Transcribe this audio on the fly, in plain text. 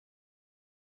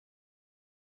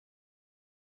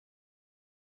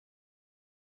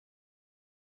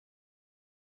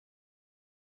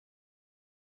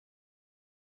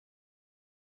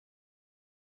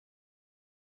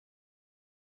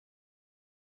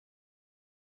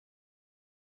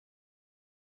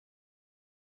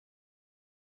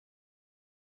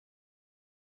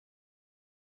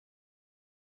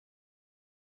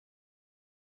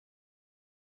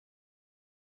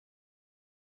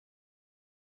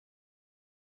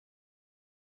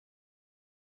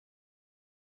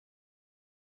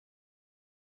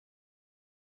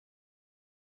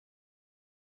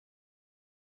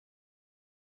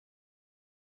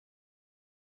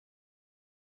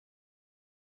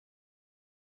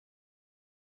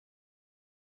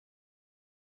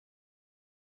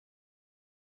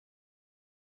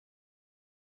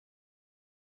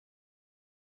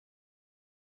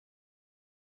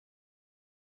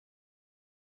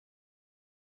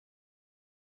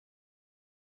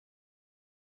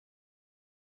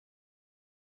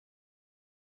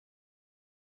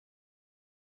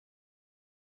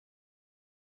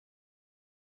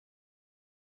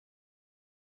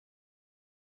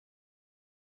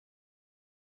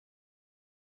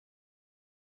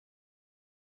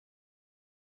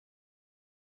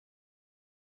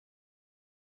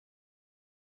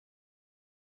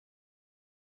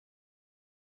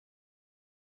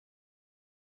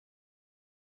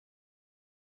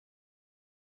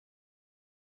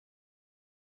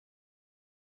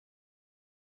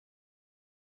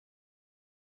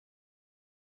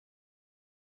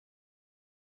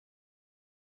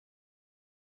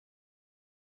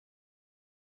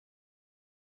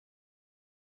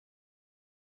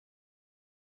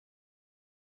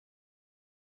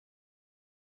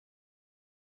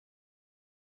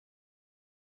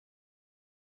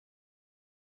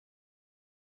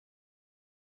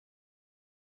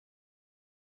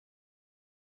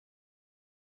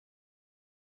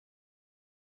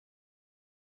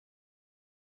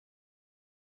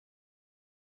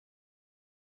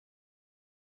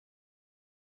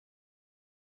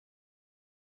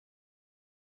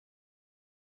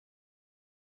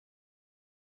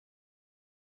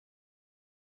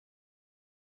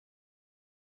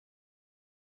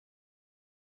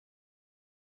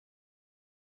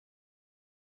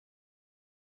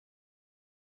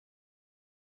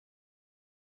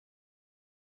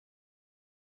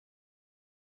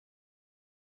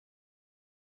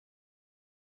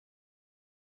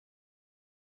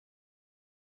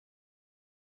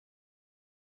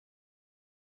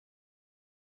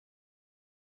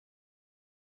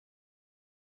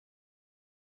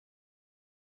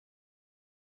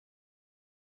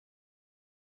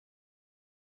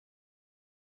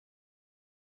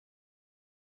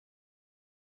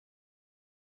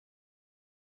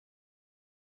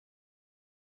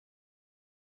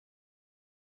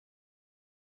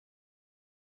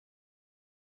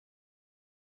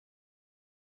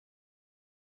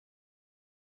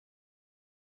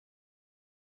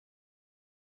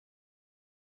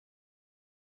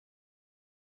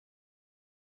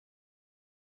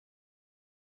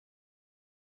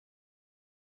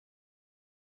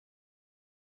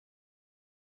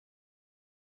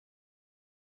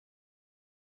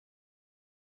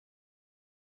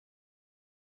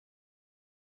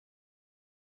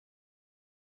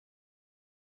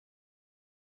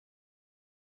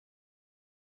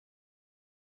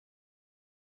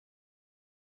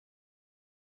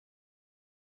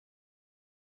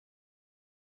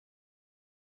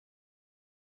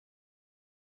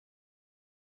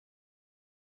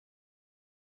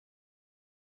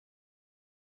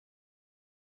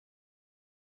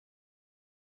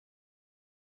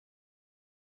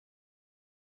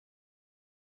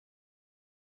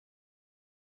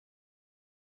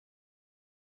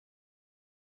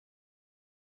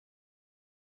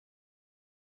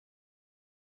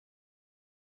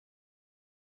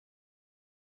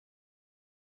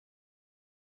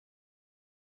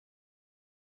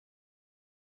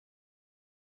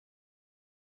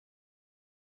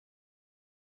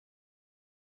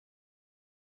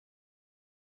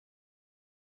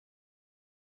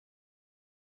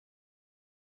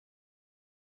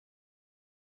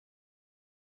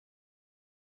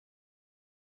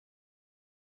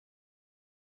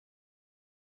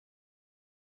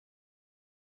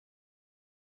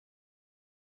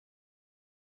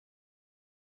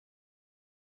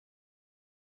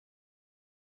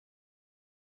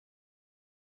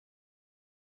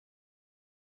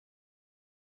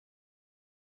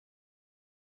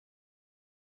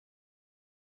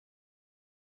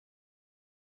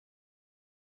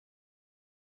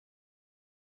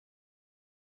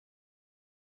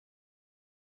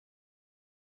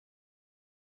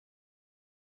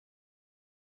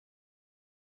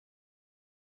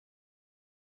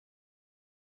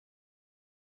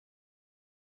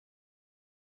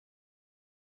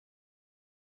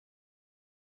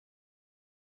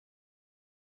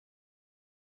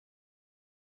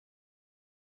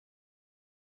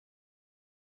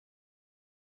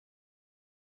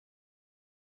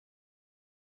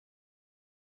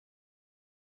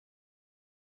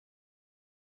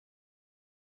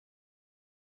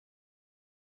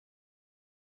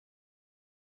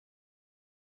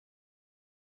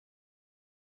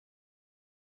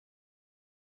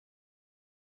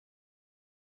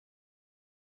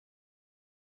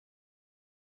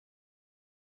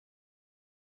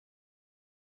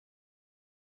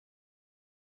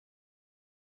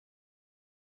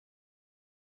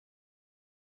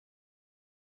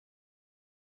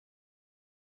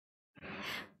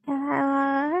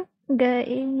Good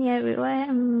evening,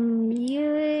 everyone.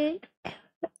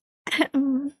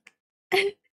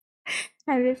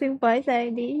 I'm losing voice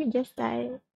already. Just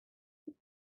died.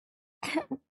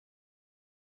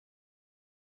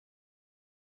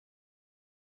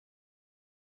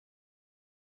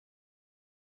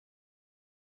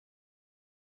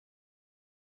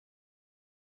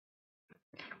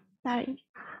 Sorry.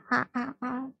 How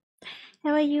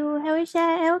are you? How is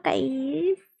you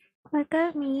guys?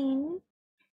 Welcome in.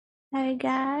 Hi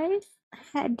guys.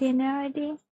 Had dinner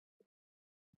already?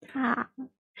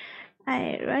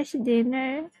 I rushed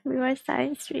dinner. We were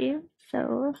science stream,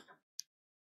 so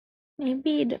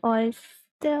maybe the oil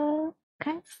still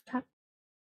kind of stuck.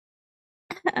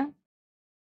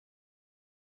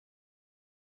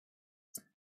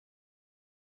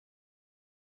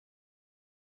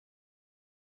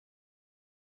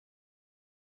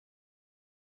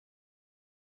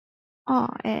 Oh,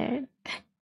 and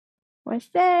was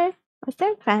there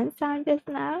fan sound just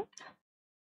now?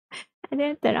 I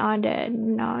didn't turn on the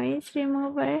noise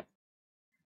remover.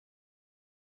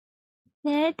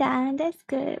 They're done. That's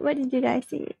good. What did you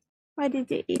guys eat? What did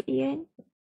you eat, Ian?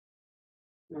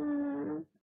 Mm,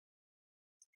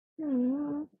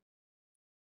 mm.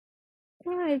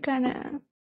 We're gonna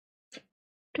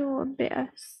do a bit of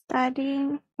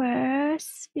studying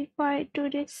first before I do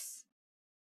this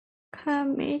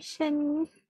commission.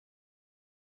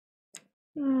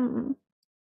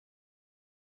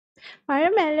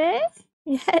 Watermelon?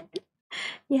 You had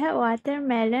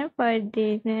watermelon for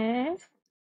dinner?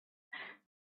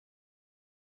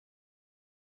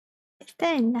 Is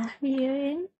that enough,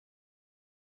 Ian?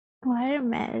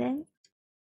 Watermelon?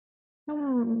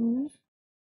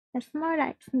 It's more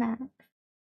like snack.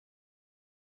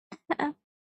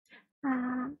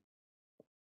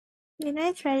 Dinner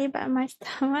is ready, but my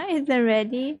stomach isn't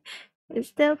ready. It's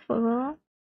still full.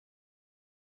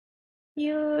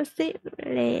 You sleep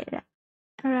late,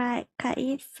 right,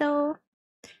 Kai? So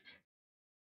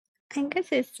I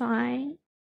guess it's fine.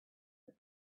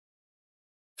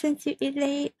 Since you eat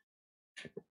late,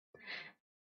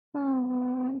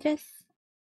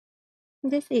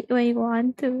 just eat when you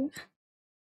want to.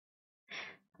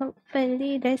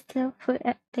 Hopefully, there's still food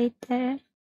at later.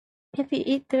 If you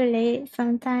eat too late,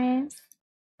 sometimes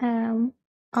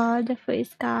all the food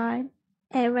is gone.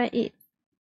 Everyone eats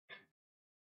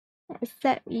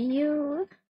except you.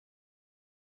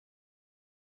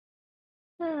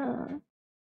 Oh.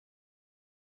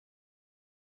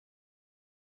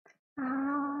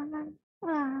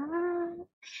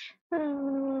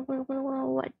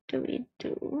 What do we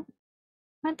do?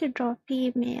 I want to draw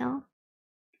female.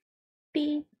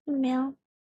 Female.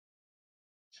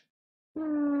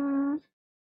 No.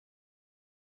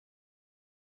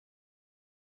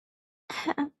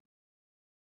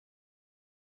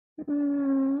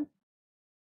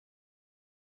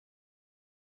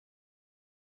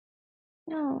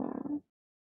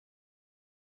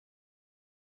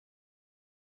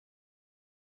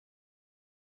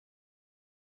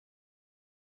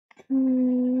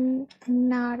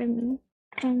 Anatomy.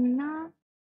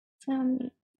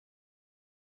 Anatomy.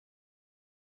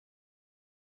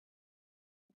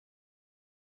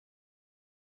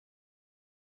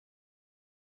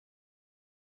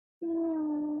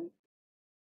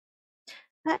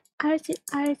 What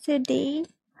are today?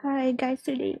 How are you guys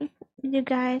today? Did you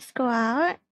guys go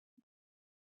out?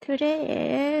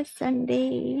 Today is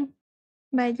Sunday,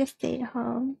 but I just stayed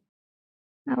home.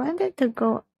 I wanted to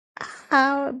go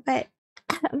out, but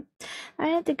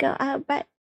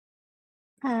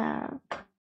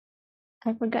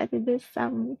I forgot to do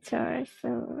some chores,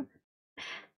 so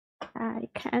I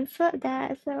canceled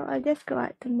that. So I'll just go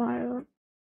out tomorrow.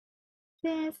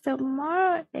 Since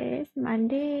tomorrow is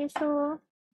Monday, so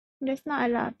there's not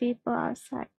a lot of people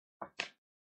outside.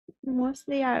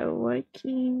 Mostly are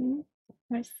working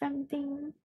or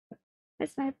something.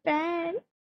 That's my plan.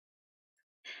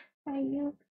 Are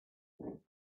you?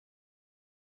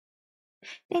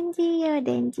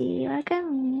 Denji,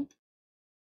 welcome.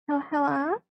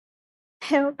 Hello?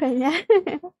 Hello, kanya?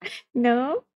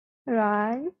 No?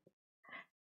 Wrong.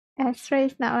 Astra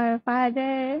is not my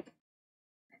father.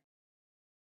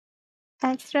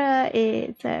 Astra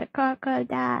is a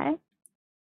crocodile.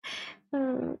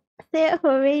 Say it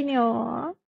very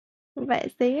nhỏ,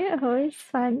 but say it is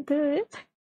fun too.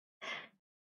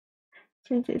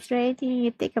 Since it's ready,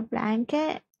 you take a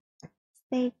blanket.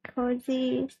 Stay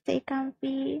cozy, stay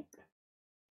comfy.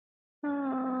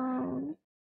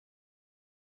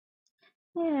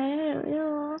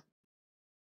 Yeah.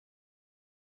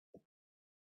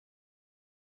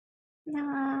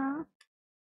 No.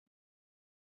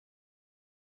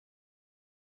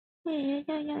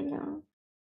 No.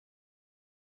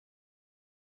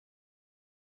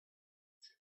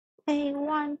 I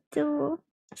want to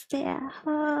stay at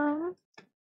home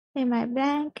in my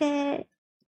blanket,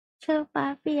 so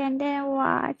puffy, and then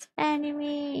watch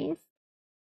animes.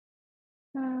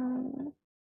 Mm.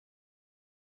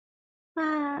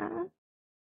 Ah.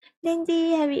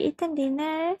 Denji, have you eaten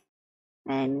dinner?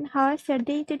 And how was your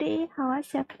day today? How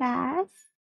was your class?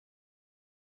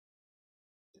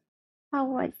 How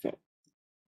was it?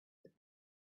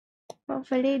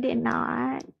 Hopefully did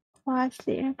not fall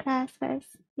asleep in classes.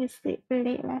 You sleep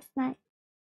late last night.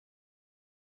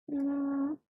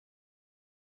 Mm.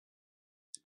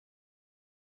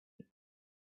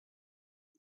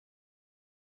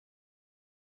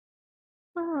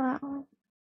 Oh, wow.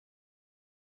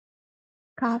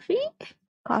 Coffee?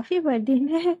 Coffee for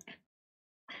dinner?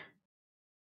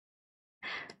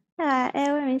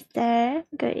 Hello, mister.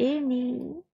 Good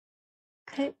evening.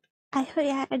 I, I hope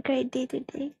you had a great day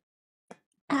today.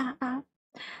 Ah, ah,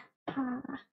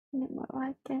 ah. Need more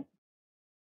water.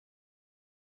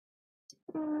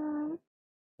 Mm.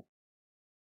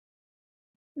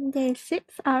 Day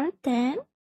 6 out of 10?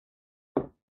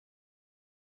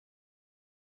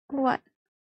 What?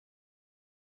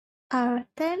 Out of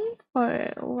 10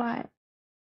 or what?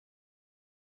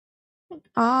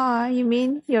 Oh, you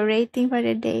mean your rating for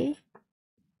the day?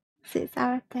 6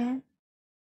 out of 10.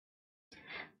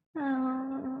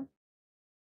 Oh,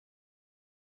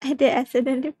 I did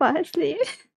accidentally fall asleep.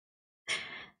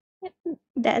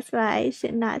 That's why I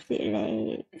should not sleep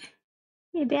late.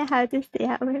 You didn't have to stay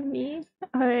up with me,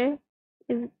 or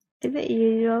is, is it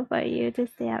usual for you to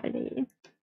stay up late?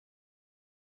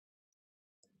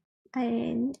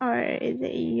 Or is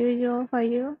it usual for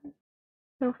you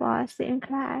to fall asleep in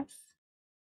class?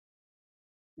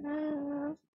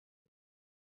 Mm.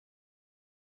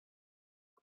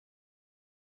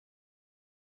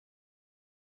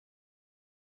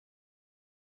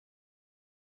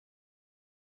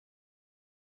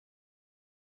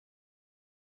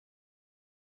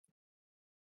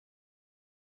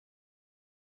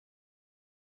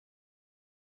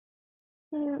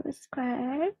 You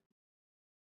square.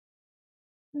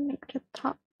 Make the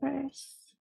top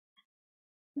first.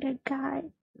 The guy.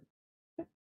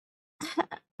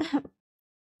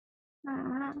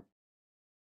 Ah.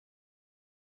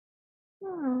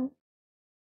 Hmm.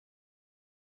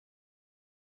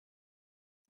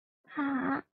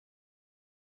 Ah.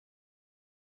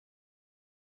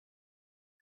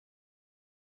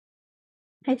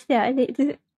 I still need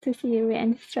to see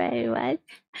when Stray was.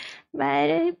 But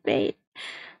I only played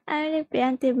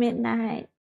until midnight.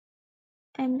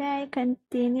 And then I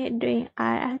continued doing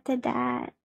art after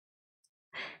that.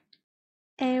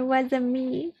 And it wasn't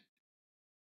me.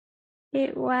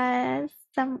 It was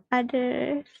some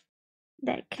others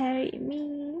that carried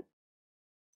me.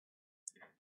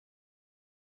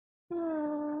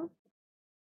 Oh,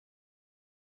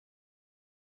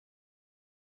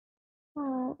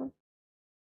 oh,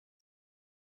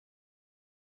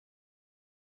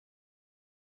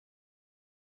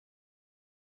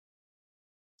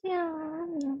 yeah,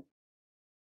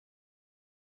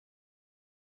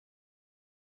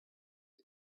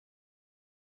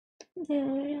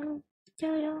 yeah,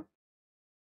 yeah.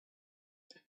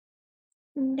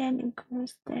 And then it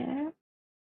goes there.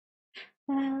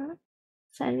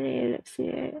 Suddenly it looks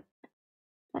here.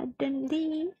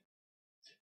 Suddenly,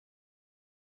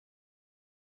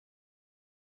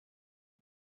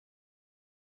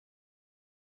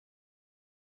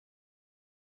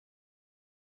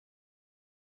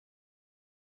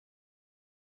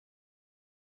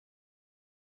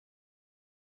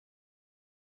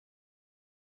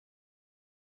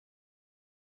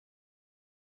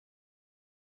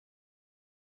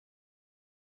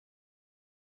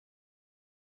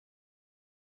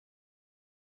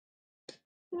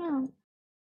 yeah.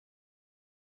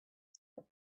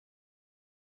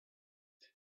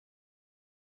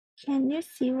 Can you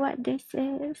see what this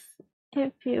is?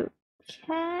 If you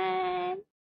can.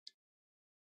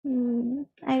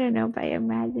 I don't know by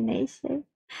imagination.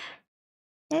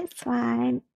 It's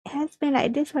fine. It has been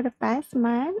like this for the past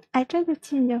month. I tried to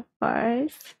change your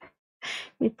voice.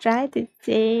 You try to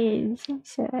change,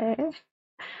 sure.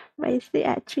 But you sleep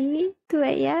at 2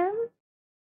 a.m.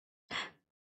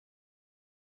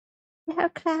 You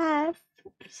have class.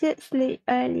 You should sleep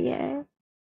earlier.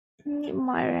 You need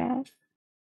more rest.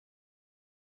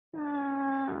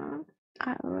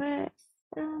 Hours.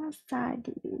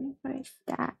 Study. Where's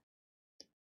that?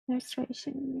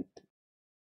 Illustration.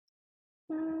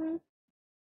 Mm,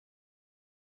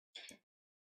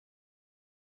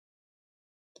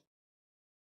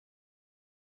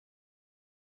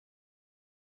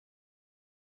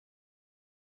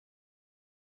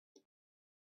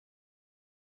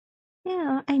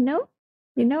 Yeah, I know.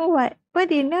 You know what? What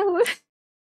do you know?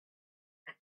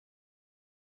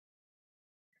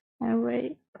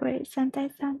 Wait,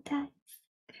 sometimes. But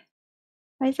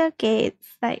it's okay.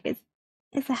 It's like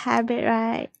it's a habit,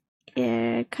 right?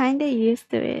 You're kinda used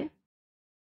to it.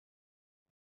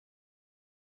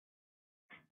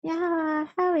 Yeah,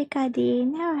 how we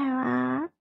Kadin? How?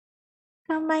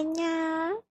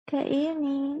 Kampanya. Good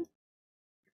evening.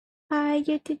 How are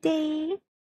you today?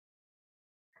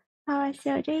 How was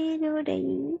your day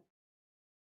today?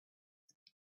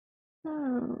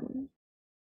 Hmm.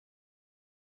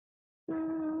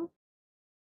 Hmm.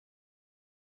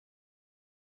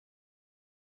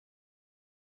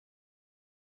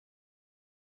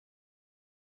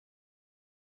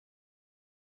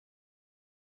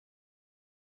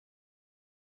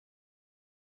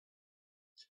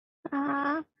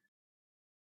 Ah,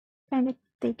 kind of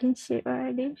taking shit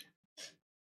already.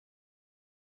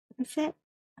 Is it?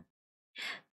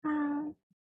 Um.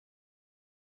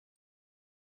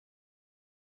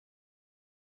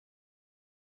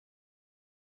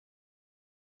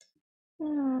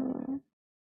 Hmm.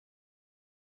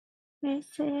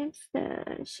 This is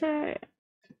the shirt.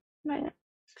 But it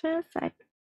feels like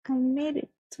I made it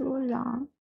too long.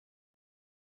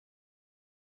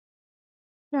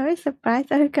 I'm always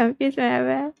surprised or confused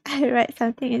whenever I write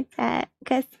something in chat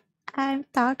because I'm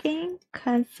talking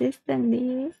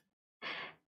consistently.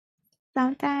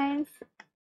 Sometimes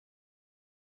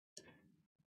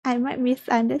I might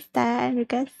misunderstand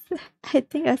because I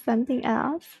think of something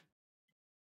else.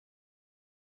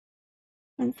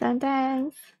 And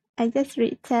sometimes I just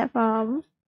read chat from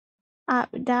up,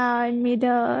 down,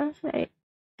 middle. Like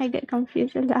I get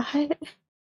confused a lot.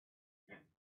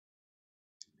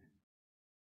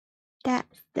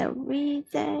 That's the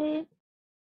reason.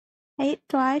 I eat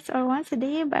twice or once a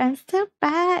day, but I'm still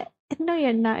fat. No,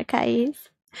 you're not, guys.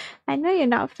 I know you're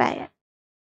not fat.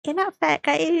 You're not fat,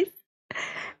 guys.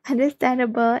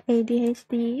 Understandable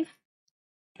ADHD.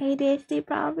 ADHD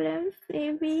problems,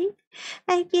 maybe.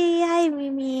 Okay, hi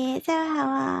Mimi. So how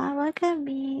are? Welcome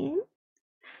in.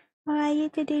 How are you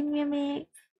today, Mimi?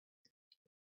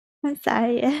 I'm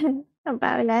sorry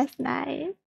about last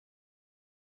night.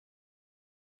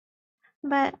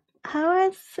 But how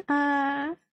was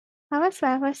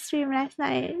Waffle stream last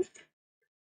night?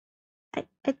 I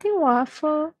think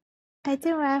Waffle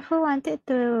wanted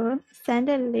to send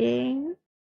a link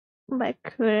but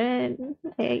couldn't.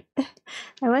 Like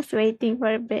I was waiting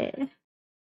for a bit.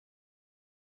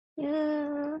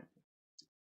 Yeah.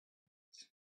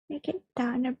 Make it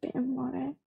down a bit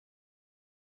more.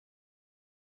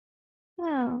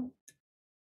 Oh.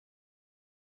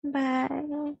 But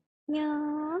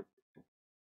yeah,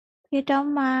 you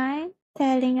don't mind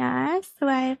telling us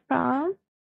where you're from?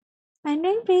 I'm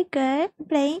doing pretty good.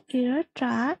 Playing Euro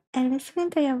Truck and listening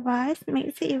to your voice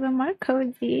makes it even more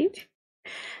cozy.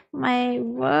 My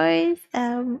throat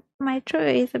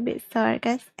is a bit sore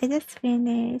because I just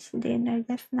finished dinner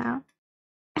just now.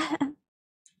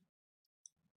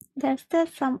 There's still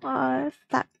some oil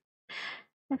stuck.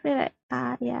 I feel like,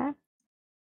 yeah. I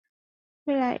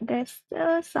feel like there's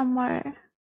still some more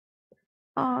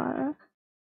oil.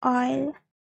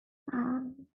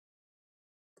 Um,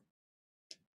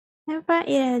 I'm from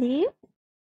Italy.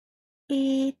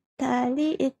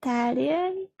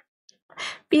 Italian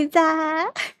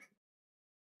pizza.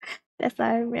 That's all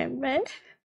I remember.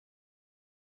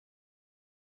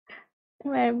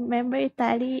 I remember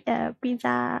Italy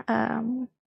pizza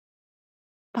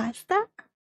pasta.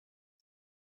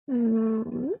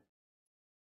 Mm,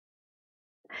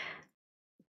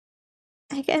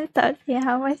 I can stop say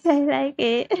how much I like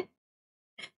it.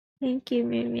 Thank you,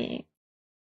 Mimi.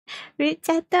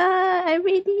 Richard, I'm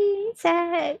really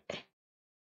sad.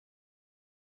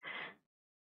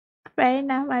 Right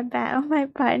now, my back on my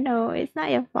partner. It's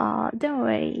not your fault. Don't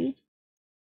worry.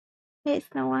 It's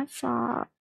no one's fault.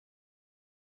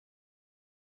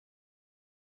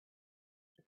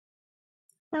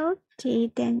 Okay,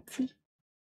 Dancy.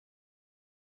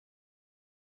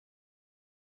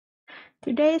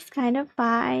 Today is kind of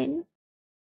fine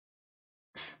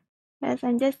because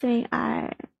I'm just doing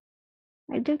art.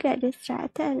 I do get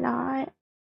distracted a lot,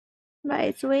 but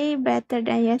it's way better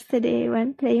than yesterday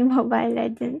when playing Mobile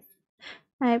Legends.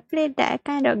 I played that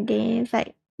kind of games,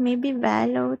 like maybe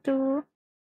Valo too.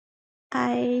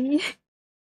 I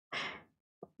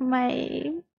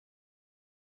my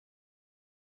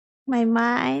my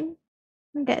mind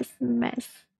gets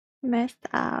messed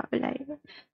up. Like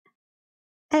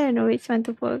I don't know which one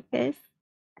to focus.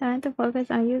 I want to focus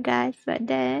on you guys, but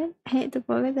then I need to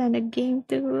focus on the game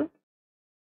too.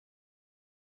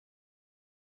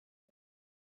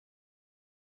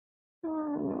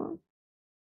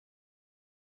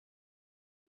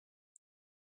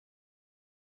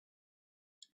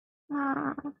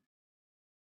 Ah,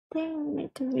 dang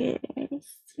it,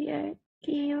 where's your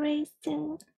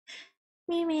eraser?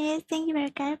 Mimi, thank you for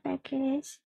the card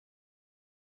package.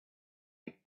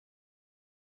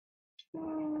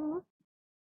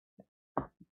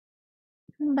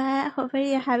 But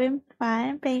hopefully you're having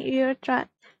fun playing Euro-Truck.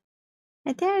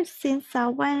 I think I've seen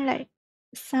someone, like,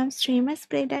 some streamers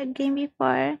play that game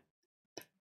before.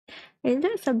 It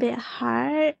looks a bit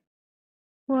hard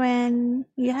when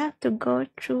you have to go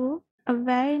through a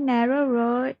very narrow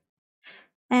road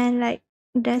and, like,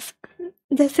 there's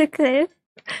a cliff.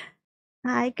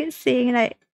 I could see,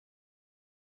 like,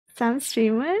 some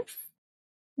streamers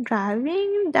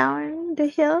driving down the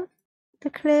hill, the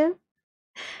cliff.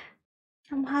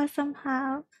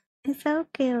 Somehow. It's so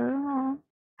cute.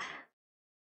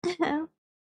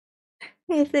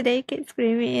 Yesterday, kids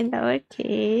screaming in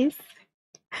lowercase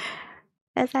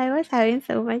as I was having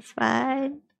so much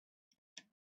fun.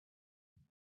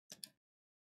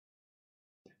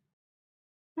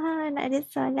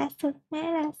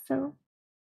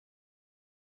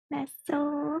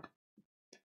 Lasso.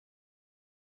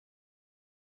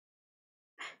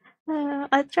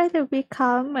 I'll try to be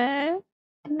calmer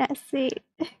next week.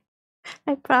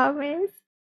 I promise.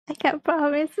 I can't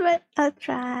promise, but I'll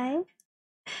try.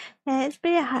 Yeah, it's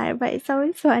pretty hard, but it's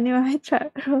always funny when my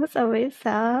truck rolls over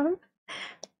itself.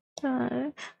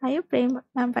 Are you playing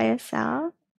by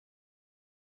yourself?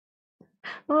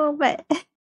 Oh, but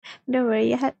don't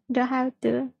worry, don't have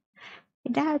to.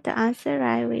 You don't have to answer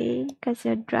right away because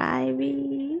you're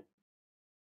driving.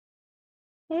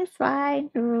 It's fine.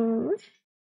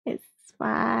 It's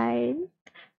fine.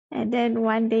 And then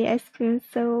one day I scream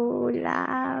so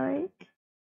loud.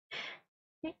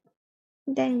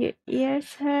 Then your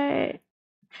ears hurt.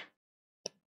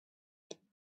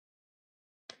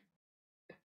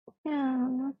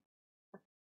 Yeah.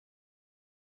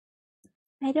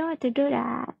 I don't want to do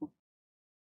that.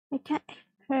 I can't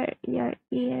hurt your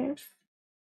ears.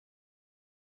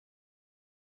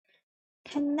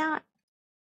 Cannot.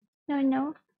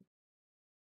 No.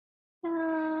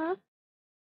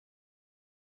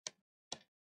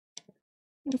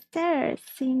 Is there a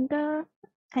single?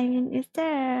 Is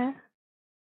there a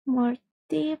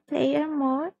multiplayer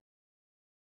mode?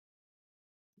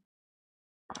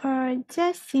 Or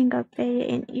just single player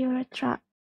in Euro Truck?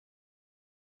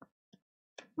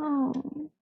 Oh.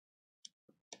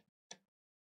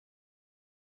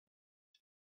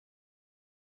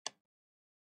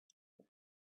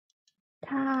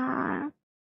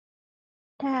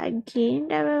 The game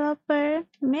developer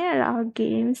made a lot of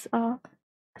games or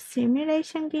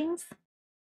simulation games.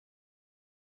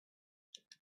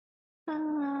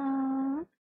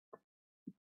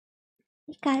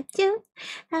 Pikachu,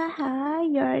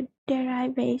 your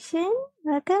derivation.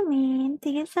 Welcome in.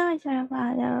 Thank you so much for the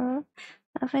follow.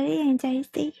 Hopefully you enjoy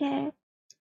staying here.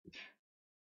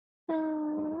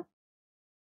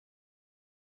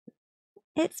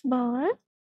 It's bored.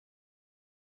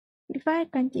 Before I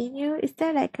continue, is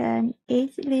there like an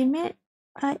age limit?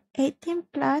 18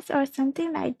 plus or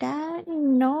something like that?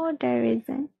 No, there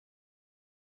isn't.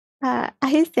 Are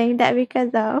you saying that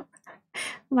because of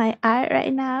my art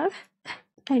right now?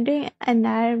 I'm doing an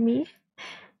army.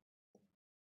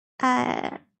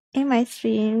 In my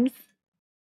streams,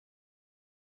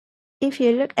 if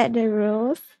you look at the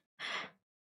rules,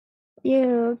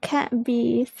 you can't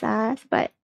be sus,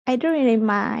 but I don't really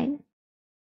mind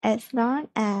as long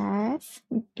as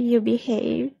you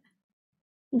behave.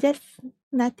 Just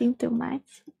nothing too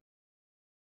much.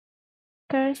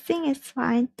 Cursing is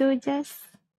fine too, just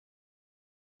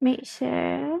make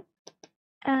sure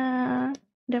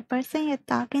the person you're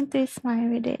talking to is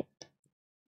fine with it.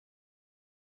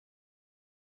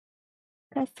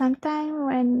 Because sometimes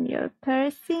when you're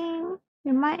cursing,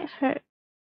 you might hurt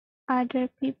other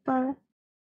people's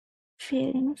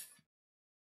feelings.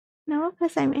 No,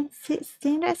 because I'm in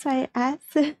 16, that's why I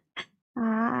asked.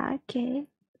 Okay.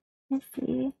 Let's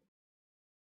see.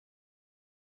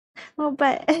 Oh,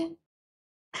 but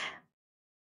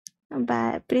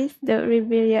please don't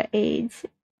reveal your age.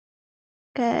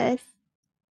 Because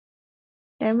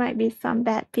there might be some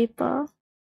bad people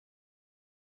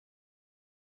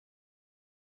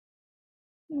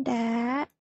that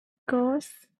goes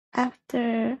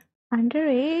after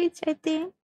underage, I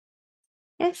think.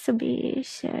 Just to be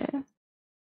sure.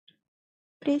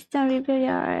 Please don't reveal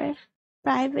your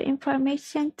private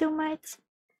information too much.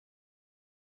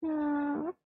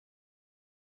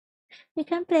 You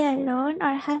can play alone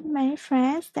or have many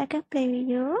friends that can play with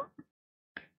you.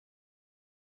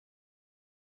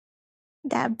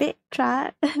 That big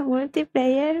truck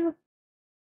multiplayer.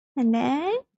 And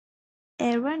then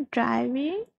everyone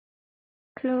driving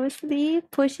closely,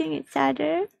 pushing each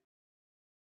other.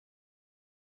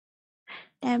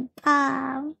 Then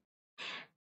bam,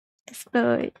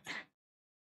 explode.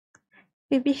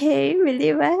 We behave,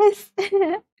 believe us.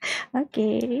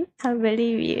 Okay, I'll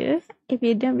believe you. If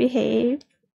you don't behave,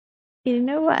 you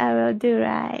know what I will do,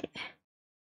 right?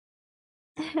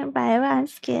 Bye, I'm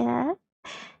scared.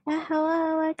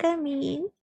 Welcome in.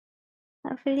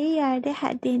 Hopefully you already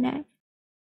had dinner.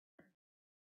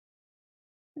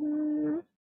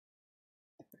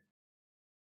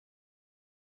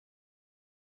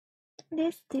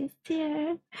 This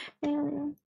here.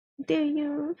 Do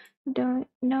you don't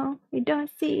know? You don't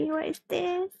see what is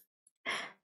this?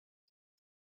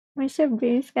 Mr.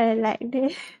 Bean's kind of like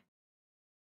this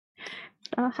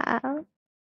somehow.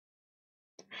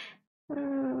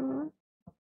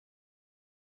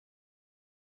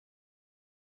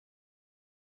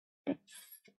 It's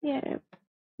here,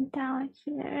 down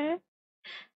here.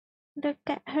 Look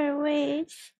at her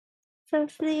waist, so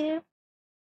slim.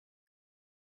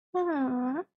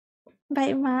 Oh,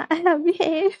 bye ma, I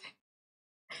behave.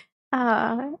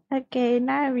 Oh, okay,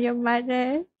 now I'm your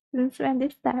mother. Since when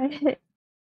this started,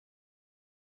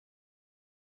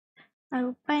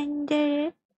 I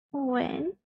wonder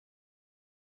when.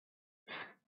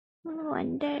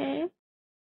 Wonder.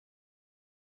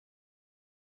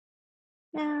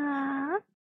 Ah.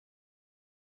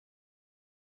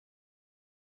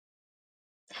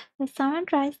 If someone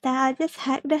tries that, I'll just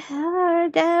hack the hell out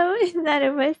of them. It's not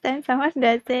the first time someone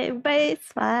does it, but it's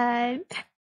fun.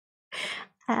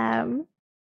 I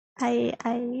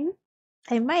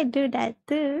might do that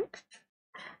too.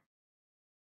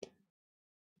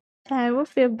 I will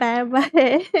feel bad about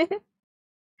it.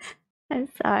 I'm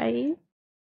sorry.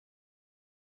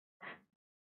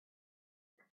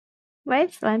 But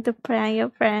it's fun to prank your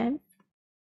friends.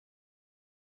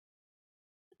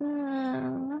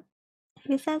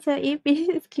 You sound so eepy.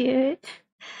 It's cute.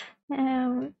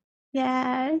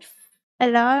 Yes. A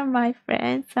lot of my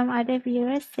friends, some other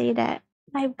viewers say that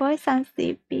my voice sounds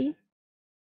sleepy.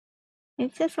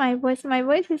 It's just my voice. My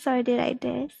voice is already like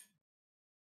this.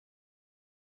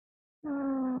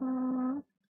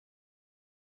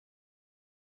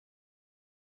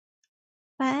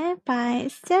 Bye.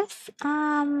 It's just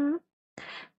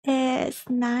it's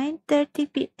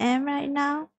 9:30 p.m. right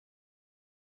now.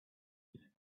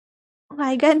 Oh,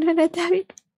 I got no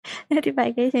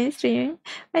notification stream.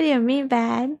 What do you mean,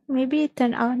 bad? Maybe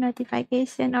turn off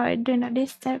notification or do not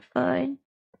disturb phone.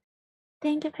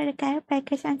 Thank you for the care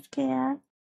package and skill.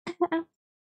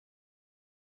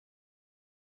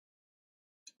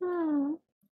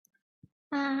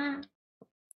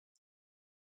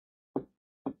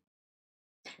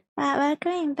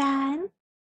 Welcome, Ban.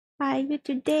 How are you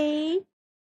today?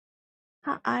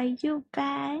 How are you,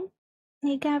 Ban?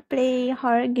 You gonna play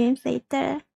horror games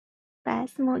later?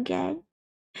 Fast again.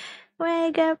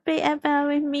 We're gonna play about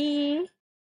with me.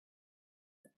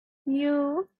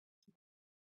 You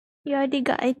already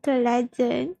got into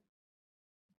legend.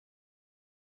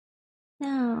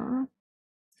 No.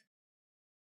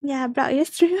 Yeah, block your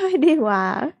stream already.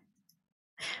 Wow.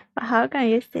 But how come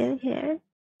you still here?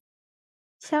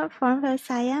 Short form for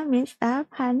Saya means love,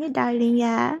 honey, darling.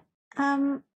 Yeah.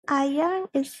 Ayang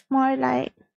is more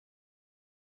like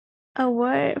a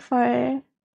word for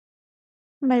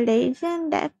Malaysian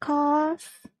that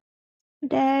calls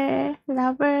their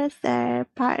lovers, their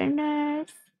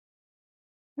partners,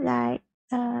 like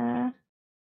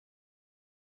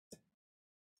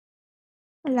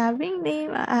loving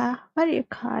name. What do you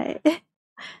call it?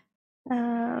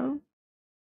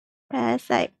 That's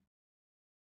like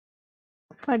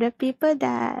for the people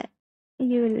that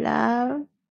you love.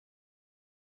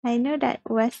 I know that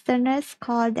Westerners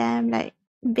call them like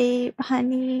babe,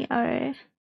 honey, or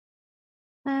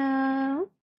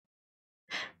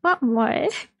what more?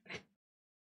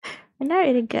 I'm not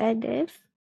really good at this.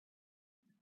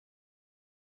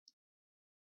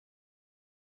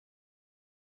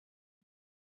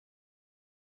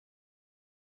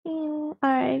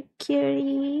 Or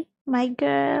cutie, my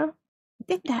girl. I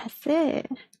think that's it.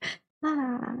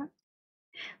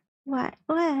 What?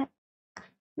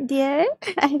 Dear?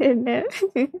 I don't know.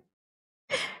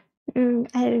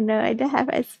 I don't know. I don't have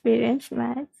experience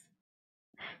much.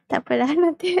 Tak apalah,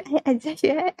 nanti I ajar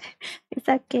you. It's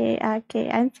okay.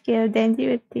 Okay, I'm skilled. Then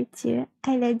you will teach you.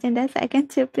 I legend us. I can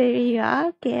still play with you.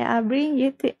 Okay, I'll bring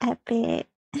you to Epic.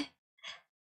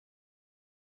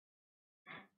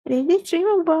 Lazy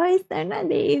streamer boys, I'm not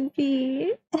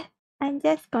lazy. I'm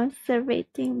just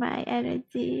conservating my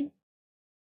energy.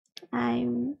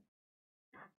 I'm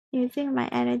using my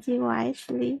energy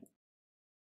wisely.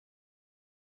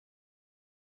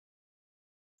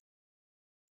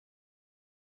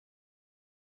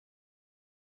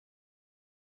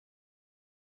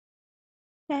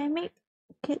 Can I make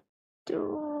it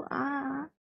to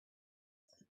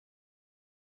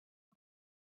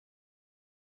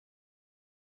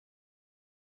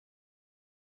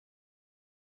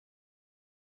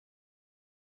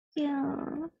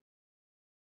yeah.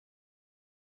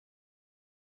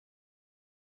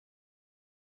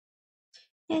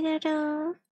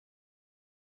 Da-da-da.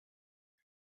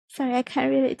 Sorry, I can't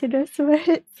relate to those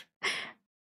words.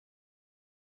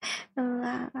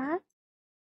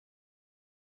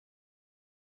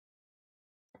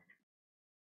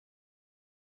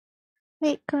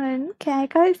 Wait, can I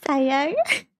call you sayang?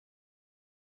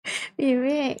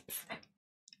 Remix.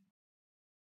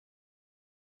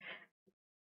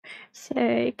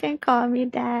 Sure, you can call me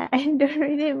that. I don't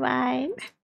really mind.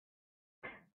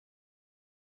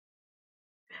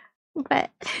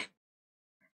 But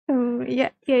you're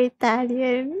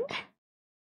Italian.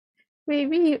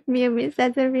 Maybe Miss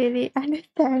doesn't really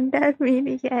understand that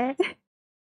meaning yet.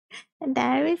 And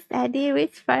then we study,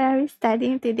 which part are we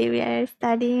studying today? We are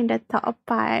studying the top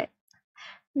part.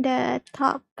 The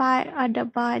top part of the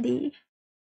body.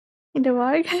 In the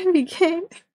world can begin.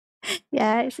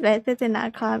 Yeah, it's better to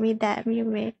not call me that,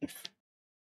 Mix.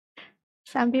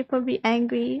 Some people be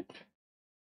angry.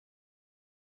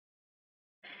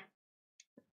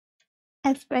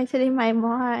 Especially my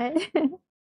mod.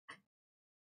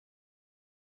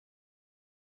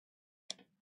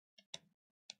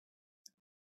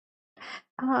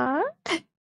 Oh,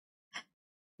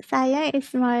 sayang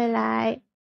is more like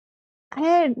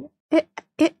I mean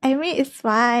it's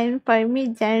fine. For me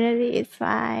generally it's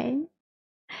fine.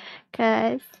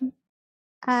 Cause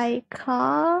I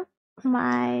call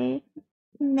my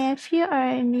nephew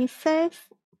or nieces,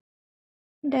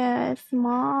 the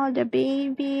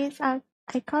babies, I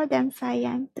call them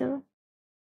sayang too.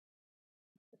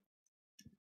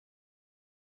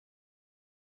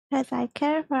 Cause I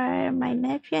care for my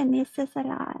nephew and nieces a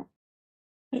lot.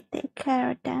 I take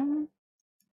care of them.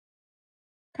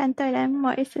 Can't tell them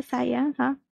more is sayang,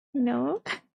 huh? No.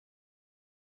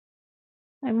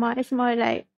 My mom is more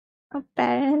like a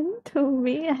parent to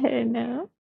me. I don't know.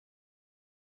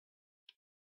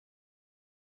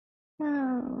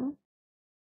 Oh.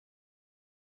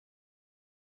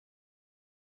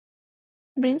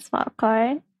 Brings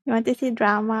popcorn. You want to see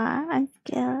drama and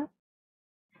skill?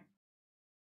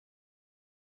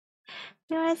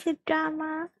 You want to see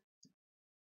drama?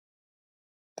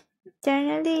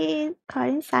 Generally,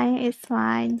 calling sign is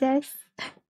fine. Just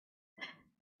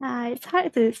it's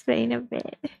hard to explain a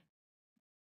bit.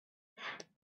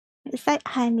 It's like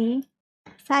honey.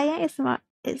 Sayang is more.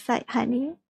 It's like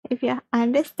honey. If you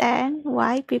understand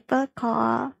why people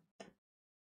call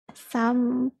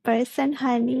some person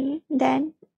honey,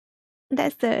 then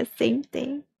that's the same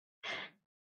thing.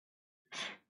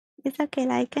 It's okay,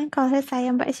 like, I can call her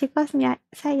sayang, but she calls me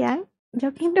sayang.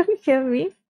 Joking, don't kill me.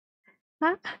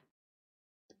 Huh?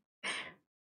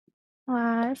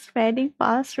 Wow, spreading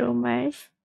false rumors.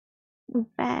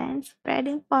 Bad,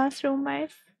 spreading false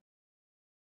rumors.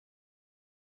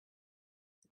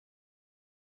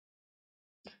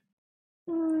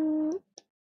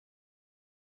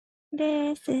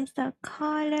 This is the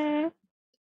color.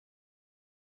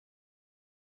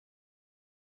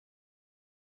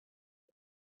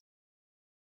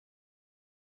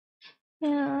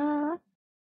 Yeah.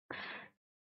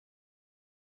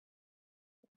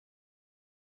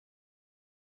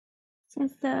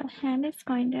 Since the hand is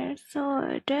going there,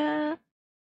 so the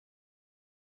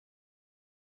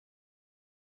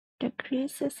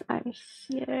creases are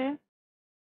here.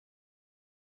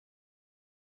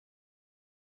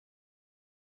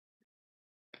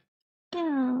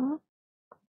 Yeah.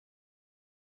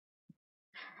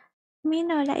 Me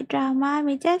no like drama,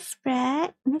 me just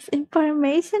spread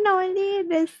misinformation only.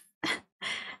 This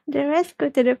the rest go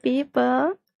to the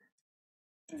people.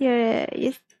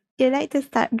 You like to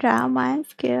start drama and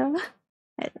skill.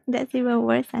 That's even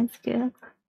worse than skill.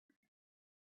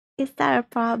 You start a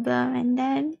problem and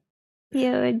then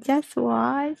you just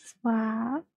watch.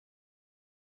 Wow.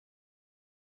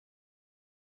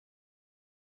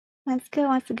 My skill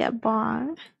wants to get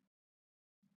bombed.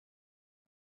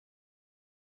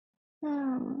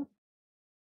 Oh.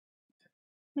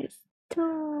 It's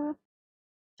too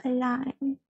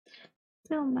aligned.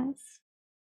 Too much.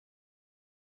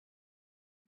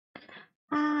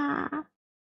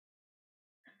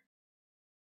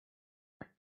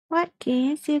 What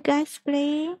games you guys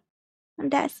play?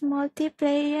 That's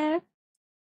multiplayer.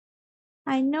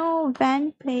 I know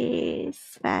Van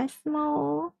plays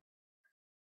Phasmo.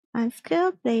 And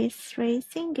Skill plays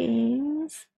racing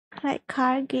games, like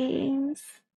car games.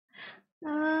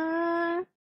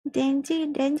 Denji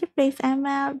plays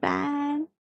ML Van.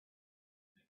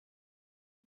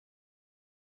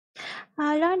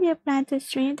 How long do you plan to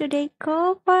stream today?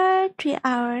 Go for 3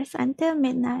 hours until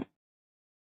midnight.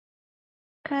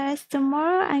 Cause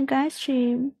tomorrow I'm gonna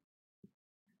stream.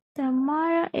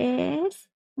 Tomorrow is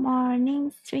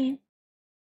morning stream.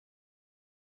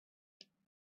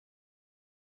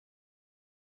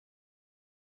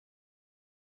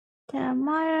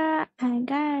 Tomorrow I'm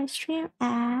gonna stream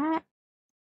at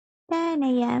 10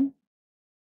 a.m.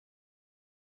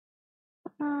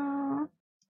 Oh,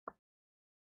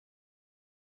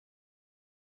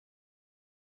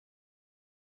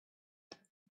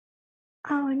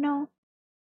 oh no.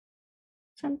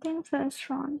 Something feels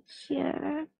wrong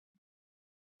here.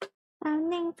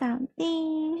 Something.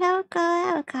 Hello.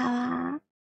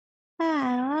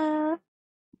 Hello.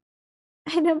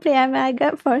 I don't play ML, I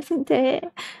got forced into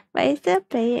it. But I still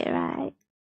play it, right?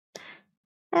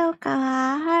 Hello,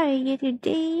 Kawa. How are you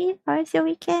today? How's your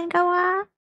weekend, Kawa?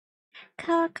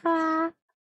 Kawa.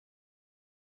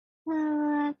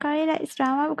 Kau likes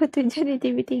drama pukul 7 di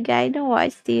TV3. I don't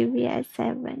watch TV at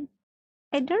 7.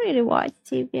 I don't really watch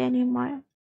TV anymore.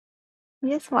 I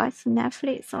just watch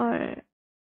Netflix or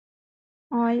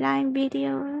online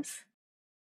videos.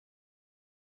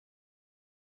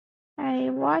 I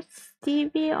watch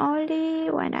TV only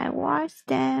when I watch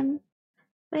them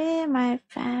with my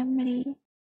family.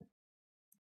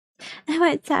 I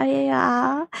might tell you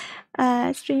all,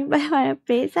 stream by one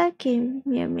place I came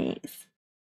near mix.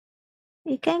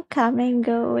 You can come and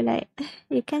go, like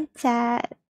you can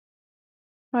chat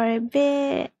for a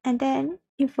bit and then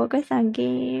you focus on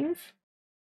games.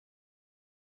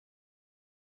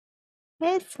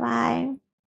 It's fine.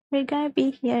 We're gonna be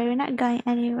here. We're not going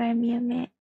anywhere, me and me.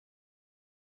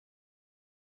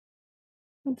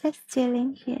 We're just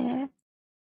chilling here.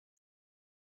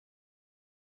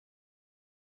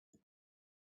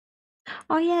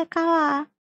 Oh yeah, Kawa.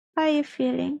 How are you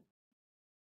feeling?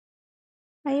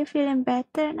 Are you feeling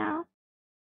better now?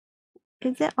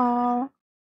 Is it all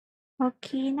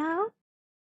okay now?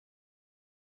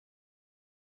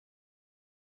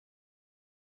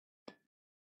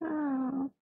 Oh.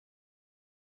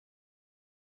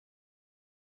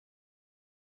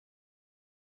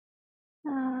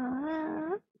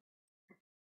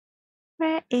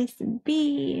 Where is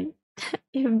Beam?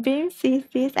 If Beam sees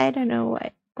this, I don't know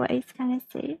what he's gonna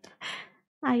say.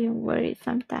 I am worried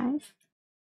sometimes.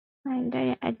 I'm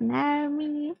gonna admire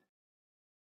me.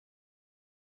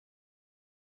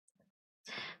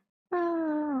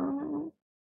 Oh.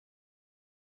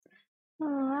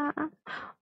 Oh.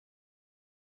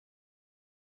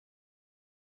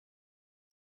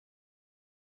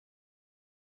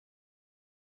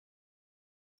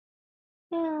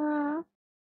 Yeah.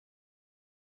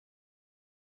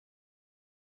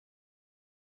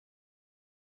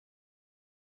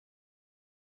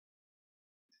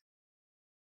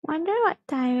 Wonder what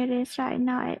time it is right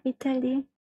now in Italy.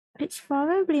 It's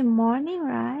probably morning,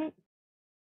 right?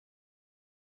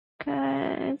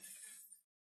 Cause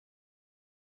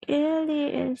Italy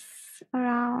is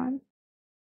around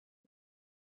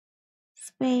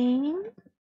Spain,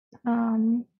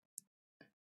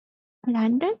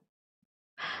 London.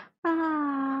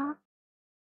 Ah,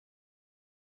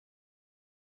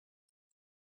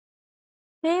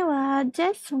 we were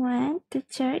just went to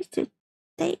church to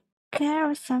take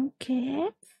care of some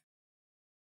kids.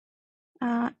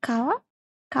 Kawa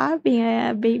being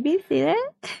a babysitter.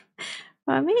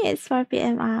 For me, it's 4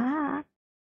 p.m.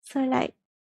 So like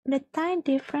the time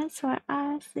difference for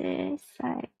us is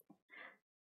like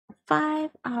 5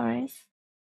 hours.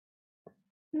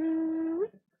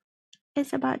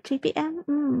 It's about 3 p.m.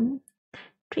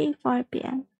 4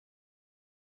 p.m.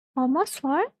 Almost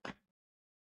 4?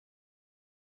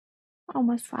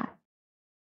 Almost 5.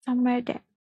 Somewhere there.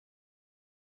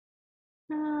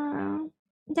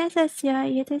 That's just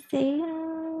you to say.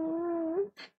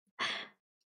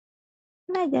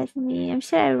 Not just me. I'm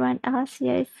sure everyone else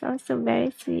here is also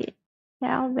very sweet.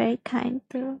 They're all very kind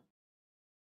too.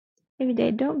 If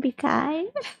they don't be kind,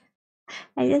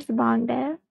 I just bang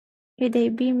them. If they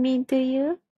be mean to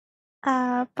you,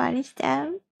 punish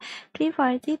them.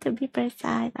 3:40 to be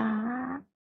precise.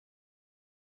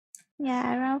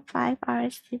 Yeah, around 5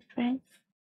 hours difference.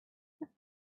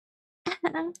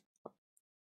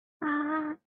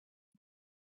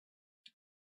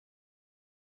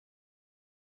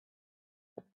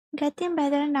 Getting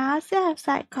better now. Still have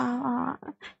side call.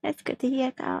 That's good to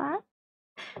hear, Kawa.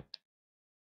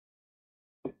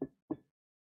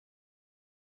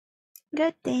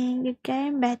 Good thing you're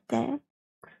getting better.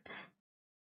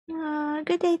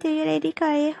 Good day to you, Lady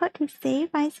Koi. Hope you stay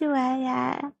fine so well,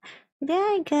 yeah.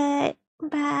 Very good.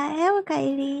 Bye. Hello,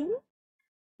 Kailin.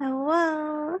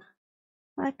 Hello.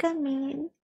 Welcome in.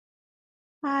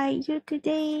 How are you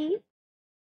today?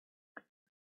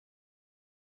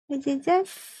 Did you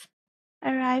just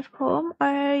arrive home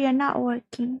or you're not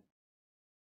working?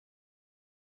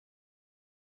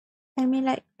 I mean,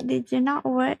 like, did you not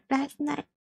work last night?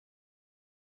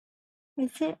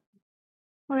 Is it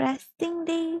resting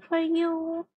day for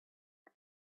you?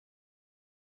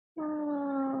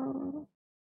 Oh.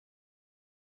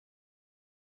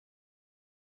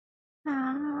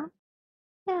 Ah.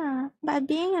 Yeah, but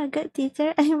being a good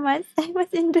teacher, I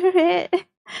must endure it.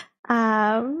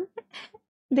 Um,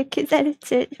 the kids at the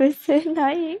church were so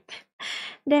annoying.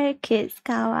 They're kids,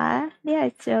 Kawa. They are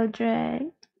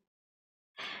children.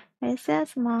 They're so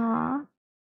small.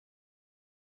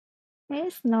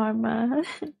 It's normal.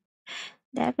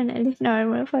 Definitely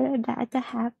normal for that to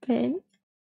happen.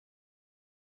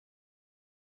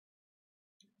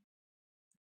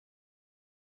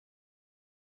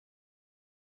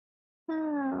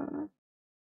 Oh.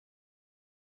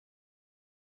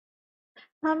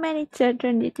 How many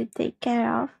children did you take care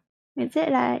of? Is it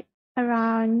like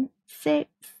around 6,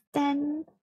 10?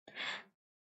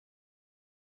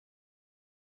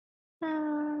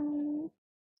 Um,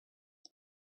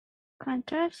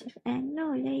 contraceptive and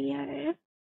no layer.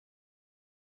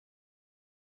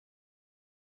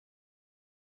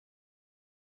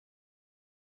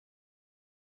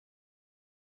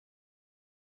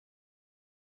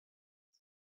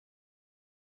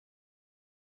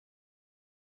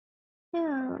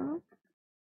 Yeah.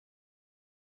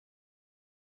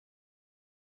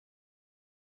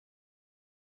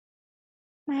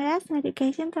 My last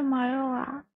medication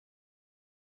tomorrow.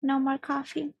 No more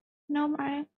coffee. No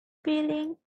more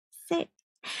feeling sick.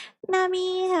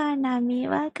 Nami, hello Nami,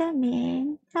 welcome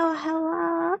in. Hello,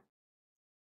 hello.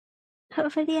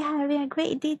 Hopefully you're having a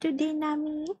great day today,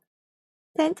 Nami.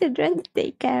 10 children to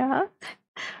take care of.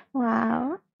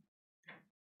 Wow.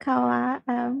 Kawa,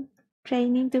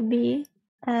 training to be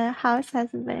a house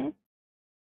husband.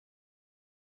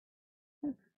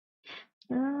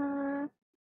 Uh,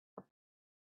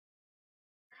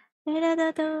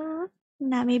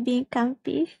 Nami being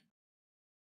comfy.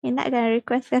 You're not gonna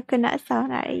request coconut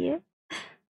song, are you?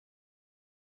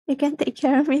 You can take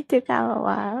care of me too, Kawa.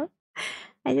 Wow.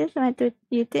 I just want to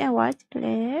you to watch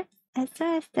clip. As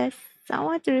soon as there's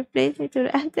someone to replace me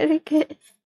to answer the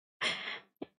kids.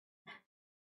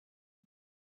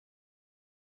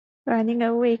 Running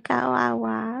away,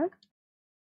 Kawawa.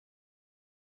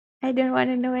 I don't want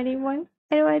to know anymore.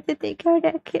 I don't want to take care of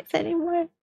that kids anymore.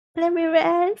 Let me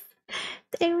rest.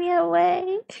 Take me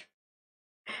away.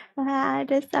 Ah,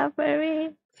 the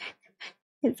suffering.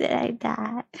 Is it like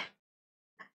that?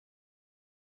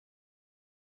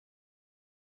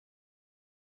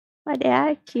 But they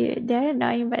are cute. They're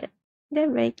annoying, but they're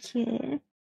very cute.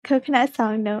 Coconut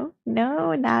song, no.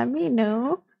 No, Nami,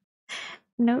 no.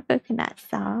 No coconut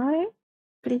song.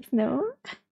 Please, no.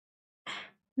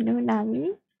 No,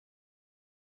 Nami.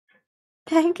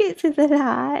 Thank you to the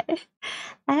lot.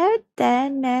 I have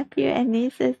 10 nephews and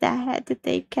nieces that I had to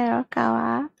take care of,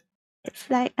 Kawa. It's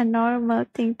like a normal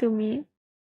thing to me.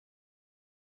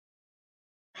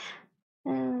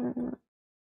 Uh,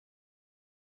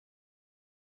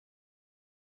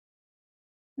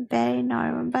 Very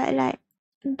normal, but like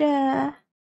the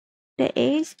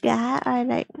age gap are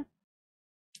like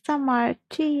some are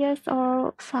 3 years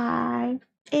old, 5,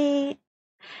 8,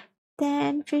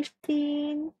 10,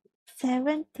 15,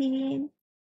 17.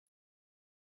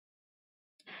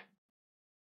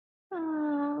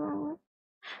 Oh,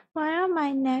 one of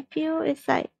my nephew is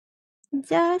like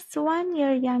just 1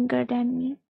 year younger than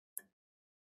me.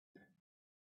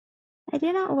 I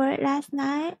did not work last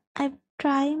night. I'm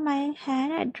trying my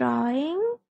hand at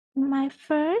drawing. My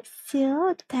first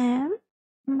real attempt.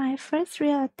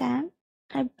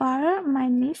 I borrowed my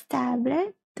niece's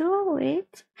tablet,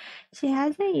 which she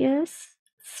hasn't used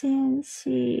since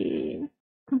she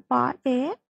bought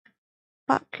it.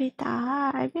 But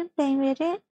𝗓𝗙𝗙𝗢 I've been playing with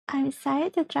it. I'm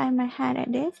excited to try my hand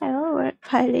at this. I will work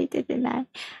by later tonight.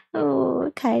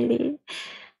 Oh, Kylie.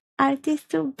 Artist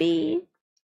to be.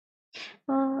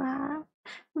 Oh, wow.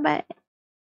 But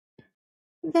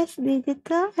that's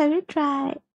digital. Have you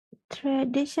tried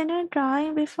traditional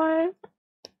drawing before?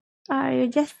 Or are you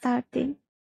just starting?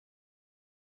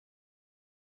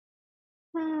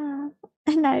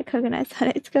 Another coconut sauce.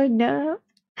 Let's go. No.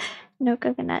 No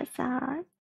coconut sauce.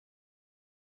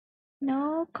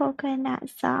 No coconut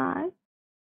sauce.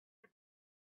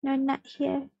 No, not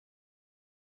here.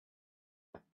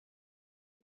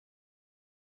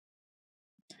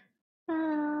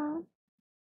 Oh,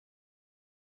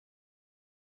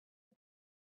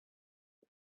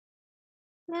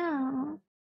 no.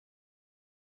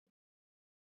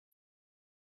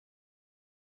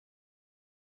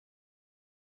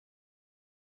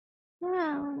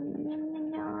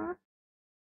 No.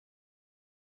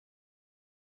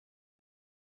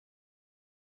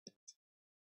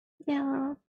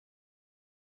 Yeah.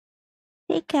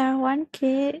 Take care of one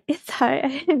kid. It's hard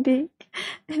already.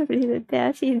 Every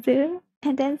detail she do.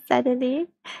 And then suddenly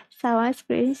someone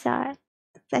screenshot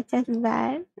such as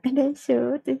that and then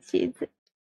show to Shizu.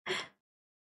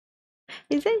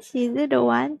 Isn't Shizu the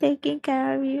one taking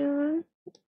care of you?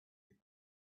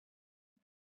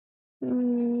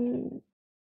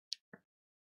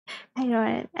 I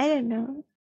don't know.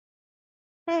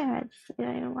 I don't want to see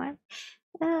anyone.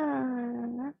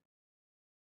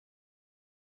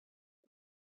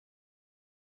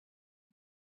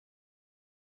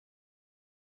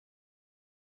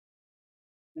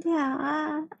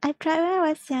 Yeah, I tried when I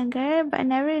was younger, but I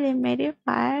never really made it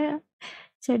far.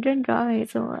 Children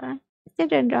drawings or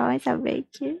children drawings are very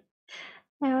cute.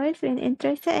 I've always been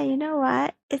interested, and you know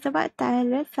what? It's about time I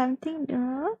learn something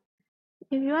new.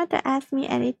 If you want to ask me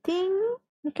anything,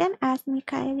 you can ask me,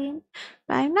 Kylie.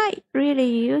 But I'm not really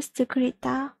used to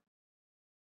Krita,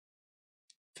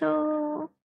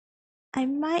 so I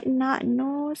might not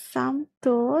know some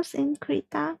tools in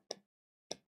Krita.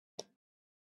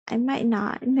 I might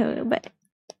not know, but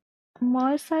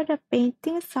most of the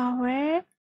painting software,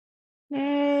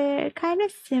 they're kind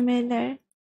of similar.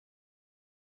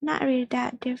 Not really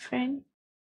that different.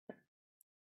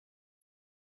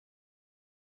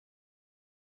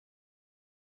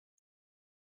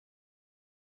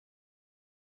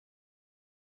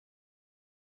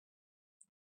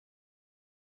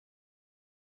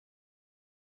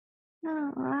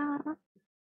 Oh, wow.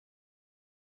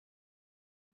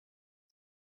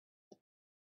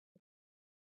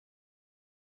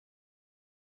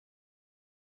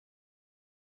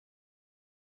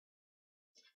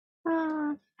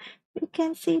 Oh, you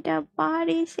can see the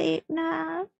body shape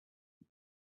now.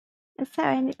 So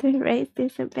I need to erase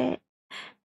this a bit.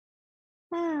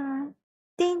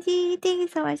 Thank you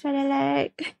so much for the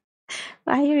like.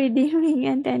 Why are you redeeming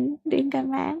and then doing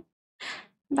command?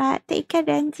 But take care,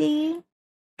 Denji.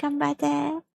 Come back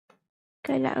there.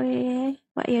 Good luck with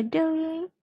what you're doing.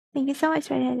 Thank you so much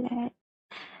for the like.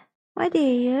 What do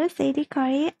you use, Lady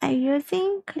Corey? I'm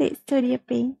using Clip Studio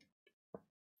Paint.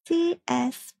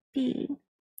 CSP.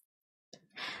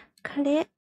 Clip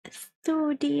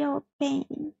Studio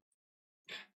Paint.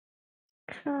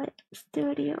 Clip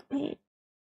Studio Paint.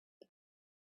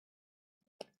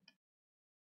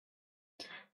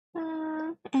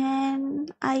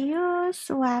 And I use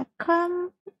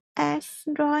Wacom as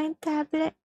drawing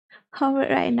tablet. Homework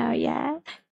right now, yeah.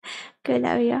 Good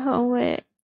luck with your homework.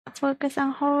 Focus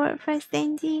on homework first,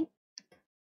 Angie.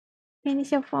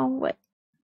 Finish your homework.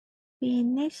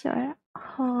 Finish your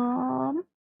homework.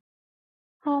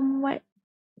 Homework.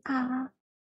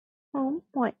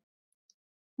 Homework.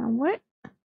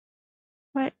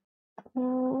 Work.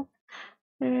 Oh,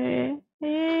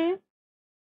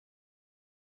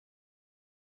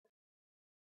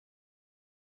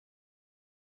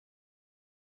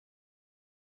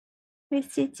 We're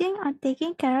switching on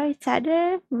taking care of each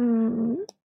other.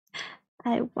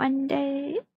 I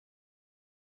wonder.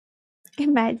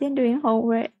 Imagine doing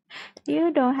homework.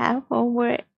 You don't have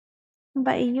homework,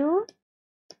 but you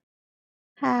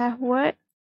have work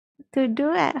to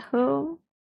do at home.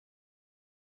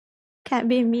 Can't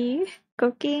be me.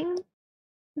 Cooking.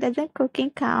 Doesn't cooking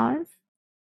count?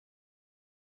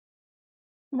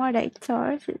 More like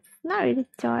chores. It's not really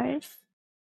chores.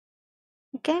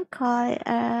 You can call it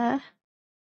a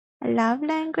love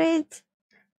language.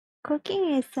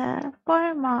 Cooking is a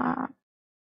form of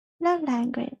love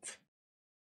language.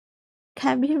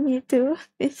 Can be me too,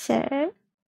 sure.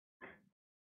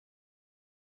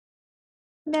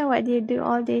 Then what do you do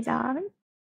all day long?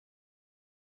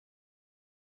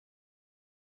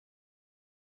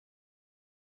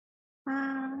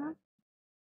 Ah.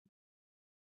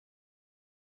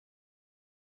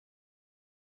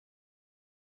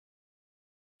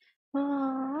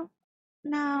 Oh,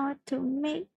 now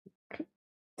to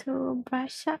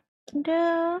brush up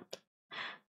the.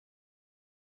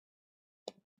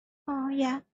 Oh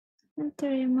yeah, and to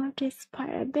remove this part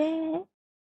a bit.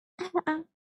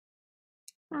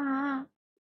 Ah.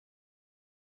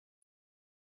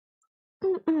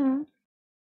 Mm-mm.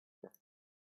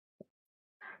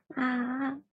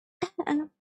 Ah.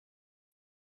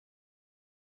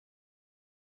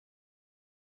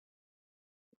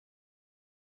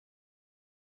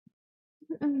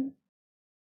 Mm-mm.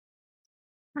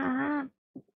 Ah.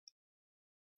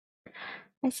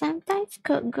 I sometimes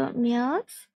cook good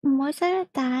meals. Most of the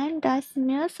time, those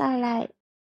meals are like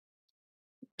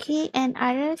cake and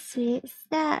other sweets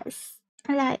that's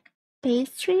like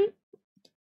pastry.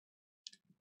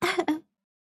 uh,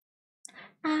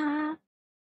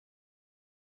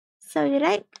 so you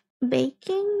like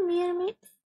baking meal mix?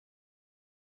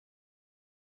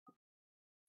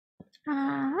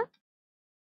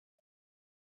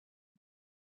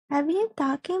 Have you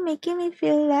talking making me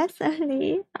feel less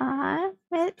lonely?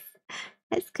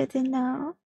 That's good to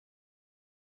know.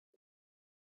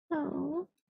 Oh,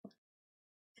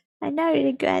 I'm not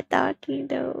really good at talking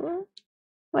though.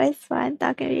 But it's fun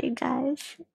talking with you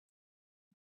guys.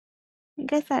 You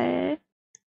guys are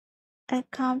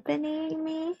accompanying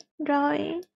me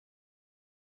drawing.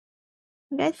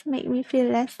 You guys make me feel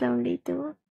less lonely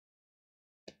too.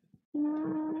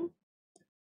 Mm.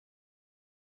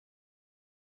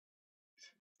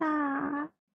 Ah,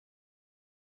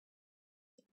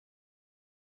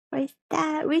 what's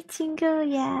that? Which single?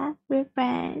 Yeah, we're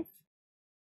friends.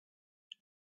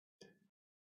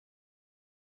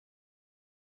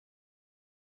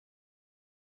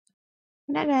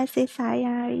 I'm not gonna say sorry,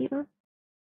 are you?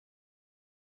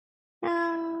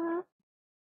 Uh,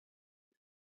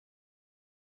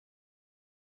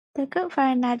 the good for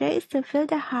another is to fill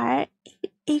the heart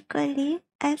equally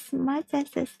as much as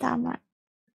the stomach.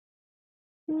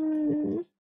 Mm,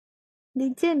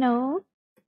 did you know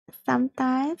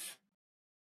sometimes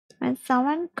when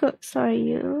someone cooks for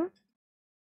you,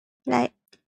 like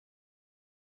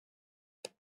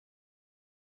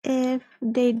if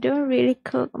they don't really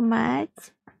cook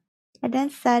much and then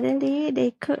suddenly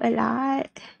they cook a lot,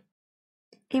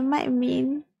 it might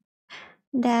mean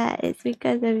that it's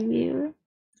because of you,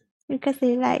 because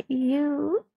they like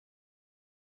you.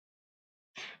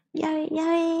 Yummy,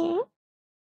 yummy.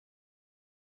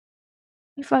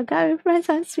 You forgot your friends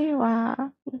on stream.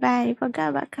 Wow. Bye. You forgot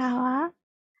about Kawa.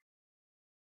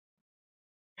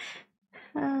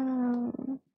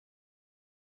 Oh,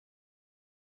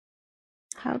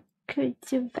 how could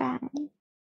you ban?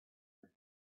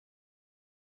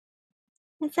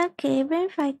 It's okay, even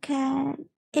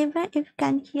if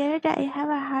can hear that you have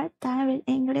a hard time with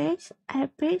English, I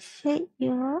appreciate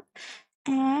you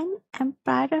and I'm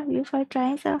proud of you for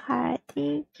trying so hard.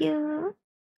 Thank you.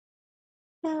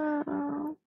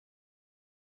 Oh,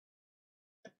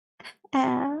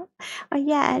 oh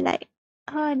yeah, now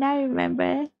I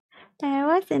remember. When I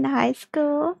was in high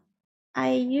school,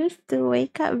 I used to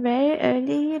wake up very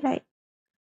early, like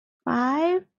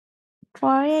 5,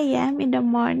 4 a.m. in the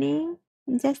morning,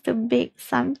 just to bake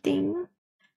something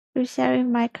to share with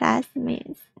my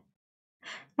classmates.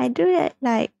 I do it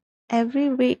like every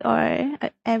week or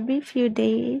every few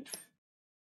days,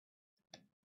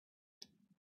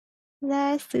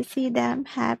 just to see them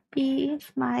happy,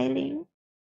 smiling.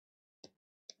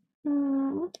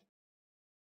 Mm,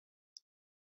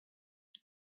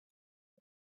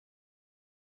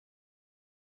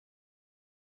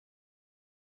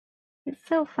 it's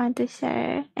so fun to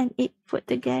share and eat food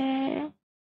together.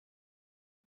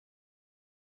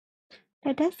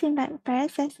 That does seem like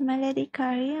Princess Melody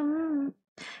Curry.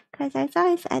 Cause I saw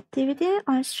his activity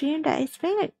on stream that is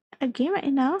playing a game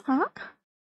right now, huh?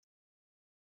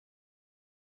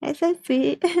 That's so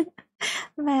sweet.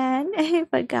 Man, I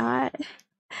forgot.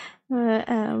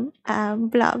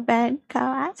 Block band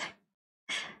kawan.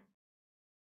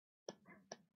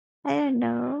 I don't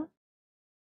know.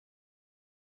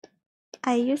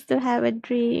 I used to have a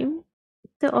dream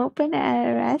to open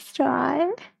a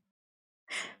restaurant,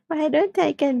 but I don't think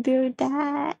I can do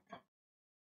that.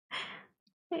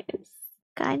 It's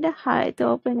kind of hard to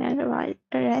open a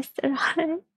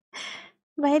restaurant.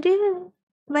 By the,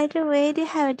 by the way, do you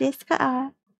have a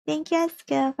Discord? Thank you,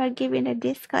 Skill, for giving the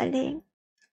Discord link.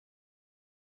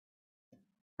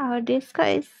 Our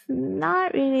Discord is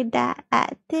not really that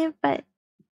active, but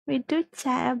we do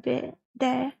chat a bit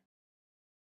there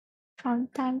from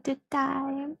time to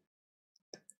time.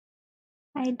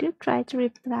 I do try to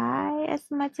reply as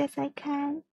much as I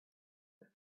can.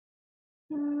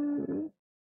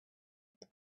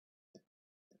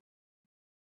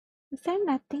 Is there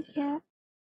nothing here?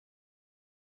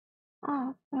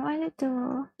 Oh, I wanted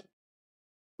to.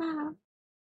 Ah,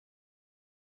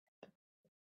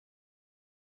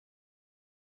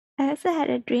 I also had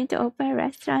a dream to open a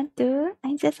restaurant too.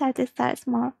 I just have to start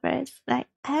small first. Like,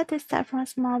 I have to start from a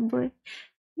small booth.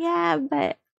 Yeah,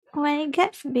 but when it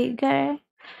gets bigger,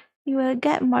 you will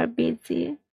get more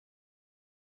busy.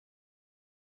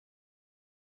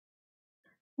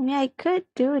 I mean, I could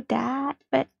do that,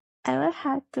 but I will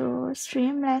have to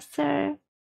stream lesser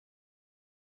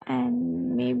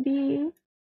and maybe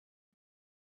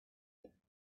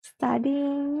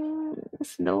studying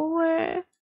slower.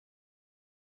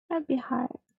 That'd be hard.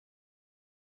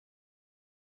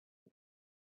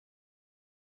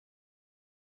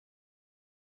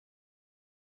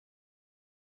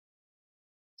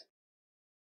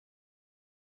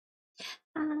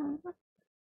 Um,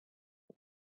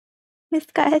 Miss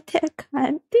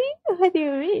𝗓𝗙𝗙𝗙𝗢𝗢? What do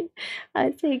you mean?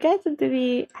 Oh, so you guys want to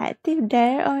be active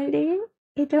there only?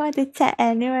 You don't want to chat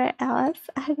anywhere else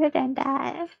other than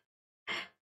that?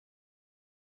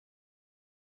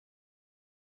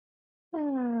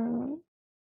 Hmm.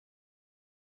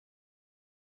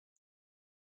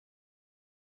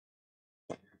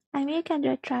 I mean, you can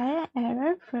do a trial and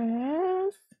error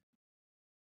first.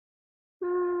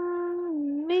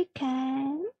 We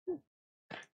can.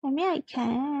 I mean, I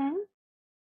can.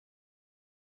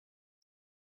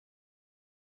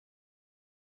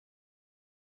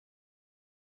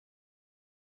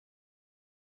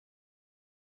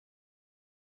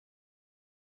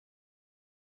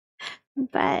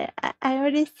 But I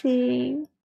already see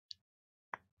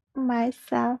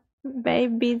myself very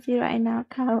busy right now,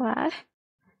 Kawa.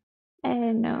 I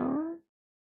don't know.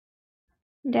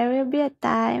 There will be a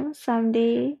time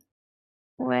someday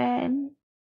when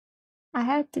I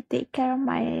have to take care of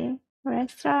my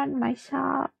restaurant, my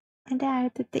shop, and then I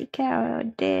have to take care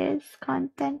of this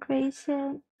content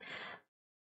creation.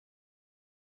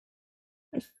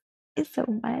 It's, it's so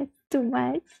much, too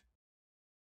much.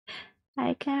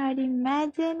 I can already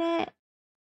imagine it.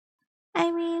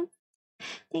 I mean,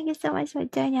 thank you so much for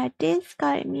joining our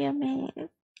Discord, Miumi.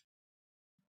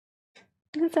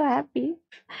 I'm so happy.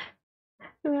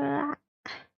 Well,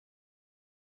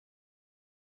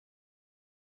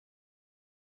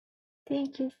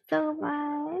 thank you so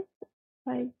much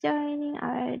for joining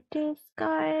our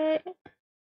Discord.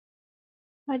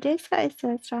 Our Discord is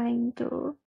still trying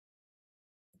to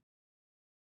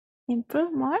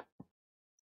improve more.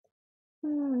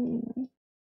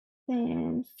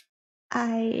 Since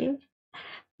I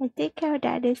take care of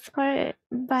that Discord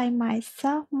by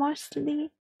myself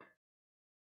mostly.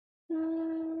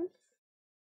 Hmm.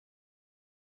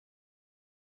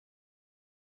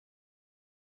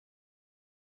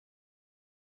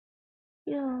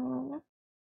 Yeah.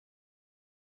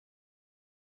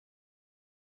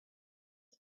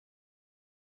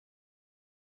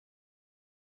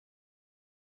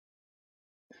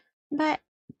 But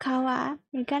Kawa,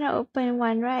 you're gonna open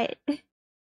one, right?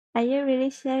 Are you really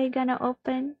sure you're gonna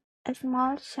open a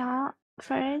small shop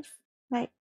first? Like,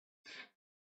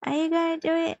 are you gonna do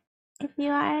it? If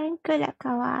you are, good luck,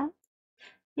 Kawa.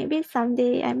 Maybe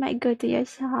someday I might go to your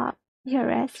shop, your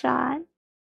restaurant,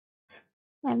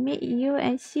 and meet you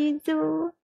and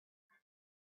Shizu.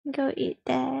 Go eat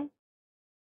there.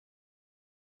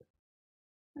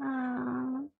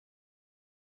 Um,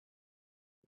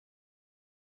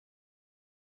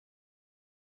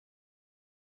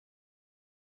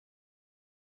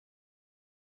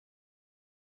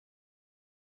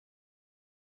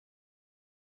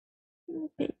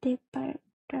 bit deeper,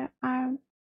 the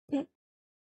armpit.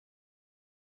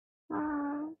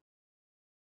 Um,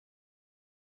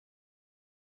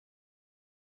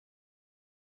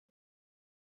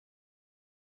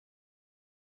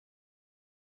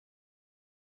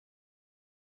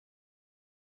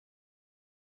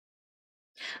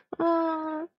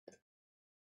 oh,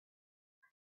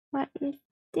 what is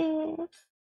this?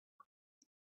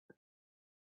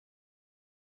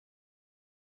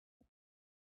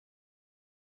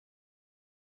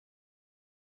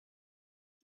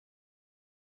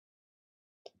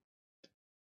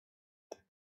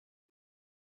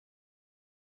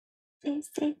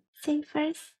 Say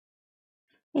first.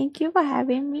 Thank you for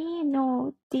having me.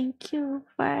 No, thank you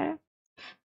for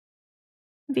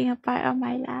being a part of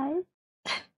my life.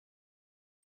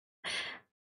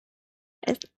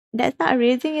 It's, that's not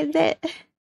raising, is it?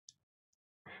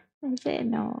 Is it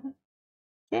no?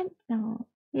 Is it no?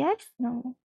 Yes,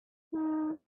 no.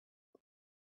 Hmm.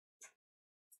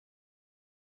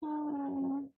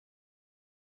 Hmm.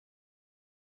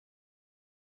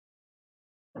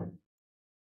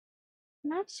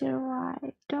 Not sure why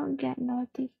I don't get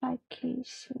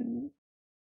notification.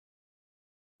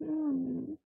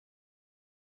 Hmm.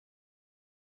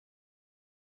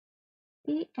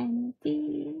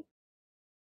 D&D.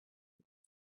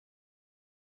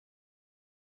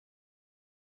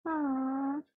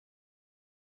 Oh,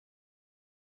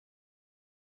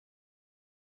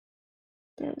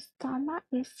 the stomach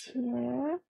is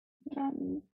here.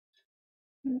 Then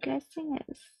I'm guessing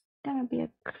it's gonna be a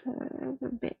curve a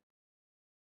bit.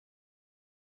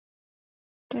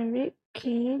 The rib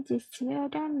cage is here,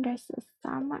 then there's a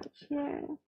stomach here.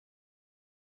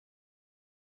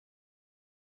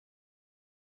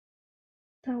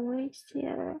 The waist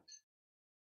here.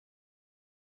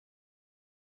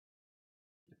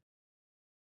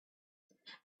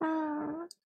 Oh,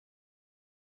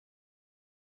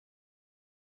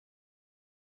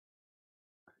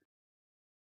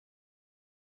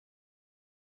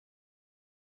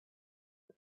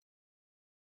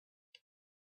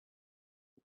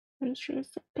 Which is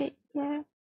a bit here.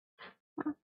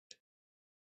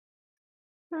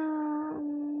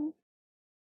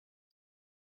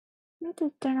 Need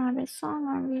to turn on the song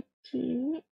on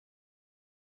repeat.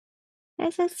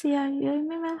 Let's just see how you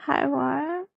make my heart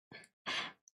warm.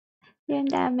 You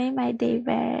that made my day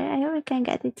better. I hope we can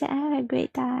get to chat and have a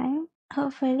great time.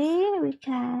 Hopefully we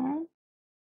can.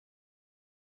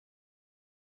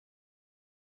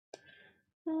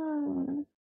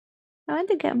 I want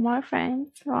to get more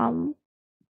friends from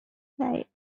like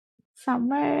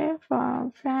Summer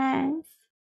from France.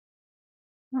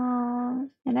 I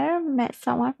never met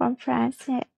someone from France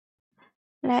yet.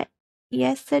 Like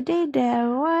yesterday there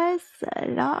was a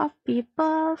lot of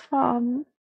people from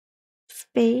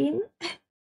Spain.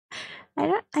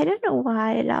 I don't know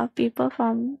why a lot of people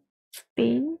from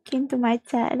Spain came to my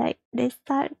chat. Like they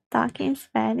start talking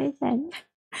Spanish and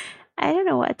I don't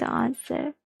know what to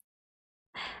answer.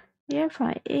 You're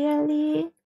from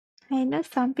Italy. I know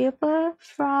some people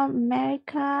from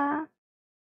America.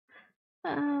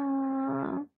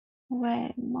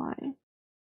 Where more?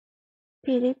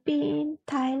 Philippines,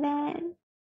 Thailand,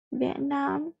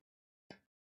 Vietnam,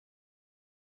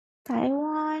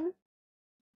 Taiwan.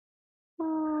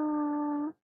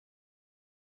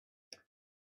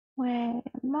 Where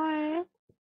more?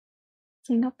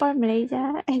 Singapore,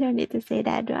 Malaysia. I don't need to say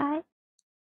that, do I?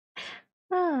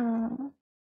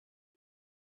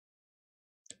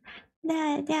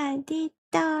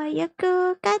 Dito,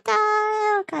 yoku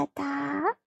kata,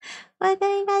 kata.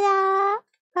 Welcome, kata.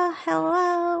 Oh,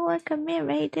 hello. Welcome in,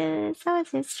 Raiders. How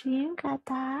was your stream,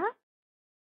 kata?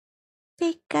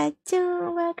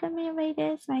 Pikachu, welcome in,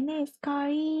 Raiders. My name is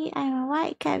Cory. I'm a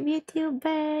white cat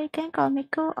YouTuber. You can call me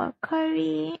Ko or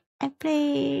Cory. I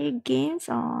play games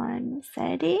on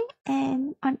Saturday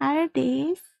and on other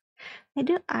days I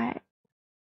do art.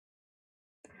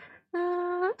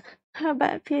 How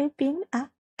about Philippines? I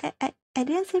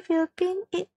didn't say Philippines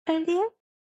earlier.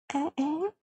 I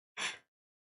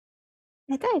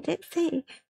thought I did say.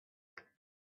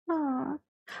 Oh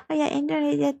yeah,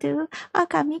 Indonesia too. Oh,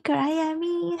 kami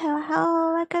Kerayami.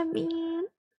 Hello, welcome in.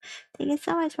 Thank you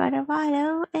so much for the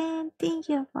follow and thank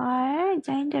you for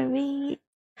joining the read.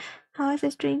 How was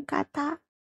the stream, Kata?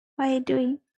 What are you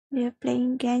doing? You're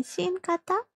playing Genshin,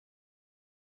 Kata?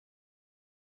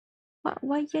 What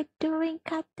were you doing,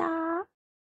 Kata?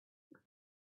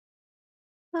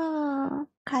 Oh,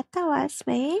 Kata was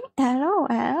playing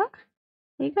LOL.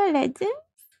 League of Legends?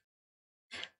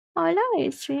 Oh, hello,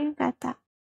 it's stream, Kata.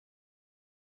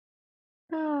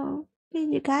 Oh,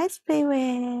 did you guys play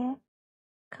with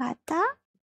Kata?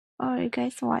 Or you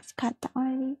guys watch Kata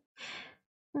only?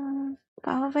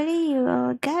 Probably you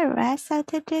will get rest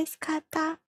after this,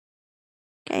 Kata.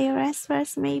 Get your rest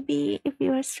first, maybe if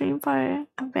you will stream for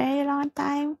a very long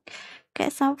time.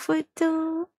 Get some food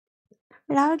too.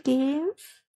 Log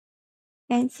games.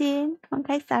 Genshin,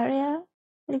 Honkai Star Rail,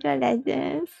 League of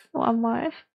Legends, one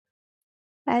more.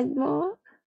 Phasmo.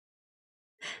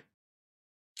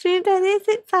 Stream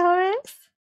 26 hours?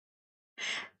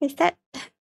 Is that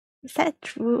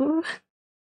true?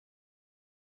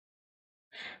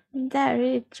 Is that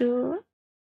really true?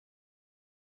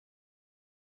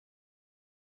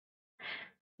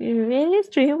 You really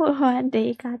stream for one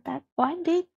day, Kata? 1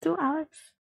 day, 2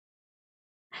 hours?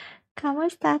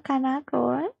 Kamusta ka na,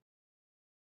 Kon?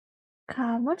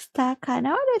 Kamusta ka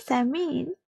na? What does that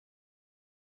mean?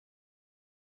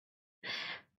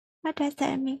 What does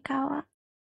that mean, Kawa?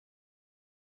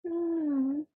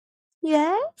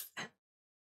 Yes?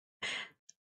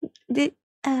 Did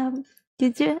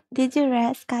you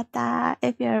rest, Kata?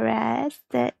 If you're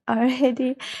rested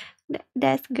already,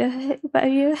 that's good. But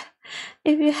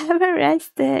if you haven't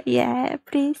rested yet,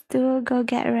 please do go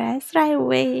get rest right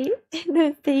away.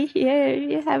 Don't stay here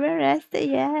if you haven't rested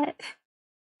yet.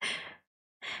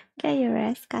 Get your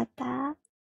rest, Kata.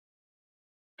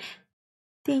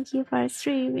 Thank you for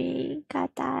streaming,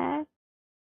 Kata.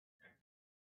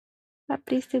 But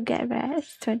please do get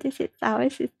rest. 26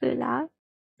 hours is too long.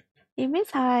 It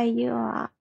means how are you?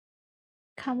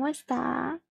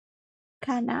 Kamusta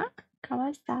kana?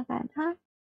 Kamusta kana?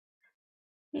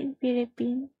 In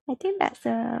Philippines. I think that's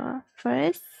the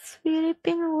first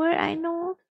Philippine word I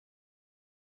know.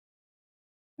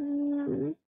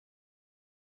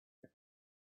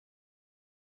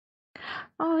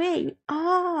 Oh wait.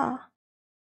 Oh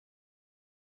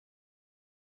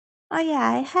yeah,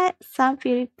 I had some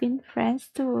Philippine friends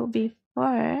too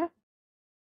before.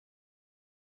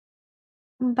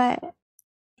 But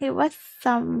it was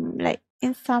some like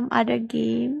in some other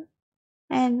game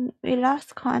and we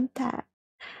lost contact.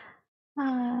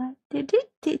 They did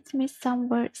teach me some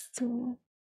words too.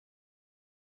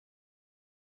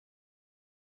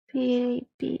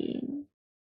 Philippines.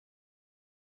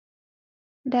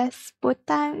 Das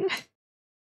Butang.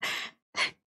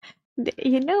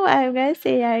 You know what I'm gonna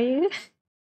say, are you?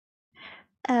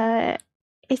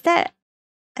 Is that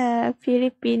a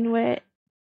Philippine word?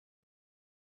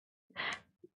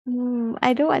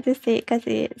 I don't want to say it because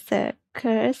it's a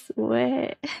curse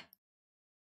word.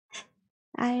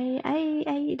 I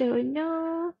don't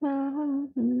know.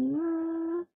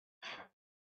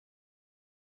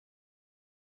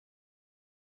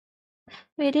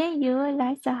 Within you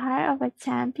lies the heart of a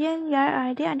champion. You are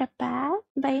already on the path,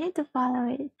 but you need to follow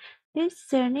it. This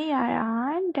journey you are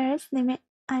on, there is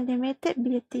unlimited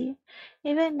beauty.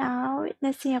 Even now,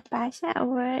 witnessing your passion at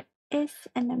work is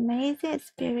an amazing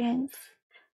experience.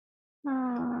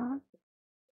 I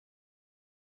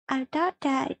doubt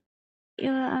that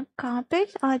you will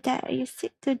accomplish all that you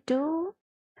seek to do.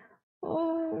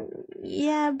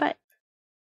 Yeah, but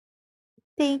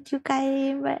thank you,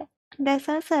 Kylie, but there's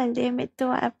also a limit to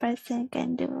what a person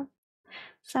can do.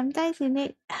 Sometimes you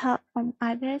need help from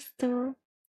others too.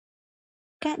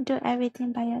 Can't do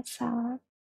everything by yourself.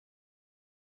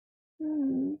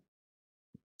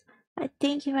 But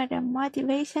thank you for the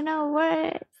motivational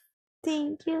words.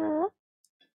 Thank you.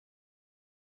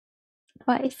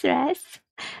 What is rest?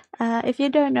 If you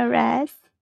don't know rest,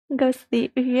 go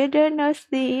sleep. If you don't know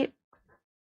sleep,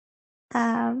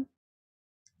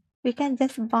 we can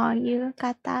just bong you,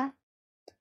 kata.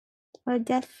 We'll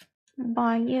just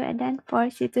bong you and then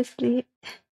force you to sleep.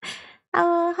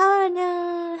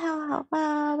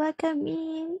 Welcome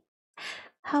in.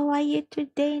 How are you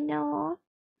today, no?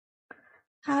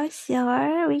 How's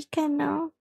your weekend,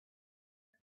 no?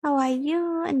 How are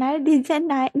you? Another DJ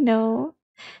night, no?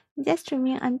 Just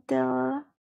streaming until...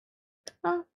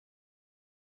 Oh,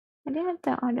 I didn't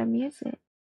turn on the music.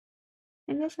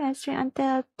 I'm just gonna stream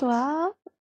until 12.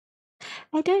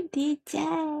 I don't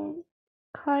DJ.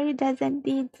 Corey doesn't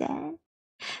DJ.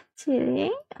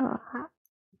 Chilling? Oh,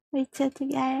 we chill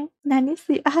together. Nani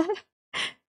sleep?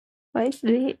 What is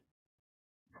sleep?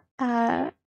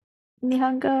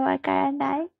 Nihongo wa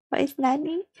karanai. What is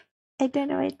Nani? I don't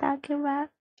know what you're talking about.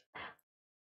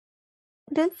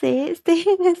 Don't say it. Stay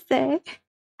in the say.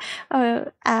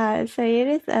 Oh, so it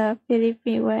is a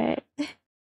Philippine word.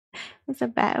 It's a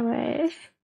bad word.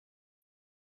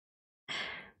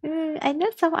 I know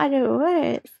some other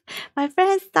words. My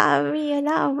friends taught me a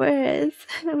lot of words,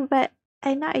 but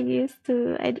I'm not used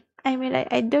to. I mean, like,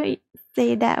 I don't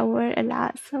say that word a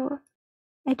lot, so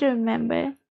I don't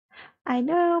remember. I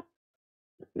know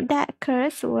that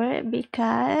curse word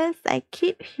because I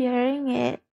keep hearing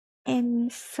it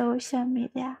in social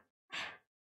media.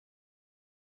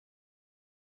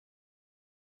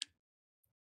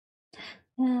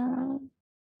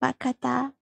 But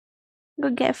kata, go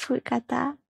get food,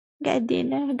 kata. Get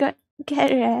dinner, go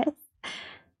get rest.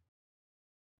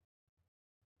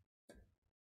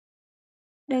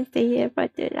 Don't stay here for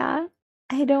too long.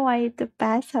 I don't want you to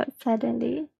pass out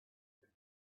suddenly.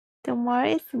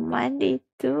 Tomorrow is Monday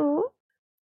too.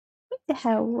 We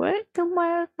have work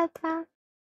tomorrow, kata.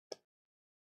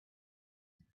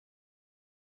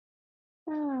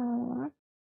 Oh.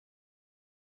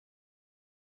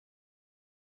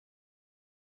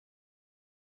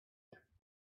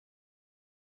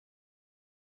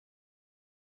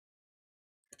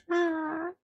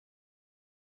 Ah.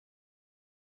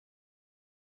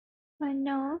 Oh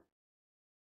no.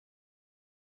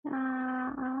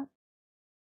 Ah.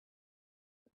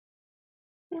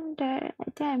 I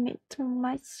think I made too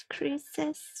much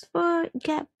creases. Food,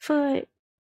 get food.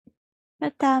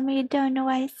 Don't tell me you don't know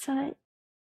why it's hot.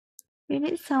 You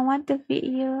need someone to feed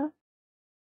you.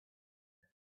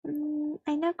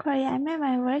 I know, Corey. I meant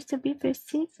my words to be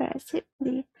perceived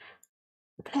flexibly.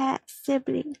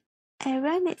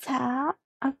 Everyone needs help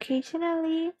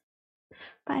occasionally,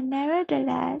 but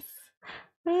nevertheless,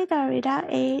 with or without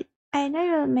aid, I know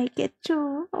you'll make it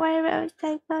through. Whatever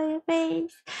obstacle you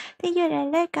face, think you that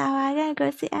let go. I'm gonna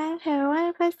go sit and have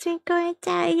one first twinkle and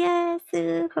chat. Yes,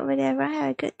 hope everyone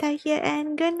have a good time here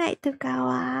and good night to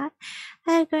Kawa.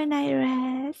 Have a good night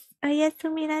rest.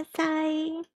 Oyasumi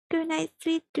nasai. Good night,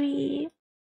 sweet dream.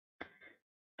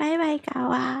 Bye bye,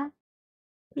 Kawa.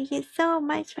 Thank you so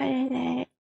much for that.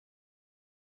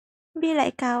 Be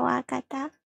like Kawa,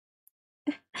 kata.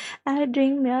 I'll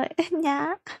drink milk.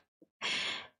 Yeah.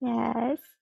 Yes.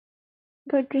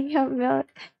 Go drink your milk.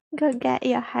 Go get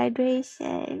your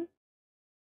hydration.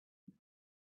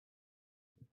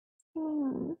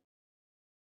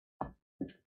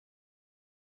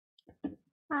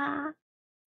 Ah.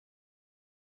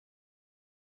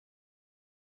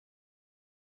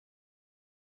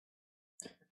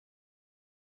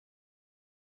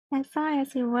 As long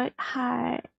as you work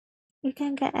hard, you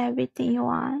can get everything you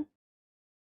want.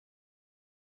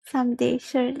 Someday,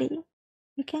 surely,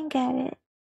 you can get it.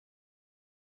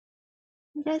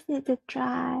 You just need to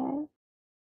try.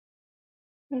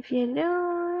 If you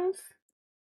lose,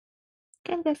 you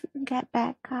can just get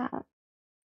back up.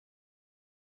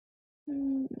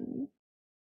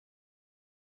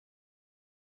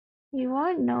 You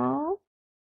won't know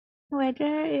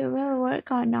whether it will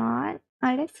work or not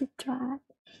unless you try.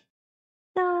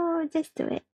 So just do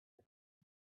it.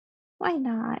 Why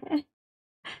not?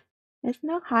 There's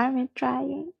no harm in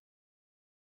trying.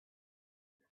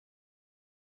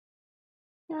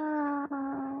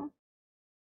 Oh,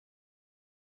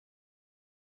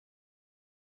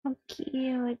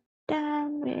 okay, we're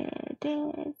done with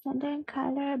this, and then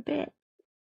color a bit.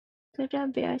 Do a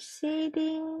bit of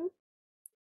shading.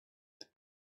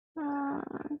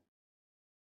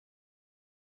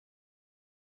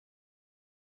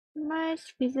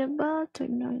 Merge visible to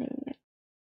no layer.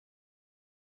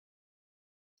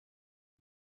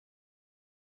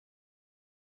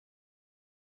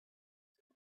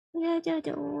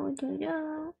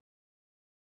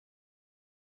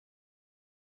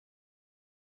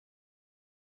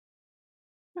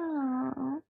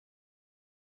 Oh.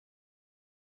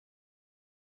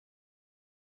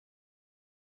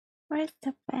 Where's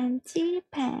the fancy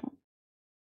pen?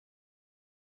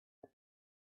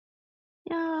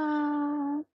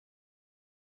 Oh.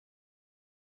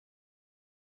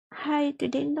 Hi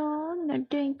today, no, not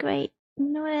doing great.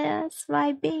 No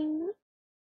swiping,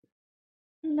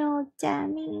 no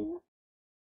jamming,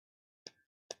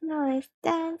 no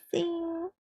dancing.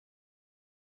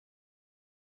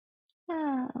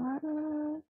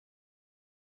 Oh,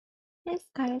 this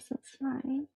color is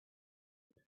fine.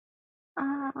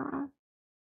 A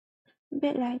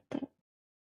bit lighter.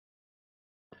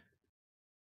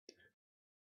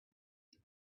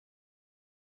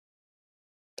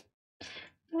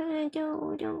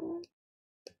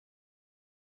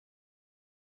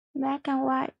 Black and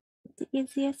white, the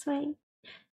easiest way.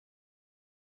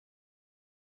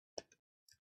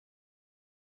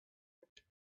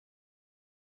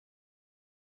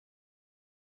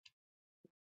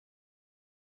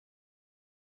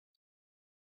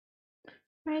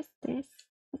 Where's this?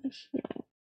 Here.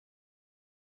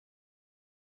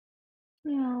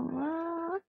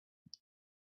 No.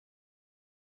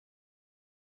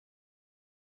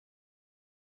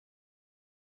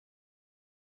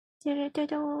 Do.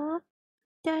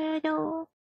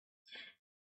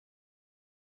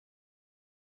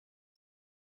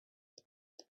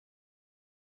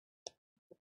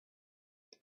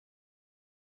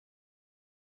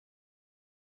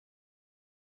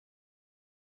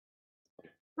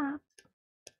 Ah.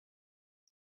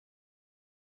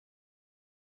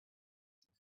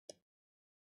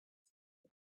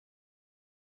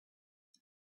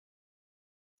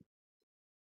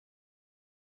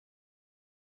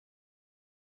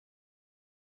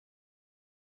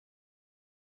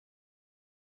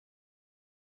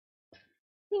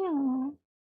 Yeah.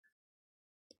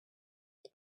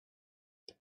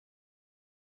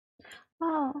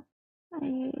 Oh,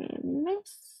 I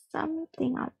missed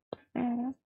something up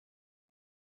there.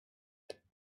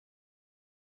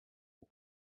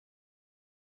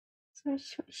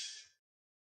 Swish.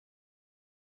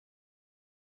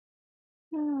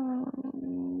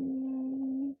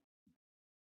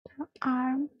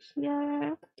 Arm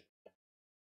here.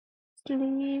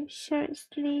 Sleeve, shirt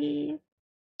sleeve.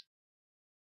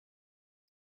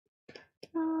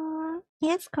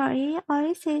 Yes, Corey,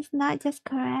 always is not just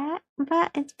correct,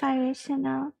 but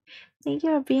inspirational. Thank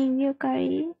you for being you,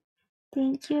 Corey.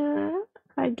 Thank you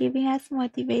for giving us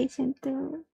motivation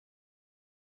too.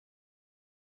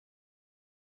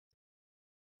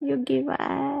 You give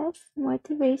us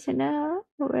motivational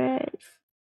words.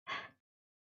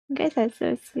 You guys are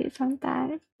so sweet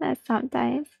sometimes. Not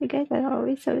sometimes. You guys are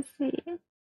always so sweet.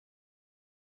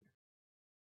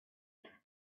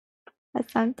 But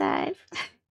sometimes,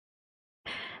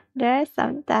 there are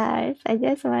sometimes I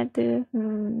just want to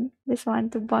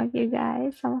bonk you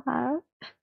guys somehow.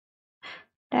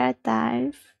 There are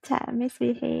times chat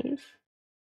misbehaves.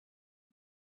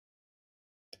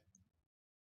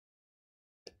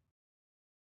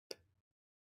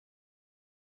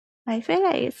 I feel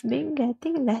like it's been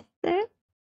getting better.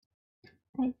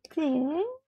 I think.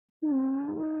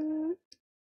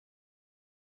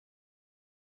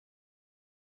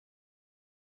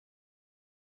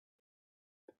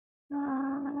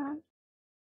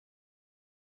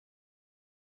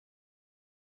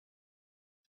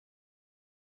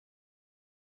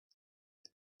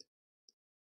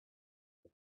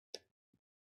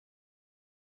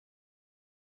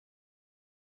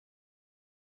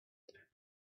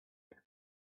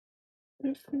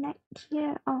 This next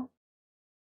here. Oh,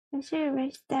 I should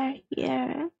restart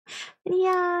here.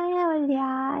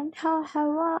 Leon,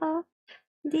 how?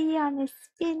 Leon is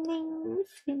spinning.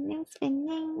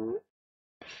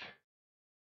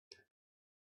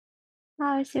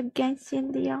 How is your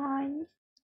Genshin, Leon?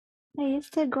 Are you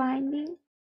still grinding?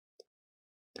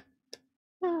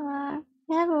 Oh,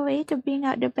 I have a way to bring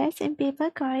out the best in people,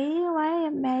 Corey. Why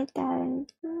am I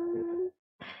talent?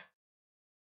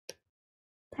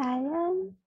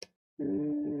 Talent?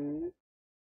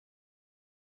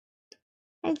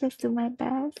 I just do my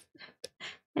best.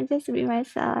 I just be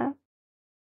myself.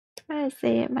 I will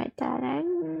say my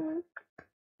talent.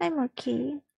 I'm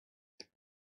okay.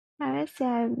 I will say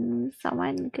I'm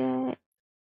someone good.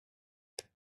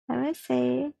 I will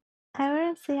say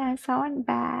I'm someone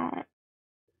bad.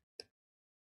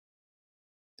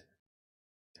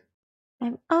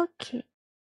 I'm okay.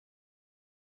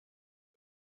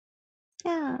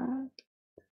 Yeah.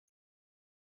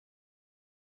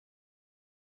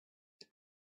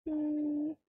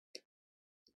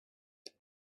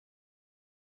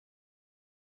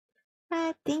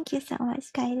 Thank you so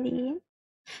much, Kylie.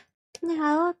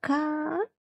 How come?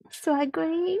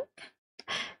 Struggling?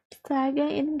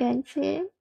 Struggling in Genshin?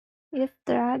 You're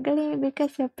struggling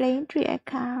because you're playing 3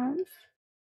 accounts.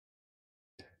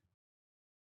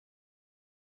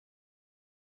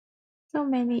 So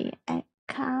many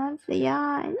accounts,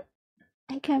 Leon.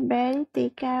 I can barely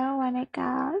take care of 1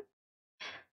 account.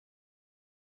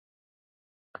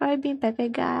 Corbin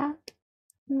Pepega.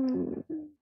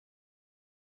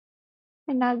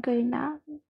 I'm not good enough.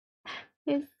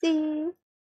 You see,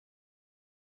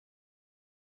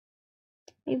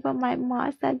 even my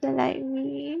mom doesn't like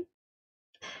me.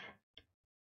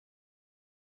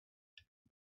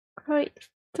 Chris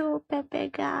to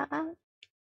Pepega.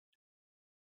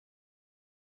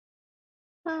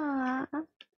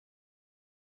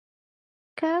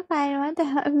 Girlfriend want to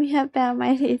help me about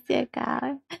my lazy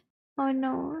account. Oh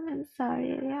no, I'm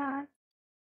sorry, Leon.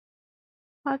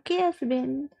 Hockey has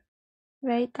been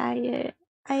very tired.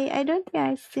 I don't think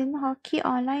I've seen hockey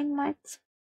online much.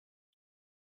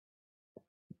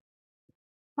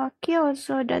 Hockey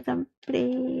also doesn't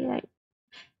play like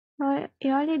he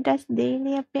only does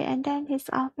daily update and then he's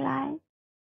offline.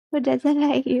 Who doesn't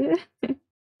like you?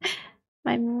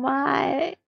 My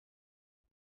mom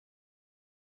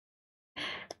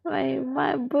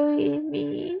bullied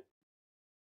me.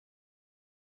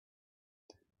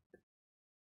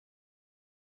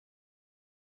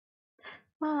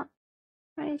 Oh,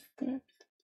 what is this?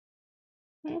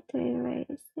 Need to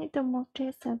erase. Need to move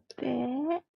this a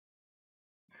bit.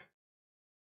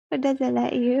 Who doesn't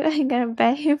like you? I'm gonna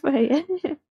ban you for it.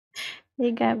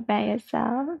 You gotta ban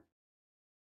yourself.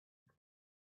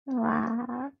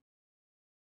 Wow.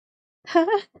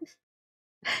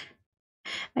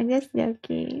 I'm just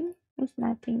joking. It's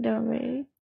nothing, don't worry.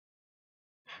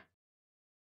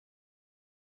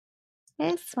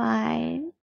 It's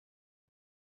fine.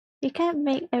 You can't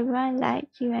make everyone like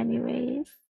you anyways.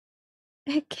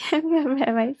 I can't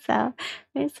remember myself.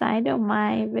 It's fine, I don't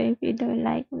mind but if you don't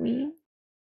like me.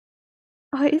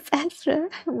 Oh, it's Astra.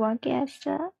 Walking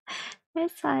Astra.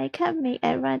 It's fine, I can't make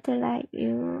everyone to like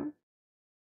you.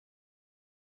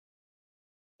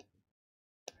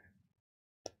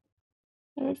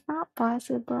 It's not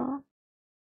possible.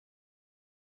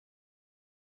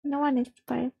 No one is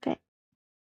perfect.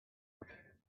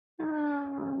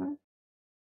 Oh.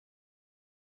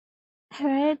 I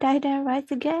rather die than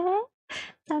rise again.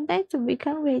 Sometimes to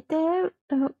become greater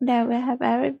than we have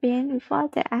ever been before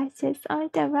the ashes, only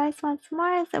to rise once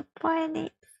more as a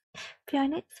phoenix.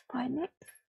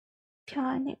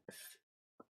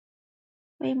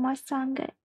 Way more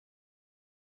stronger.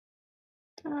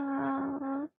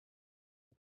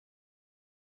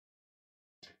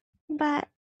 But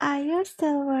are you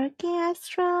still working,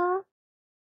 Astro?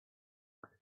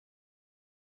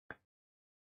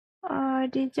 Or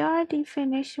did you already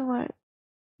finish work?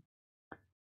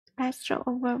 Astro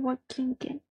overworking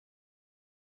again.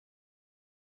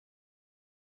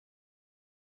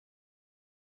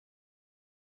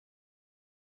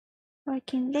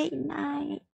 Working late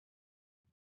night.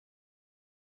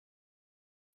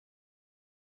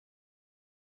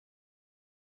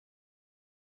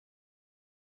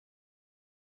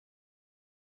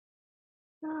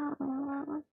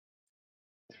 Oh.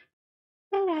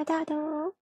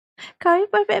 Curry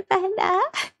perfect panda.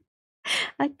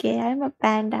 Okay, I'm a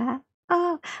panda.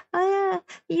 Oh yeah,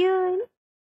 you.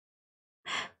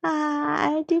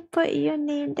 I did put your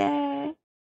name there,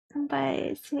 but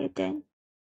it's hidden.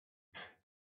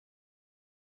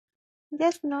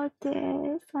 Just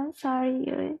notice. I'm sorry,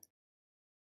 you.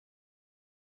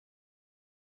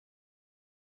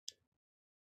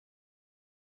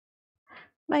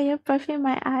 But you perfume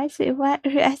my eyes with what?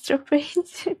 With Astro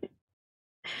Prince?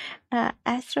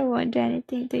 Astro won't do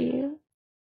anything to you.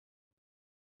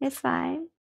 It's fine.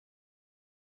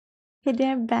 He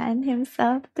didn't ban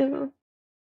himself too.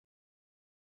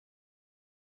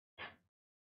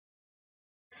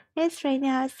 It's raining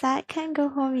outside, can't go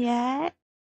home yet.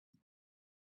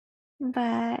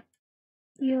 But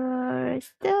you're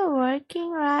still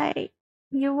working, right?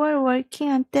 You were working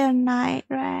until night,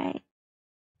 right?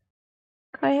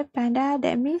 Korea Panda,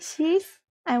 that means she's...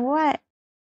 And what?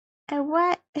 And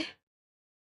what?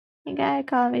 You gotta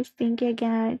call me Stinky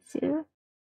again, too.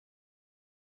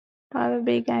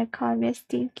 Probably gonna call me a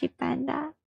Stinky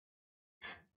Panda.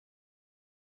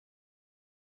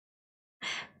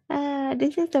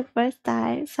 This is the first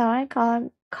time someone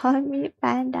called me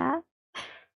Panda.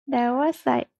 There was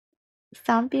like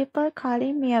some people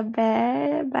calling me a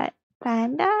bear, but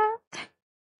Panda?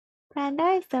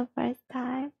 Panda is the first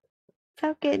time. It's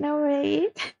okay, no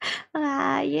worries.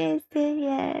 Yes,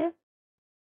 yeah.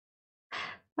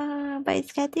 But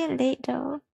it's getting late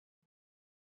though.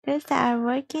 Those that are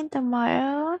working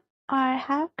tomorrow or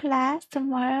have class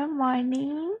tomorrow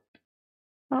morning,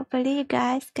 hopefully you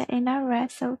guys get enough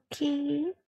rest,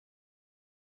 okay?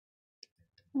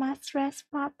 Must rest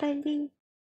properly.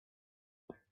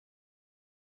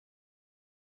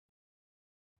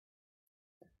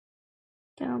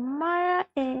 Tomorrow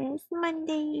is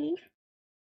Monday.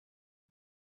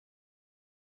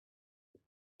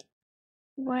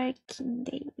 Working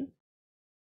day.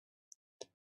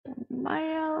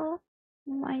 Tomorrow,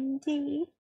 Monday.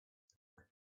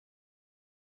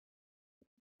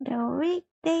 The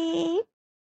weekday.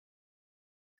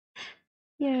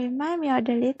 You remind me of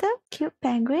the little cute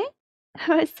penguin.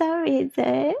 For some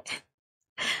reason.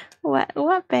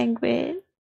 What penguin?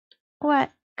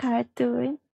 What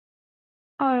cartoon?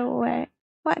 Or where?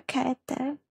 What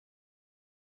character?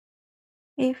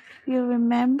 If you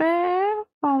remember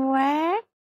from where,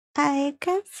 I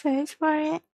can search for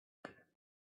it.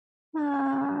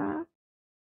 Na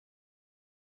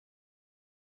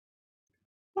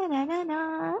na na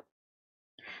na.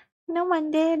 No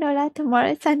Monday, Lola.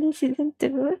 Tomorrow is Sunday season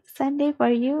 2. Sunday for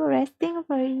you, resting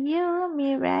for you.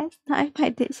 Me rest, not in my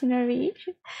dictionary.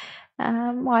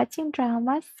 Watching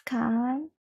dramas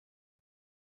count.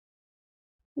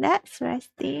 That's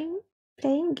resting.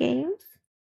 Playing games.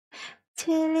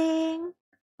 Chilling.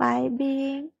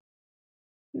 Vibing.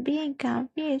 Being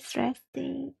comfy is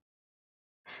resting.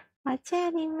 Watch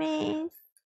animes.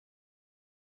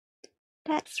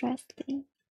 That's resting.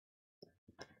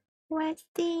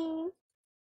 Resting.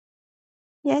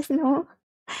 Yes, no.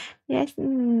 Yes,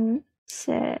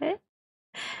 sure.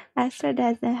 Astro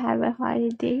doesn't have a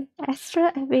holiday.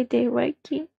 Astro everyday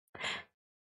working.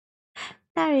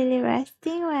 Not really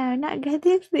resting when I'm not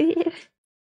getting sleep.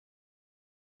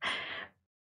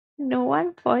 No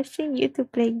one forcing you to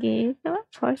play games. No one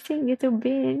forcing you to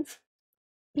binge.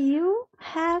 You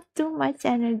have too much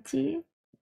energy.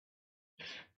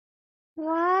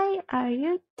 Why are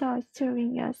you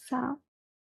torturing yourself?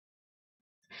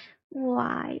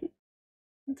 Why?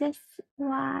 Just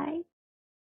why?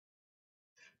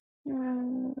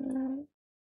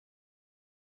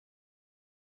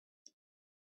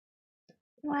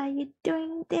 Why are you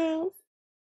doing this?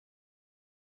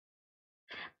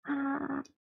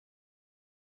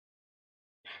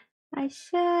 I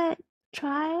should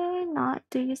try not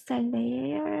to use the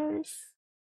layers.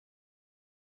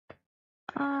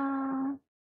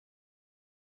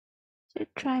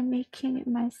 Should try making it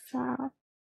myself.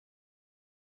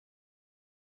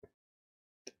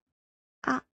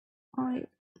 Oh,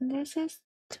 this is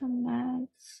too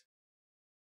much.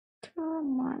 Too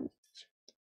much.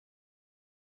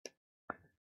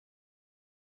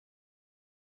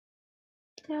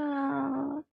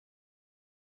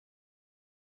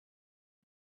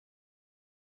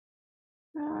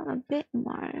 A bit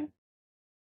more.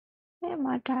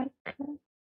 Darker.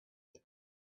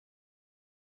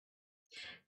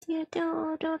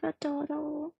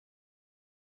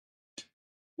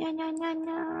 Yeah.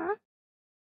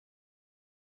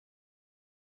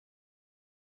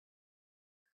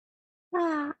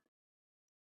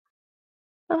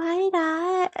 Why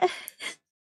not?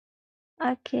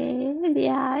 Okay,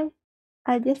 yeah.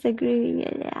 I disagree with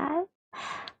you, yeah.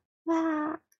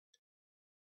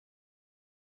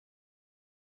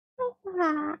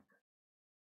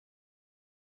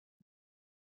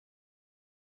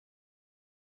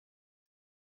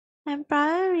 I'm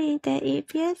probably the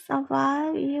happiest of all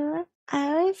of you.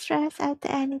 I always stress after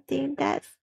anything that's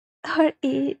or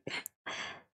eat.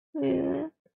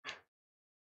 Too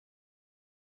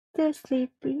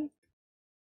sleepy.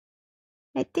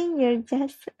 I think you're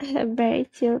just a very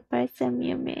chill person,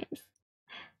 you miss.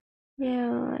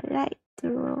 You like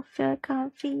to feel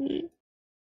comfy.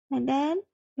 And then,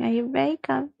 when you're very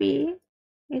comfy,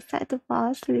 you start to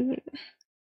fall asleep.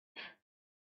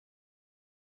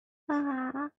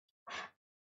 Ah,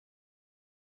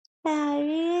 I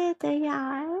really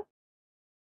tired.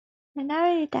 I'm not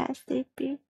really that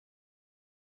sleepy.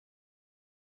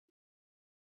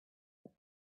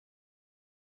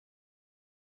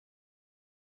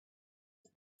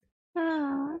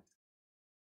 Oh,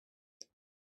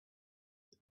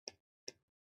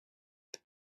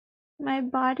 my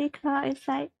body clock is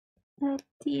like a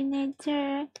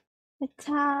teenager, a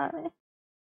child.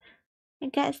 I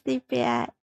get sleepy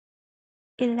at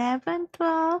 11,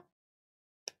 12.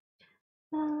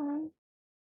 Um,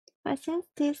 but since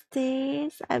these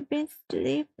days, I've been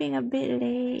sleeping a bit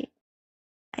late.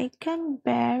 I can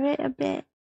bear it a bit.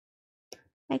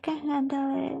 I can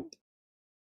handle it.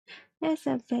 Just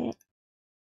a bit.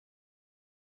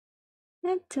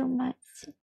 Not too much.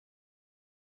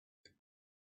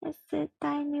 Just a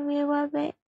tiny little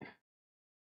bit.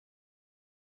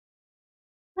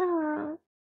 Oh,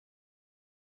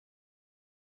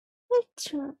 it's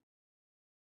true.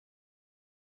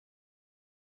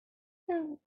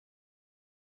 Hmm.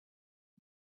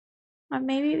 Or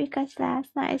maybe because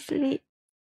last night I sleep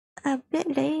a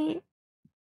bit late.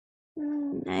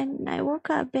 And I woke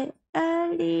up a bit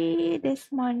early.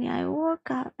 This morning I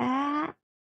woke up at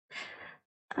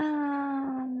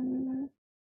um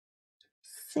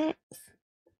 6.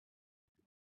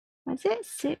 Was it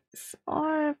 6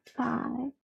 or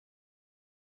 5?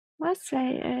 Was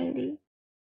very early.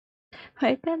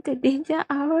 Welcome to danger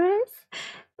hours.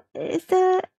 It's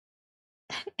a,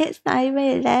 it's not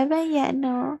even 11 yet,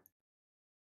 no.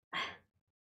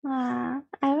 Wow,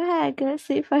 I haven't had a good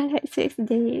sleep for like 6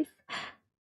 days.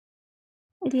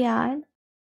 Leon,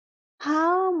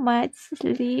 how much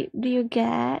sleep do you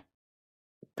get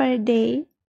per day?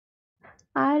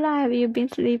 How long have you been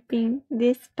sleeping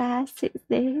this past 6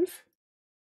 days?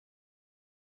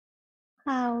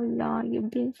 How long you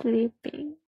been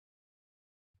sleeping?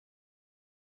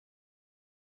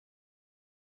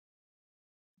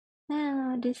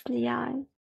 Oh, this Leon.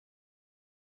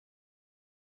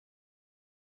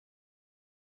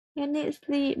 You need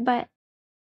sleep, but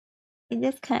you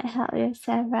just can't help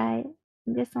yourself, right?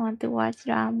 You just want to watch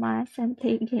dramas and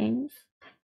play games.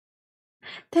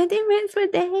 20 minutes per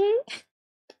day?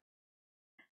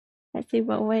 That's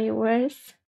even way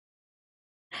worse.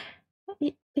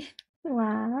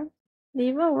 Wow.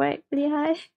 Even work,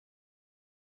 Leon.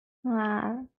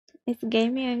 Wow. Is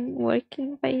gaming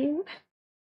working for you?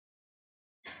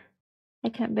 I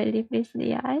can't believe this,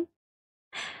 Leon.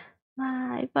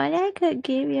 Wow, if only I could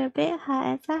give you a big hug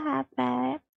and so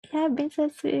happy. You have been so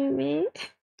sweet with me.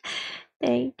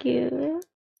 Thank you.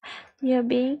 Your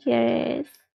being here is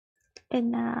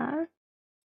enough.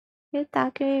 You're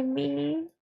talking with me.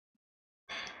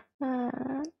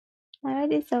 I'm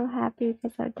already so happy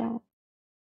because of that.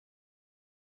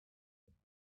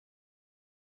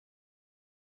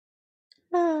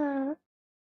 Oh,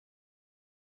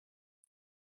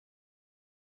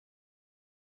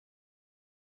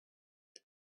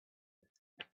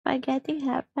 by getting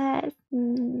happy.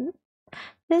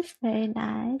 That's very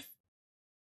nice.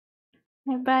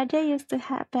 My brother used to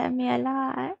help me a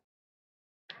lot,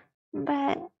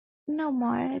 but no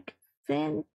more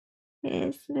since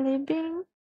he's living.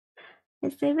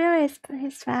 He's living with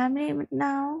his family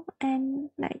now, and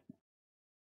like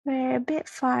we're a bit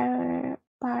far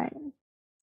apart.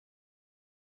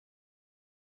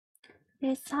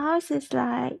 His house is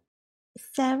like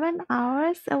 7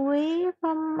 hours away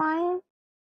from my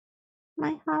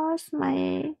house,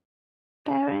 my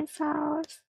parents'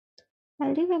 house.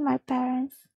 I live with my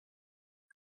parents.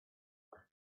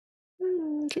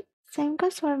 Same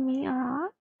goes for me. I'm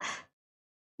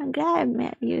glad I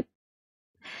met you.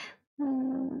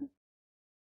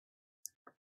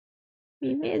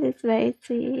 We made this very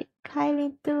sweet.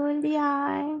 Kylie to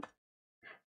Leon.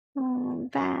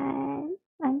 Bye.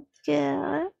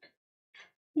 Until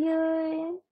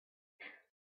you.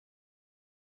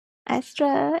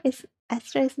 Astra is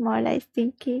more like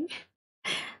thinking.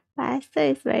 Astra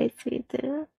is very sweet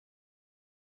too.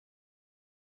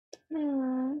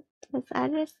 There's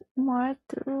others more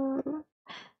too.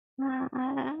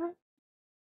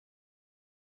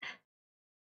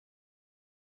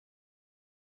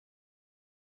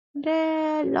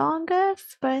 The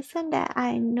longest person that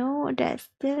I know that's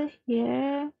still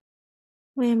here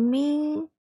with me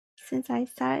since I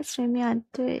started streaming on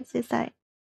Twitch is like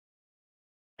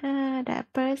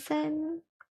that person.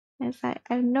 It's like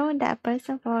I've known that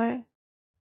person for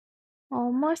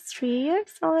Almost 3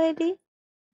 years already?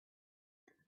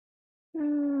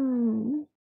 Hmm.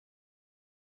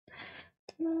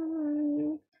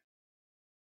 Hmm.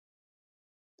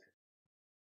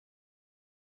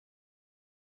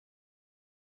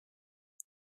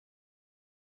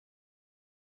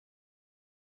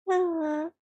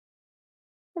 Oh,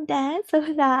 that's so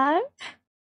long.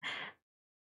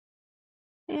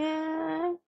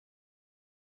 Yeah.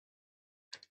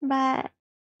 But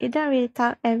you don't really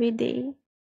talk every day.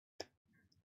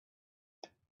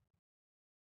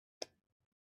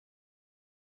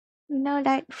 You know,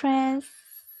 like friends,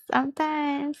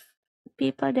 sometimes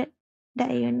people that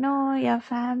you know, your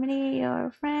family,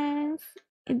 your friends,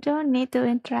 you don't need to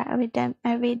interact with them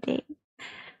every day.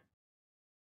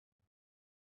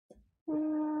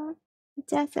 Mm,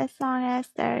 just as long as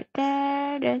they're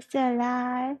there, they're still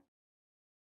alive,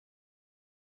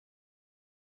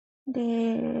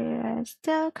 they're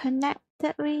still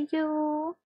connected with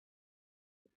you.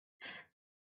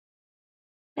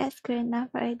 That's good enough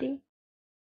already.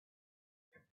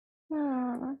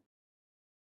 Hmm.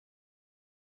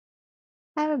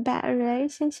 I have a bad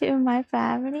relationship with my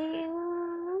family.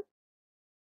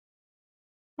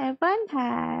 Everyone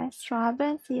has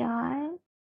troubles, yeah.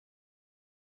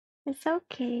 It's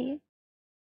okay.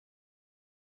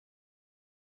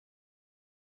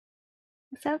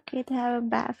 It's okay to have a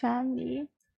bad family.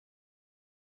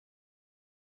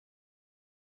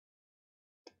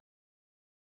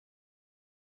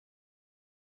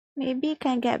 Maybe it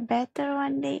can get better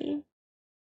one day.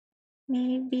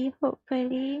 Maybe,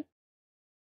 hopefully.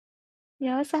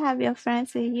 You also have your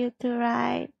friends with you too,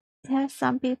 right? You have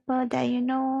some people that you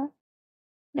know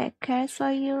that cares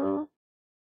for you.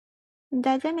 It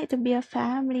doesn't need to be a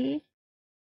family.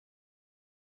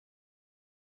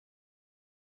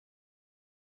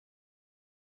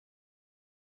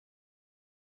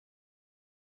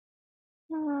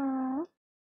 Oh,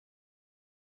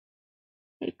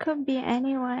 it could be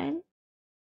anyone.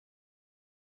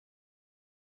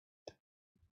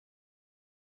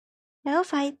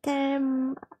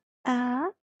 𝗢𝗙𝗙𝗢𝗓, uh,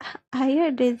 are you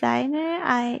a designer?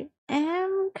 I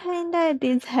am kinda a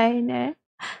designer.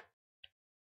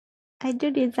 I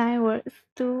do design works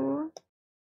too.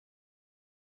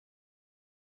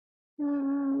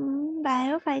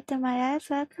 𝗢𝗙𝗙𝗢𝗙,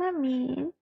 welcome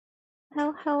in.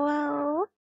 Hello, hello.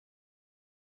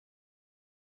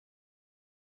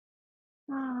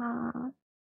 Ah,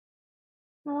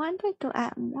 I wanted to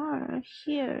add more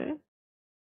here,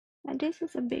 but this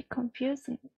is a bit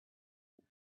confusing.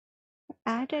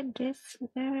 I added this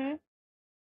here.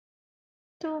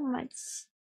 Too much.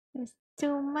 It's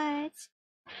too much.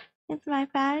 It's my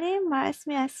family marks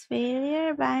me as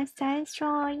failure, but I'm standing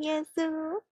strong. Yes,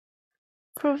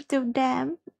 prove to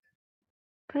them.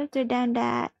 Prove to them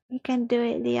that you can do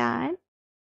it, Leon.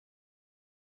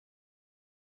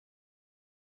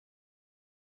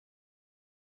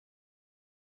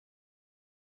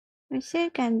 We sure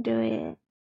can do it.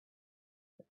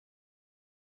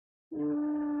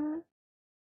 Mm, I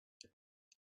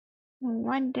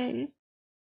wonder.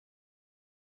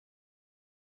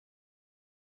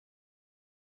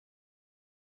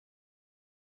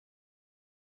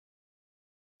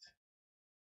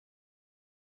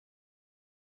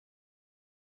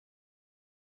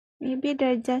 Maybe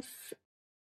they're just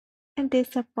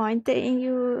disappointed in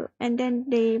you, and then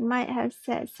they might have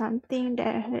said something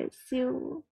that hurts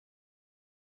you.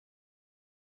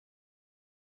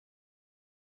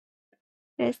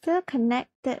 They're still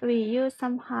connected with you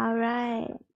somehow,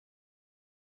 right?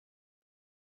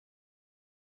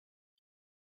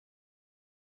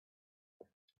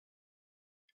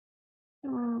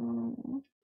 Mm.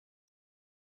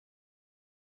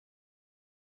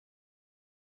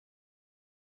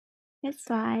 It's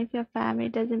fine if your family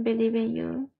doesn't believe in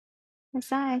you.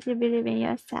 As long as you believe in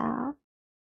yourself.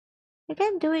 You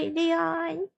can do it,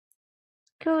 Leon.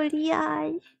 Go,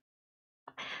 Leon.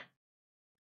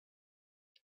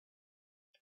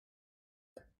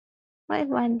 What if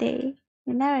one day,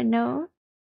 you never know,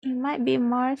 you might be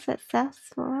more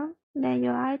successful than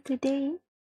you are today?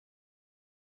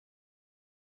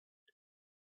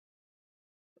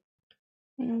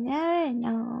 You never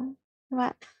know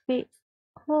what fate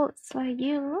holds for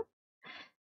you.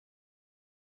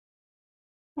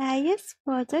 I use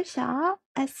Photoshop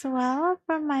as well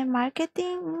for my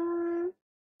marketing.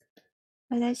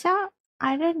 Photoshop.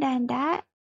 Other than that,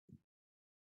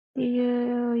 do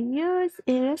you use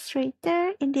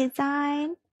Illustrator,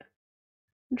 InDesign,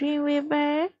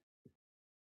 Dreamweaver?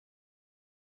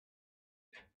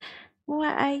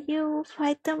 What are you,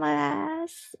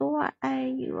 𝗢𝗙𝗙𝗢𝗙? What are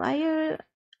you?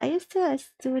 Are you still a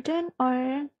student,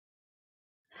 or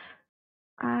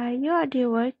Are you already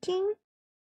working?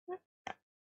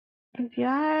 If you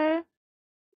are,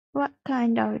 what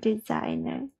kind of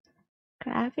designer?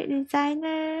 Graphic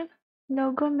designer,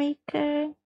 logo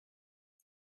maker,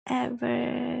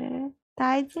 advertising?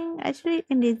 Actually,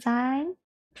 in design,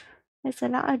 there's a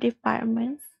lot of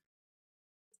departments.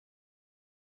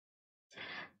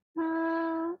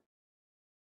 Uh,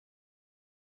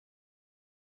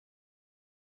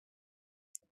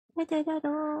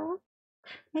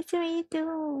 Nice to meet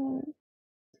you.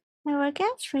 I work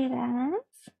as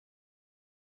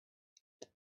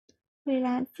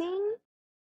freelancing,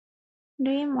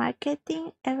 doing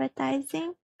marketing,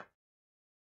 advertising,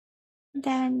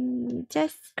 then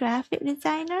just graphic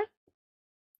designer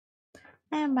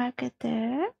and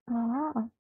marketer. Oh,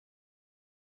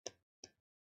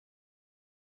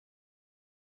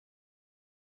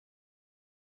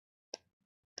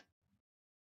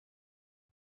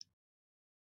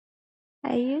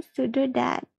 I used to do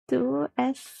that too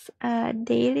as a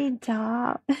daily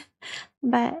job,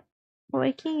 but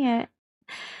working at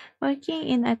working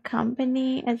in a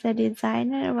company as a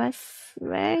designer was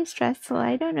very stressful.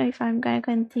 I don't know if I'm gonna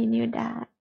continue that.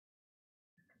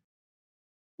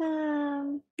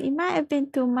 It might have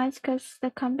been too much because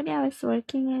the company I was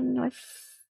working in was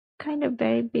kind of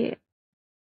very big.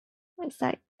 It's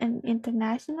like an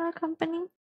international company.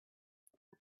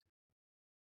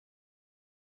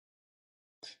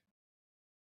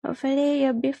 Hopefully,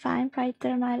 you'll be fine,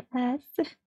 fighter my ass.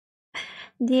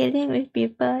 Dealing with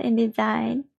people in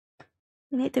design,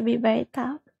 you need to be very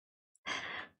tough.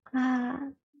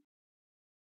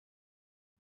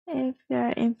 If you're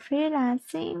in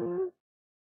freelancing,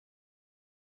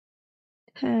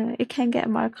 it can get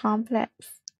more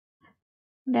complex.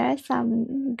 There are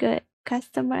some good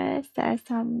customers, there are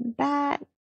some bad.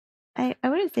 I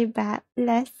wouldn't say bad,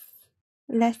 less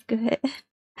good.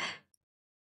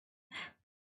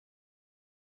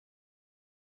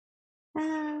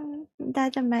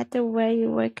 Doesn't matter where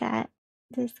you work at,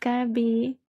 there's gonna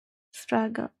be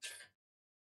struggles.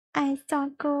 I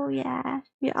struggle, yeah.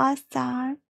 We all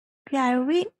strong. We are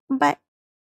weak, but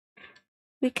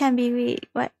we can be weak,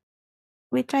 but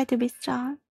we try to be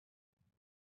strong.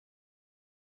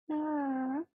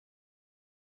 Uh,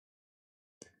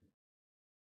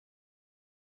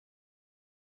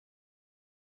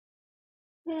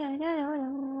 yeah, yeah.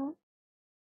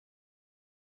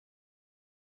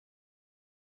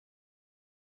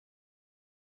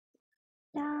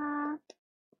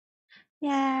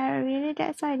 Yeah, really,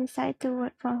 that's why I decided to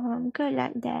work from home. Good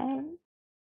luck then.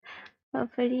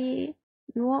 Hopefully,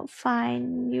 you won't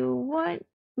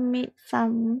meet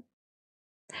some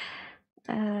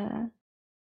uh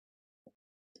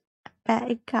bad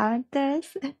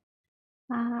encounters.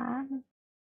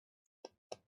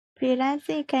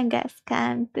 Freelancing can get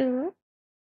scammed too.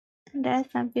 There are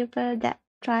some people that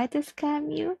try to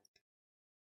scam you.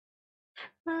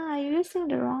 You're using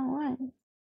the wrong one.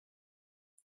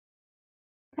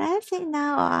 That's it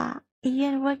now.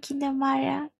 You're working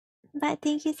tomorrow. But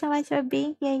thank you so much for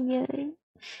being here, Yuri.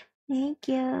 Thank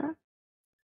you.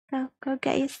 Go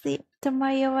get your sleep.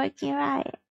 Tomorrow you're working,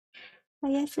 right?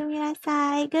 Oyasumi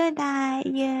nasai. Good night,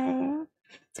 Yun.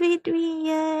 Sweet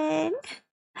dreams.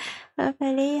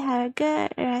 Hopefully have a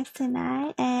good rest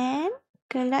tonight and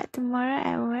good luck tomorrow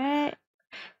at work.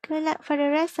 Good luck for the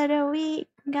rest of the week.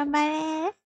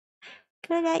 Ganbare.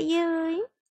 Good luck, Yun.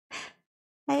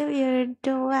 I hope you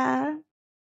do well.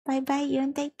 Bye bye,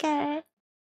 Yun. Take care.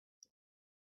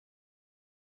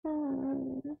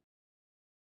 Yun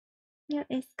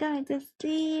is going to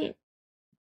sleep.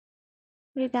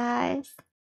 You guys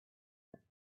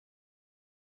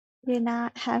do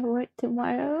not have work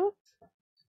tomorrow.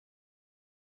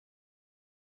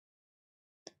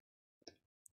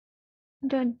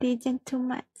 Don't listen too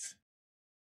much.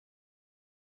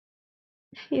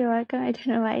 You're welcome. I don't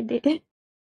know why I did it.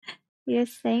 You're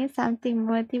saying something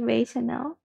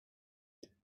motivational.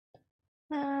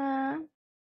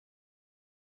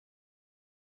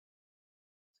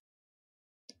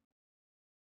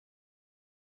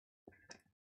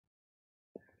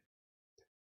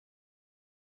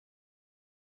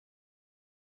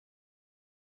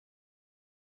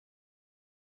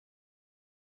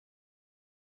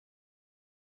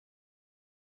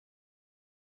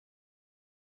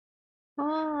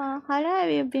 How long have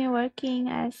you been working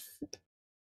as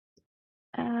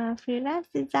a freelance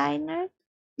designer,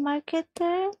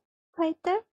 marketer,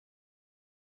 writer?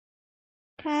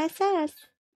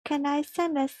 Can I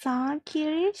send a song?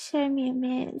 Kiri, share me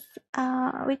miss.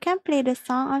 We can play the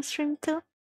song on stream too.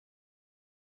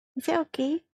 Is it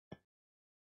okay?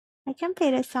 I can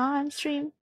play the song on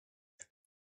stream.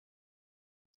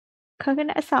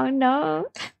 Coconut song? No.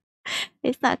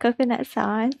 It's not coconut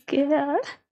song, girl.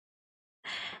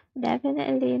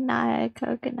 Definitely not a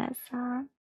coconut song.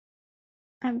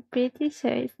 I'm pretty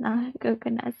sure it's not a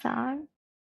coconut song.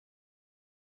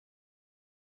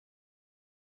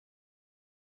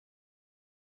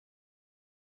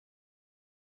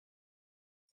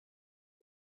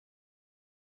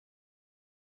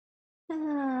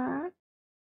 Uh,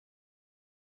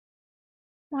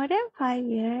 more than 5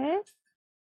 years?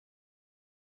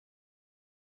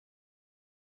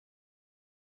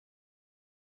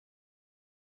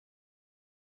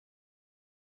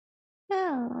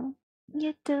 Oh,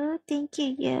 you do think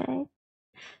you're good.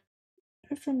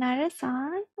 It's another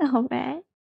song? Oh, man.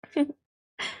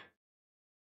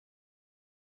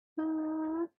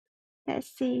 Hmm, let's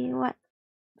see what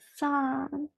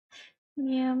song.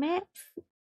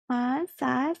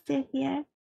 𝗓𝗡𝗙𝗢 still here.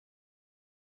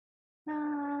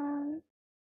 Um,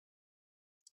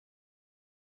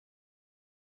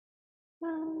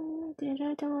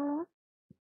 do.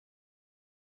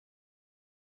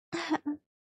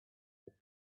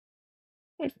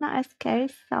 It's not a scary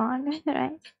song,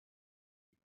 right?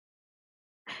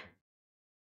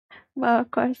 Well,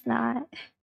 of course not.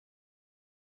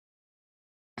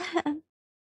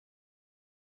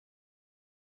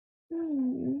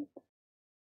 Hmm.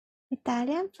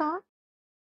 Italian song?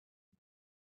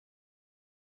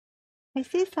 I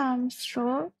see some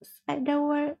strokes at the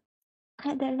word,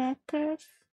 at the letters.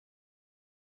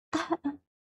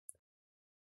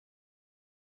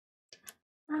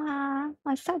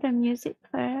 I'll start the music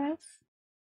first.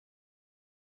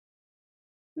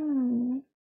 Hmm.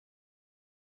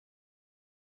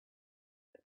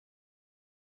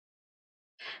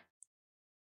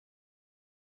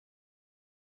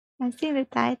 I see the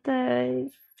title.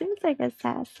 It seems like a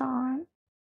sad song.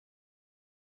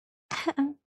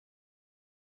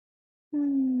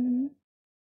 Hmm.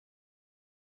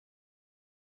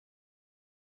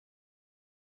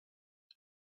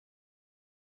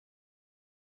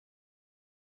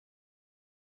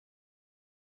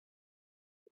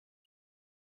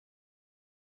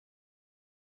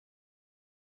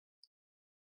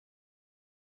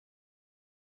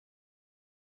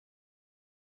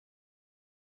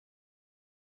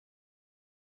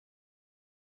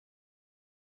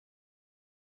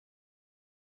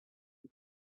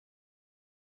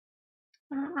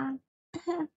 Uh-uh.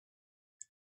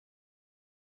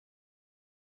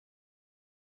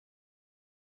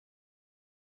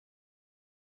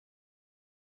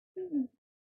 Hmm.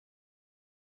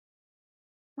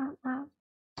 Uh-uh.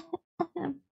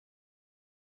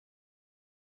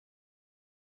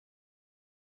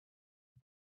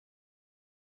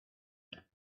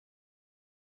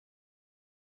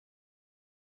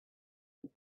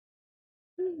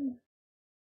 Hmm.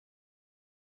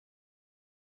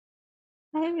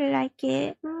 I really like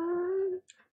it. I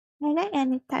like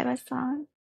any type of song.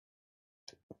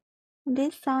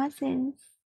 This song since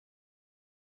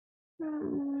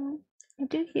I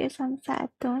do hear some sad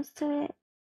tones to it.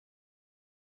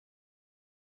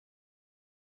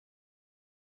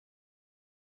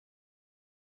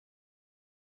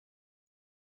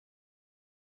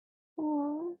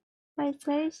 Oh, but it's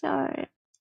very short.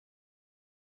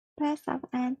 Best of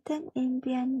anthem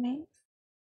Indian mix.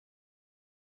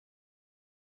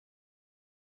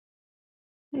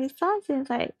 This song seems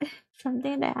like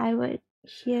something that I would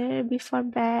hear before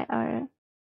bed or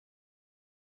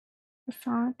a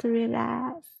song to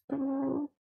relax. So,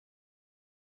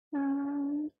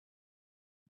 um,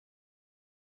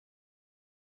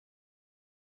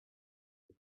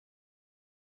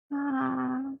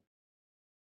 ah,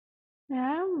 there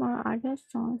are more other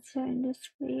songs here in this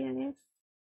playlist.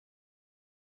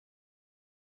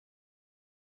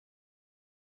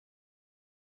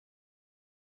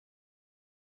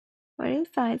 But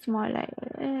this song is more like,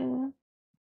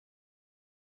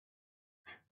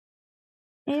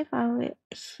 if I would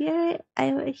hear it,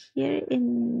 I would hear it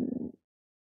in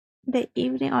the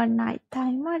evening or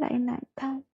nighttime, more like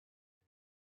nighttime.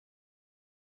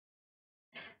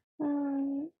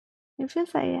 It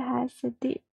feels like it has a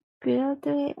deep feel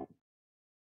to it.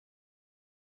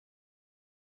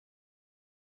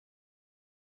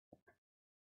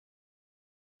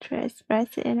 To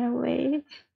express it in a way.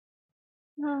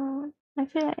 I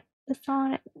feel like the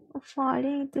song like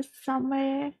falling into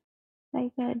somewhere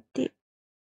like a deep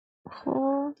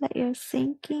hole, like you're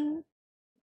sinking.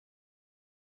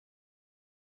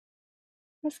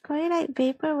 It's quite like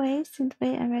vaporwave,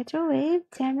 synthwave, and retrowave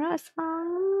genre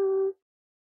song.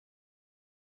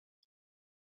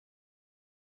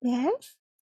 Yes,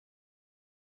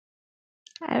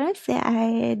 I would say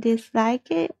I dislike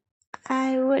it.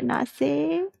 I would not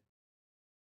say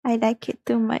I like it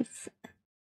too much.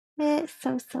 It's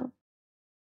so.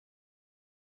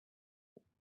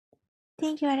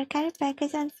 Thank you for the card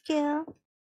package on skill.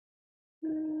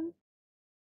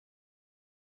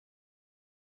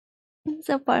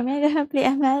 Support me to complete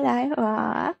my life.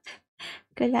 Wow.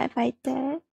 Good luck,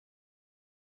 fighter.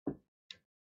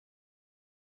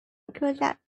 Good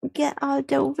luck. Get all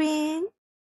the win.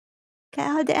 Get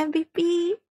all the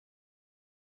MVP.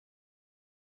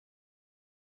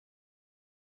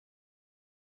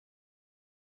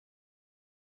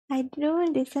 I do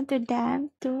listen to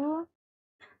them too.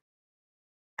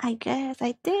 I guess.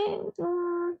 I think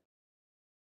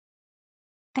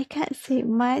I can't say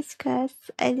much because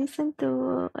I listen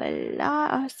to a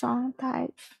lot of song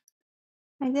types.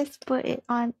 I just put it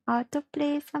on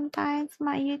autoplay sometimes,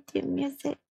 my YouTube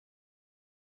music.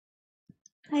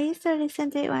 I used to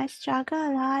listen to it when I struggle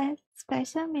a lot,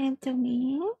 especially mean to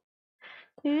me.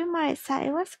 During my side,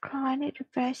 it was chronic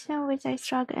depression, which I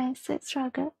struggle and still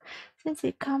struggle since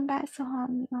it come back so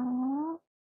hard. No.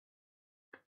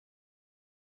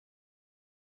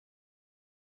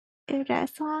 If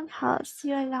that song helps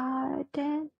you a lot,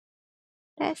 then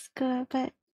that's good.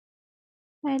 But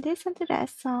when I listen to that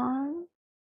song,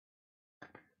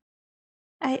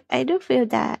 I do feel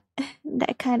that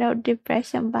that kind of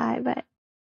depression vibe, but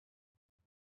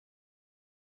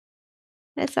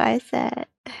that's why I said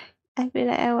I feel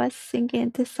like I was sinking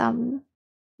into some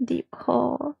deep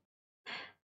hole.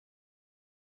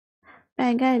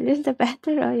 I'm gonna lose the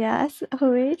battle royale as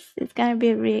always. It's gonna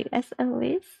be rigged as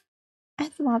always. A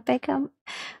small Pokemon,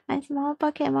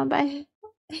 but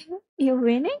you're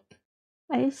winning?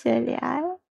 Are you sure,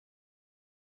 Leon?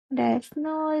 There's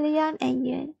no Leon and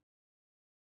Yun.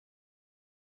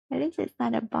 At least it's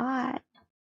not a bot.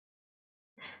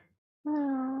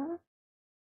 Oh.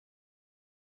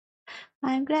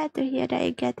 I'm glad to hear that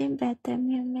you're getting better,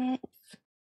 Mewmit.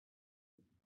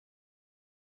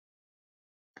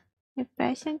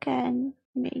 Depression can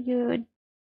make you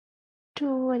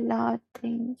do a lot of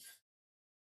things.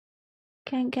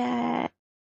 Can get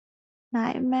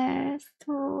nightmares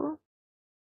too.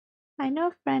 I know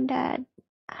a friend that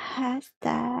has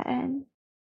that and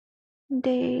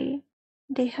they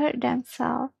hurt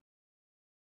themselves.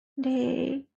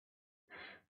 They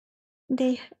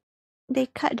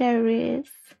cut their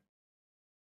wrists.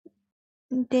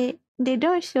 They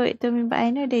don't show it to me, but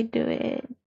I know they do it.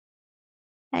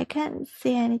 I can't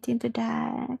say anything to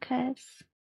that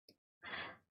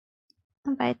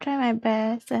but I try my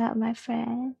best to help my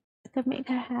friend to make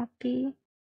her happy.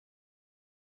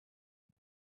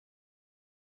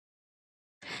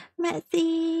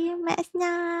 Maxi,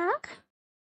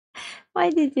 why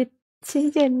did you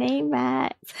change your name,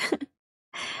 Max?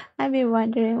 I've been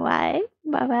wondering why,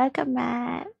 but welcome,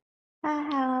 Max.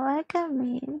 Hello, welcome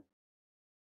in.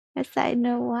 Yes, I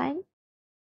know one.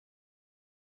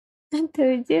 I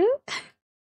told you,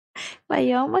 but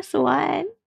you almost won.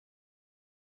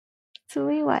 So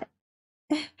we what?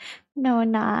 No,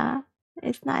 nah,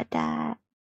 it's not that.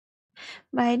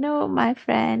 But I know my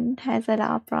friend has a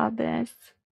lot of problems.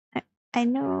 I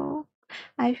know.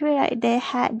 I feel like they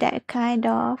had that kind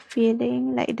of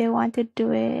feeling, like they want to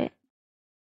do it.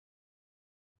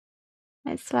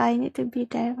 That's why you need to be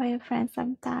there for your friends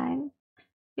sometimes.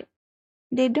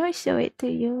 They don't show it to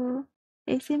you.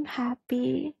 They seem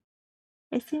happy.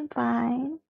 They seem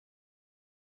fine.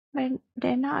 But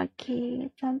they're not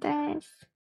okay. Sometimes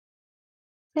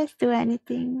just do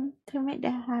anything to make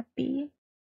them happy.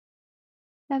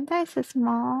 Sometimes a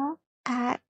small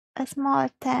act, a small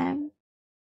attempt,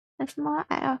 a small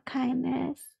act of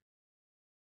kindness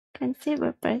can save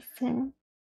a person.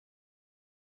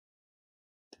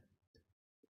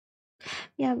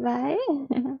 Yeah, but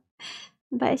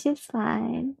but she's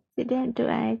fine. She didn't do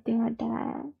anything like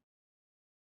that.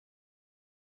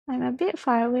 I'm a bit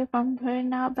far away from her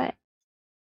now, but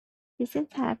she seems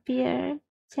happier.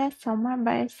 She has someone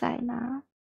by her side now.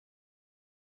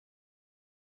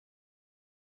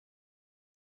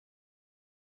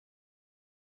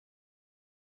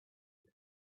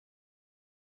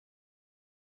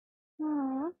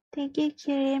 Oh, thank you,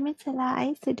 𝗓𝗙𝗡𝗓. I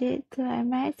used to do it too. I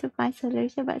managed to find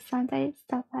solution, but sometimes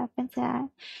stuff happens and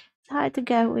it's hard to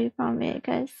get away from it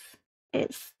because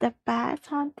it's the past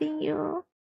haunting you.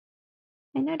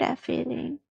 I know that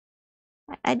feeling.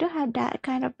 I don't have that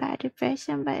kind of bad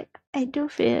depression, but I do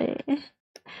feel it.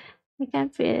 I can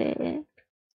feel it.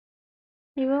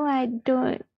 Even when I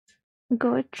don't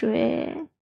go through it,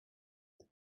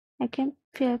 I can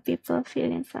feel people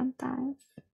feeling sometimes.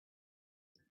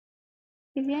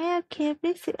 If you're okay,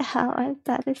 please sit out and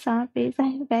start the song, please.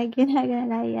 I'm begging, I'm gonna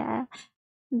lie, yeah.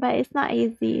 But it's not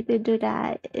easy to do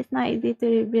that. It's not easy to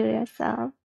rebuild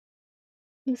yourself.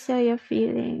 You show your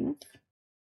feelings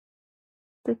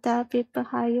to tell people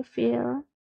how you feel.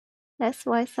 That's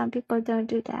why some people don't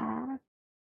do that.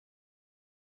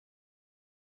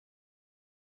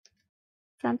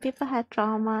 Some people have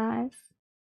traumas,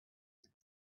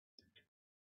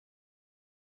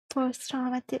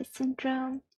 post-traumatic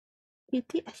syndrome,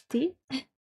 PTSD.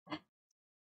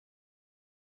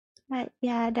 But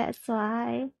yeah, that's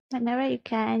why whenever you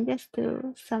can, just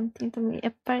do something to make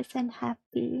a person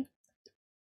happy.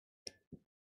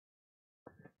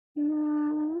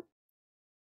 Mm,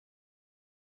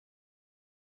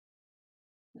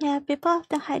 yeah, people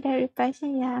often hide their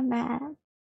depression. Yeah, man.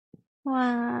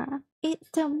 Wow, it's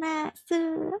the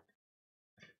massive.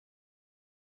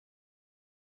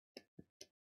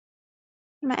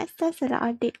 Max does a lot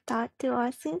of deep thought too,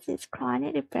 or since it's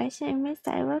chronic depression, it means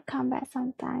that it will come back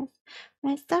sometimes.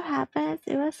 When stuff happens,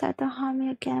 it will start to harm me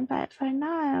again, but for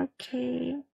now, I'm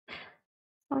okay.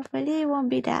 Hopefully, it won't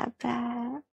be that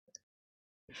bad.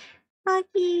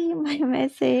 Hockey, my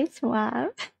message. Wow.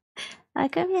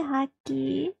 Welcome here,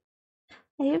 Hockey.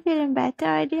 Are you feeling better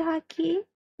already, Hockey?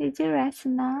 Did you rest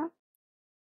now?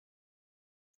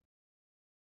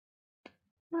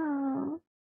 Oh.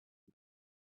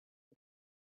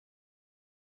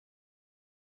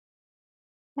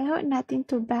 I hope nothing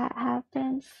too bad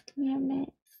happens near me.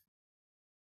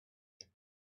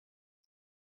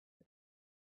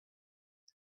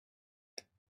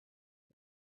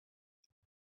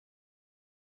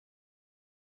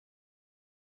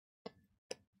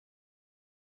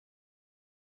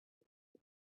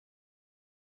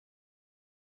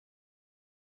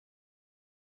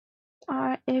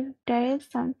 Or if there is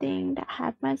something that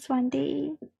happens one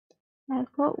day, I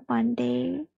hope one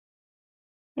day,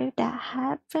 if that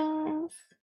happens,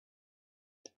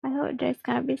 I hope there's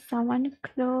gonna be someone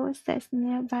close that's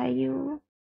nearby you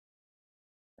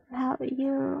to help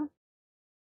you,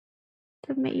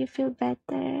 to make you feel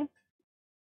better,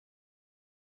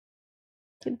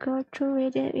 to go through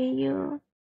with it with you.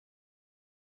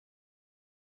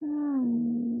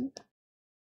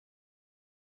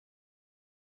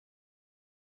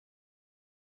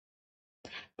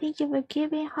 Thank you for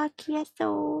giving Hockey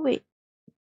so wait.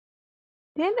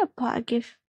 Didn't the pot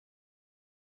give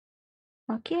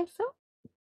Hockey so?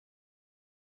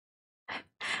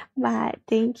 But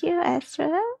thank you,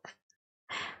 Astra.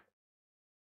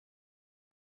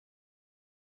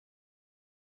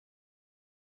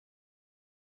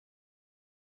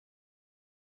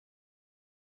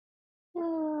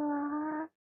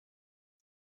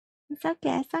 It's okay,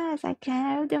 as long as I can,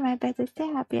 I will do my best to stay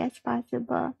happy as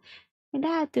possible. You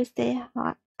don't have to stay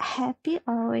happy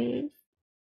always.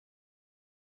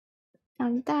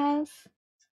 Sometimes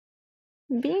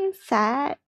being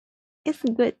sad is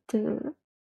good too.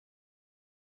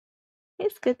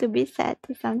 It's good to be sad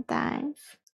too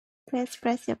sometimes, to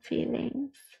express your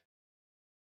feelings.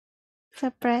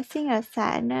 Suppressing your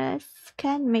sadness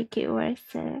can make it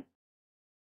worse.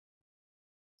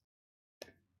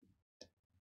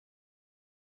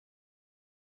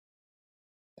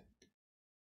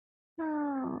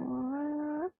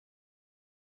 Oh,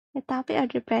 the topic of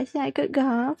depression, I could go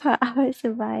on for hours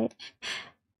about it.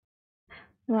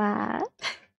 Wow,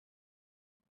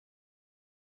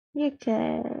 you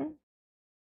could.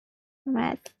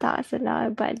 Matt talks a lot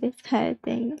about this kind of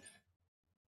things.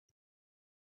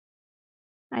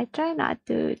 I try not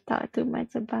to talk too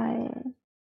much about it.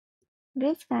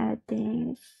 This kind of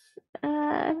things.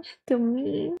 To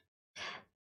me,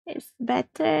 it's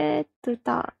better to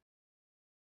talk.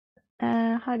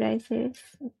 How do I say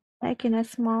this? Like in a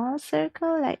small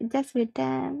circle, like just with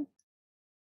them.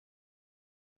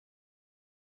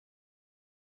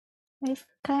 This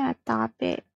kind of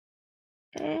topic,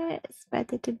 it's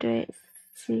better to do it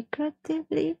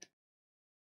secretively.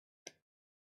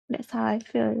 That's how I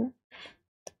feel.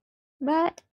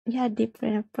 But yeah,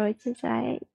 different approaches,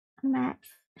 right, Max?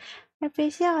 I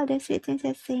appreciate all the sweet things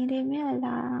you're saying. Leave me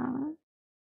alone.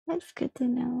 That's good to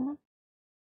know.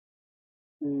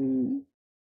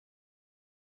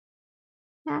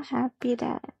 I'm happy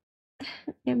that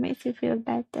it makes you feel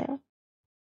better.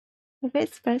 If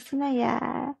it's personal,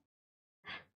 yeah,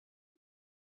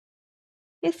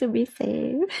 just to be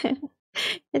safe.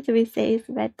 Just to be safe, it's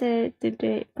better to do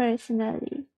it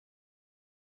personally.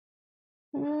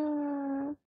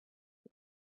 Mm,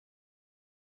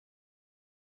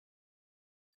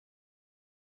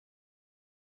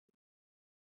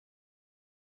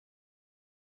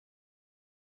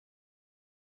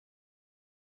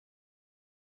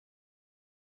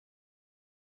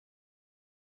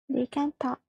 they can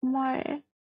talk more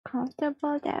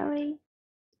comfortable that way.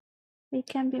 They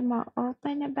can be more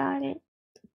open about it.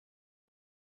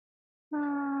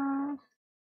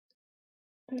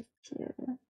 This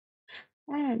two.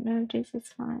 I don't know if this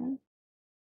is fine.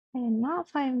 I cannot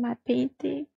find my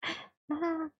painting.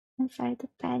 I'm starting to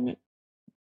panic.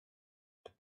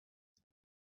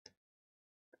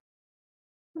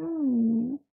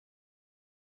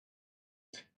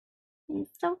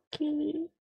 It's okay.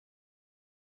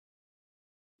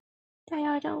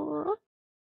 Toyota.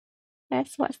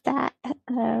 Guess what's that?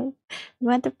 You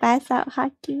want to pass out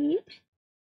hockey?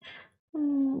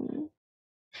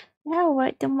 I'll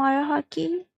work tomorrow,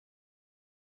 hockey.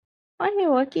 Are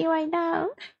you working right now?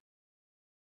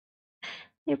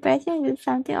 Depression is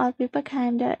something all people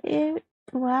kinda it.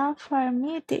 Well, for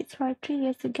me, it takes for 3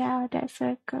 years to get out of that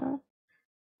circle.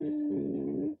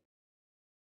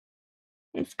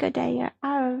 It's good that you're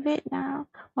out of it now.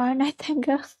 1 night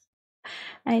ago.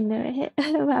 I know it.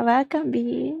 Well, welcome,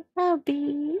 B. Oh,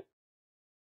 B.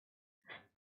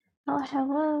 Oh,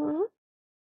 hello.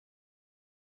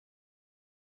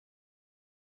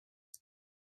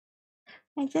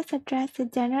 I just addressed the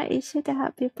general issue to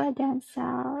help people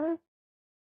themselves.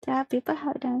 To help people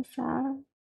help themselves.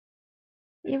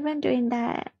 Even doing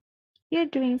that, you're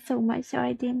doing so much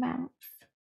already, Max.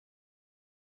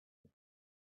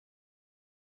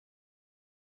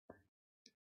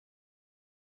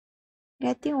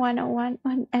 Getting one-on-one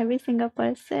on every single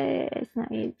person is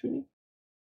not easy.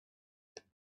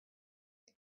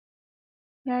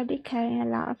 You're already caring a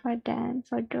lot for them,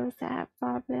 for those that have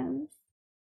problems.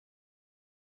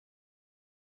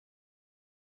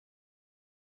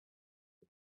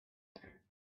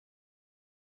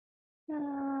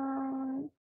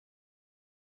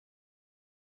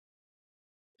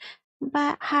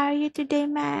 But how are you today,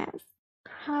 Max?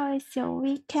 How is your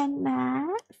weekend,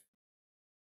 Max?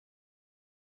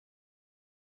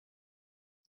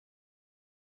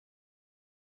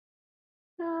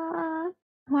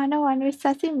 One-on-one with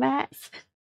Sassy Max.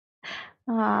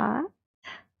 Yeah.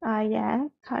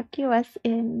 Hockey was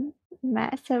in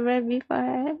Max server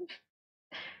before.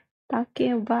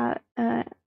 Talking about what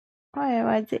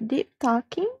was it? Deep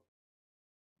talking?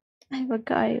 I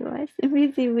forgot it was.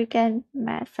 Busy weekend.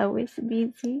 Max always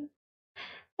busy.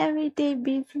 Every day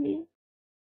busy.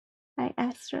 Like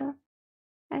Astro.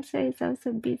 Astro is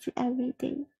also busy every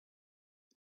day.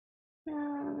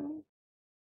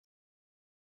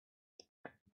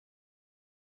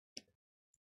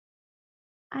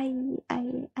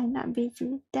 I'm not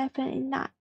busy. Definitely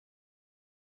not.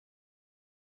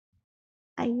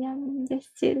 I am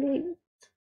just chilling.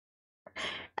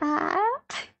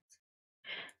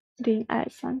 Doing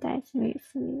art sometimes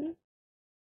makes me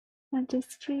want to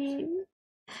scream.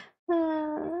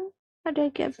 How do I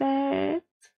get better?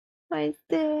 Why is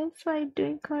this? Why are you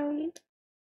doing, Corey?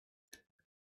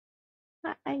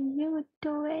 What are you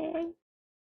doing?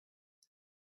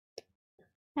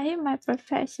 I think my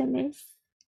perfectionist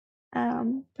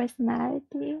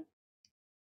personality.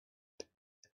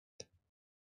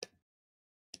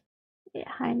 It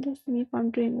hinders me from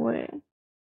doing work.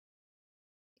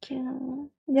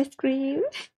 Just scream.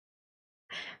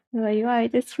 No, you want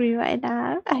me to scream right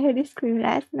now? I heard you scream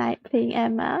last night playing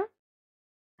Emma.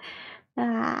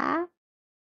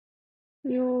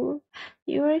 You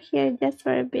were here just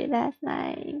for a bit last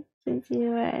night since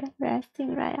you were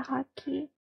resting, right, hockey?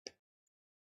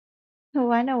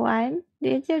 101.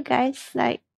 Did you guys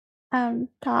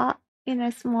talk in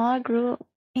a small group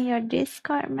in your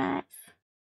Discord, Max?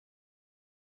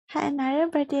 Had another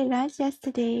birthday lunch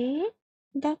yesterday.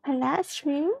 The last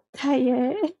stream?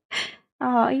 Tired.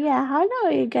 Oh yeah, how long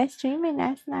were you guys streaming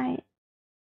last night?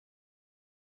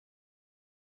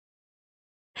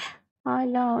 How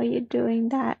long were you doing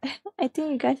that? I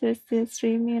think you guys were still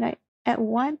streaming like at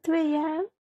 1, 2 a.m.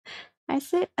 I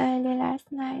slept early last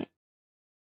night.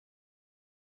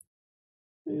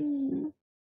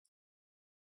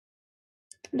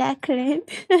 Declan.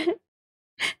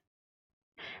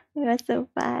 It was so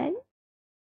fun.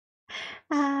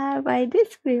 But I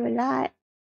did scream a lot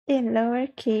in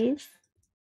lowercase.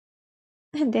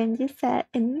 And then you said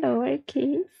in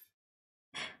lowercase.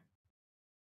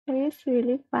 It was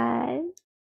really fun.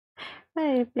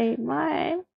 I played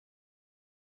more.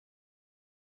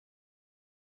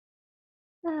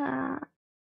 Ah.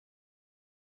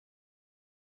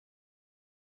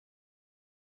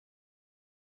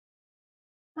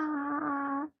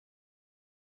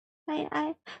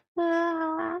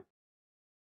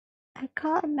 I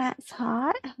caught Matt's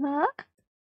heart, huh?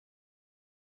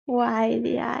 Why,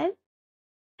 Lian?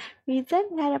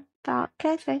 Reason had a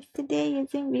podcast yesterday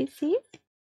using VC.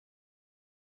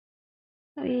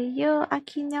 With you,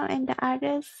 Aquino, and the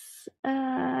others,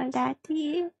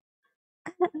 Daddy.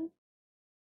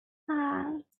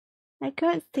 I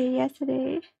couldn't stay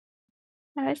yesterday.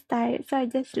 I was tired, so I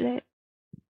just slept.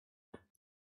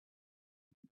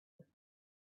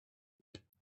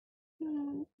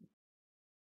 Hmm.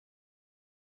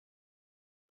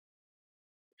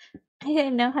 I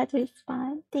didn't know how to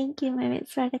respond. Thank you, Mimit,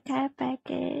 for the care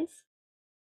package.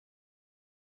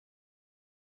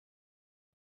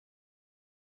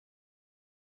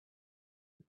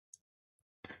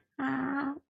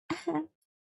 Ah.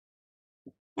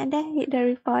 And then hit the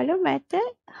refollow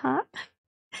method, huh?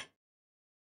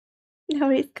 No,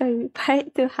 it's going to be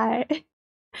quite too hard.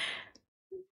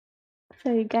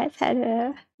 So you guys had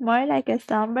a more like a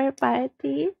slumber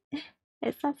party.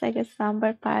 It sounds like a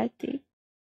slumber party,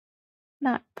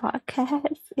 not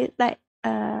podcast. It's like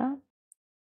a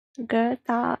girl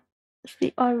talk,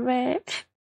 sleep over.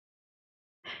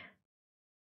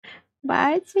 But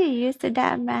aren't you used to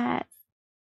that, Max?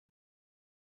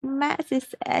 Max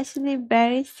is actually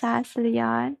very sus,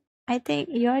 Leon. I think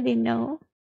you already know.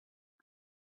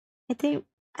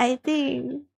 I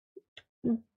think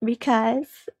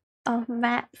because of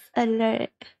Max alert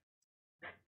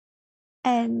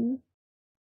and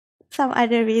some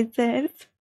other reasons.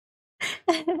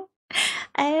 I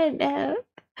don't know.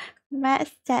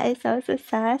 Max chat is also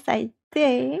sus, I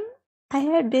think. I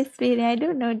have this feeling. I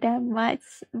don't know that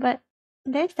much, but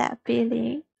there's that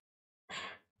feeling.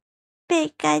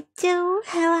 Pikachu,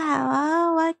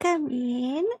 hello, welcome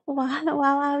in. Wow,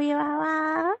 wow, wow, wow,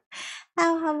 wow.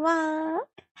 How?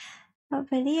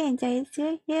 Hopefully you enjoy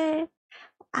stay here.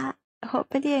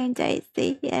 Hopefully you enjoy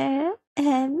stay here.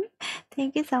 And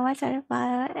thank you so much for the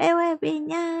follow. Ewa,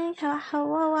 Binyang, how,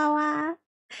 wow.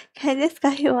 Can I just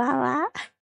call you Wawa?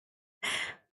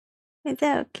 Is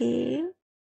that okay?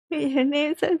 Your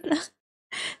name so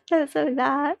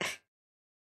loud.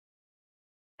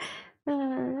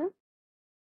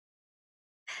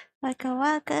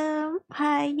 Welcome.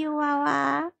 How are you,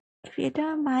 Wawa? If you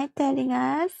don't mind telling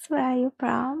us where are you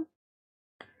from,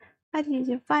 how did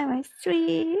you find my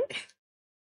street?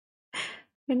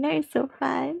 Your name is so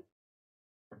fun.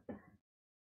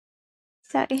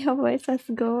 Sorry, your voice was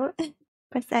gold.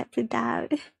 Percent to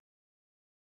doubt.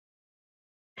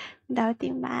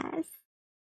 Doubting mass.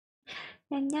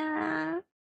 Nanya.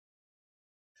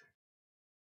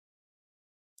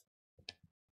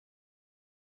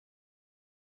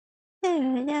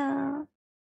 Hello.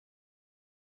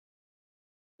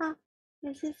 Oh,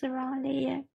 this is the wrong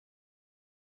layer.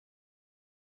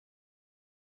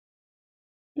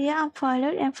 Yeah,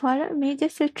 unfollowed and followed me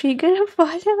just to trigger a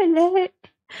follow alert.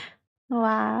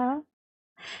 Wow.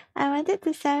 I wanted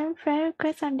to send friend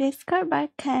request on Discord, but I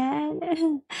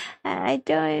can't. I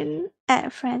don't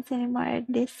add friends anymore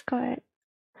at Discord.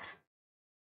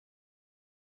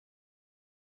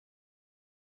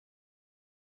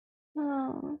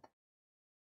 Oh,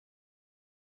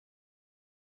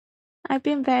 I've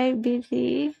been very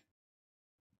busy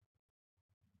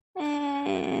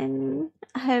and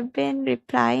I have been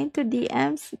replying to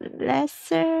DMs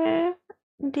lesser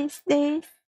these days.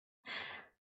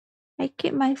 I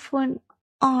keep my phone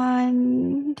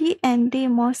on DND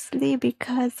mostly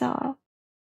because of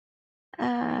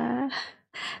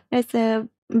there's a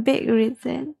big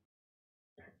reason.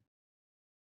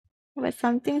 But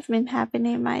something's been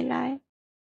happening in my life.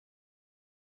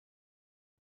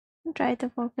 Try to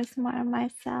focus more on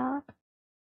myself.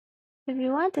 If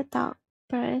you want to talk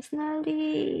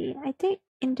personally, I think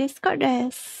in Discord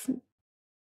there's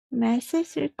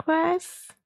message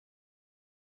requests.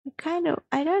 I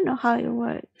don't know how it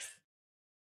works.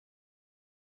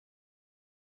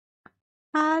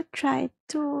 I'll try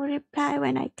to reply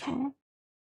when I can.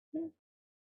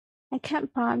 I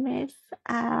can't promise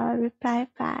I'll reply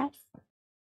fast.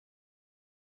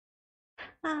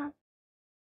 Ah.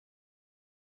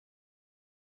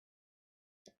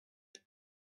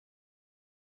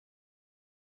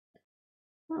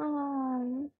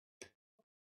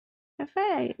 I feel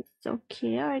like it's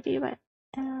okay already, but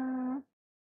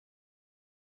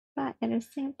at the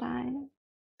same time,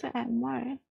 to add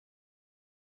more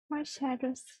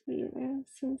shadows here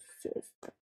since it's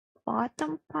the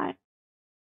bottom part.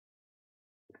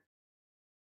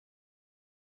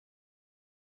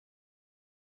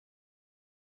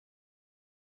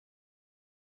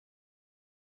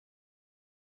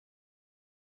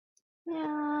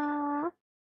 Yeah.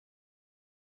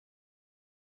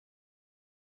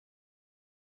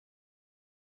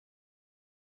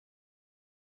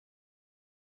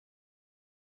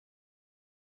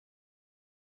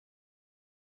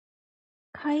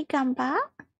 Koi gamba?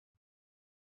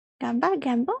 Gambo?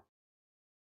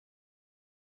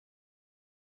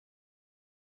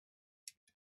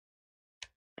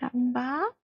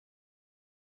 Gamba?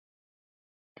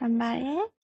 Ganbare.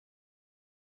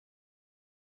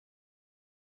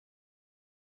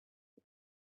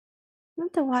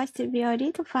 Need to watch the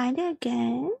VOD to find it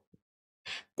again.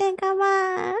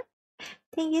 Tenkama!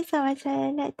 Thank you so much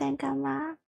for that,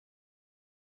 Tenkama.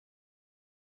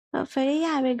 Hopefully you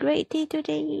have a great day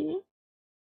today.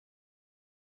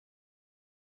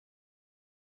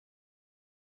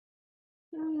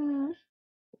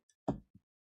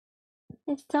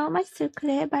 There's so much to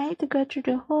clip. I need to go through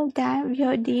the whole damn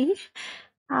VOD.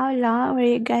 How long were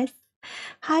you guys?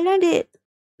 How long did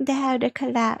they have the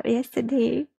collab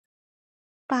yesterday?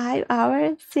 5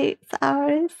 hours? 6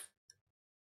 hours?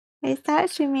 I started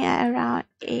streaming at around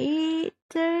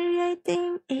 8:30, I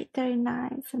think.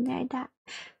 8:39, something like that.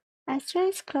 Astro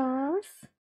is close.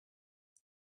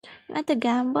 You want to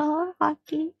gamble,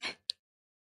 Hockey?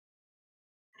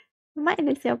 You might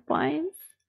lose your points.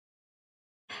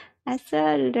 Astro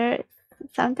alerts.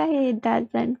 Sometimes he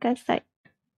doesn't, because like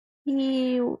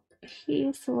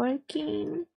he's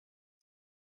working.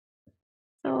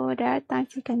 So there are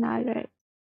times he can alert.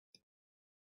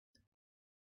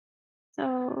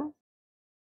 So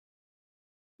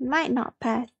might not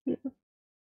pass you.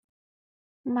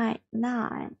 Might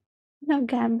not. No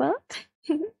gamble.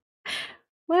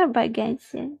 What about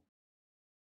Genshin?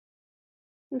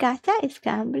 Gacha is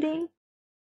gambling.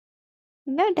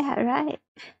 You know that, right?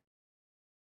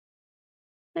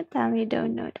 Don't tell me you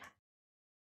don't know that.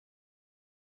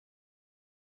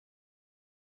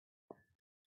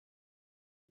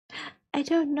 I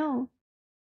don't know.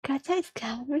 Gacha is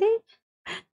gambling?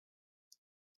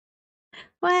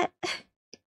 What?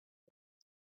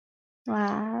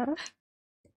 Wow.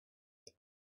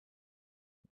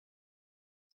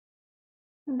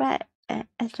 But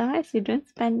as long as you don't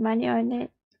spend money on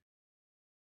it.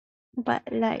 But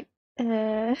like,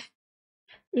 even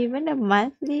the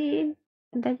monthly,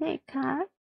 doesn't it count?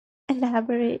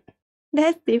 Elaborate.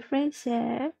 That's different,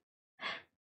 share.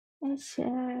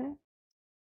 Sure.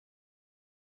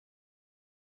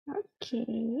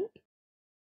 Okay.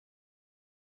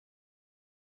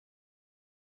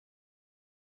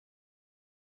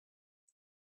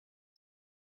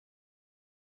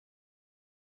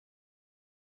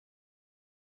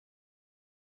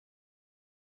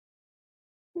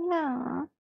 No.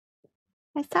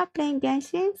 I stopped playing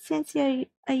Genshin since a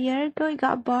year ago. It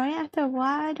got boring after a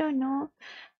while. I don't know.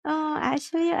 Oh,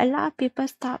 actually, a lot of people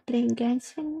stopped playing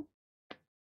Genshin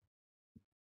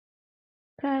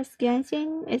because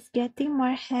Genshin is getting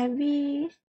more heavy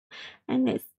and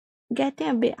it's getting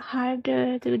a bit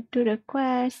harder to do the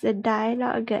quest. The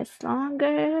dialogue gets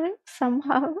longer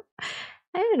somehow.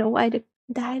 I don't know why the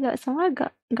dialogue somehow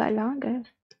got longer.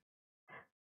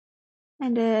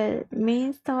 And the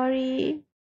main story,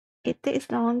 it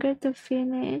takes longer to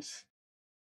finish.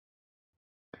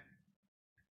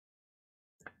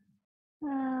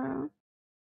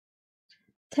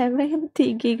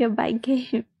 70 GB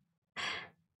game.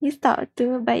 You stopped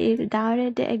too, but you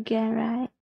downloaded it again, right?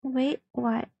 Wait,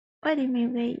 what? What do you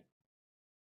mean wait?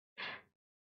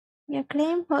 Your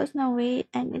claim holds no weight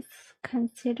and it's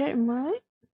considered moot?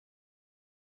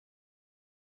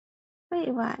 Wait,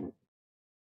 what?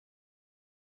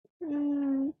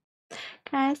 Can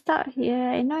I stop here?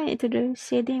 I know I need to do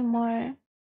shading more.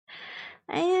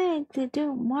 I need to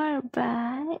do more,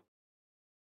 but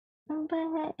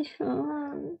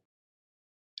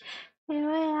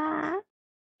yeah.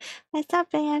 I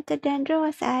stopped playing after 𝗙𝗛𝗙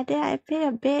was added. I played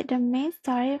a bit the main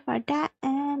story for that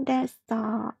and then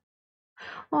stopped.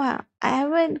 Well, I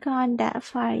haven't gone that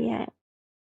far yet.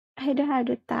 I don't have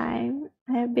the time.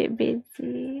 I'm a bit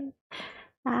busy.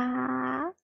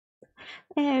 And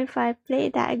if I play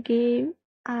that game,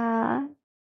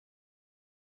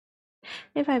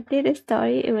 if I play the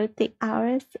story, it will take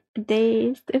hours,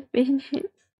 days to finish.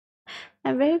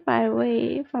 I'm very far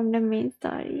away from the main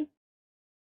story.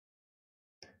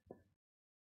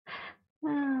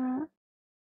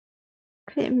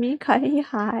 Clip me calling you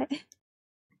hot.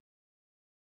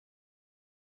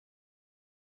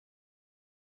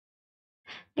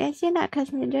 Genshin not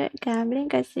considered gambling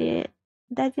because it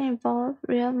doesn't involve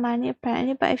real money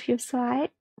apparently, but if you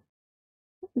swipe,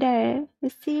 there, you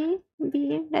see,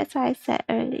 B, that's what I said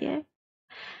earlier.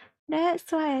 That's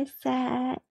why I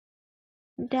said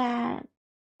that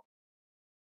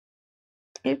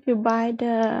if you buy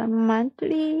the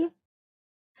monthly,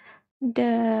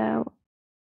 the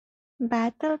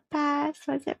battle pass,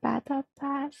 what's it, battle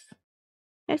pass?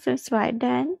 There's some swipe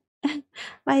then.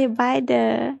 But you buy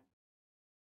the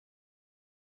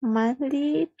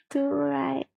monthly too,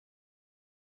 right?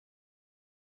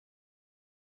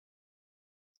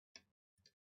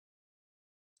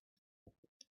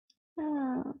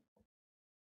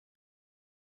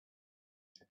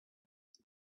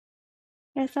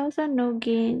 There's also no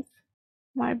games,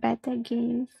 more better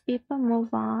games. People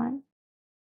move on.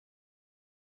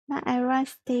 Not everyone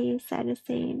stays at the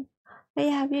same. Oh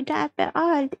yeah, have you done iPad?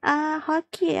 Oh,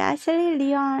 hockey. Actually,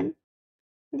 Leon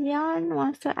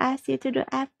wants to ask you to do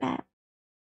iPad.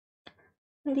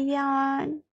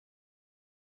 Leon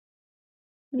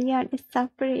is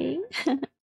suffering.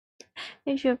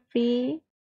 If you're free,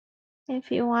 if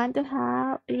you want to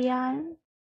help Leon,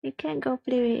 you can go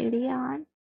play with Leon.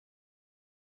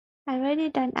 I already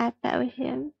done iPad with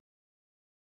him.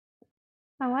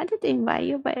 I wanted to invite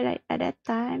you, but like at that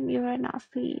time you were not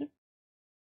free.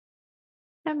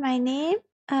 And my name,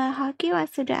 Hockey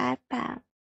wants to do iPad.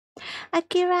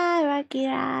 Akira, thank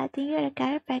you for the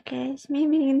care package.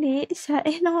 Maybe Nate shut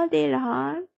in all day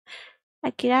long.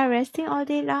 Akira resting all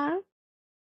day long.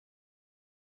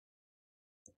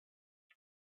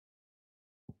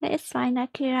 It's fine,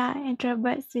 Akira.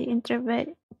 Introverts be introvert.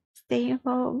 Staying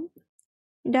home.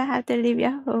 You don't have to leave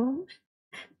your home.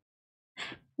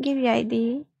 Give your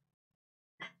ID.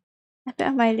 I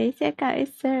put my lazy account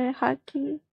is Sir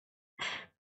Hockey.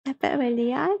 I put my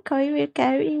Leon. Koi will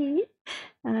carry.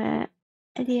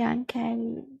 Leon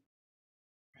carry.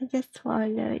 I just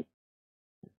swallowed.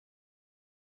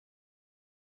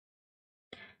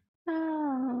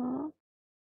 Oh.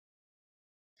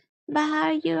 But how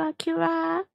are you,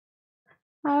 Akira?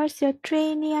 How's your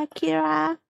training,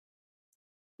 Akira?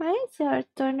 Where is your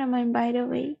tournament, by the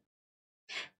way?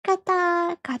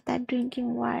 Kata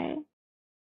drinking water.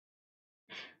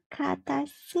 Kata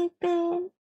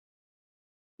sipping.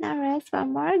 Now rest for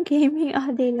more gaming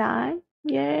all day long.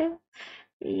 You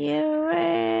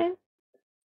were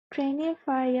training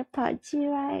for your PUBG,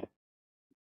 right?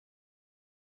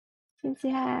 Since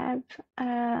you have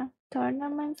a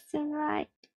tournament soon, right?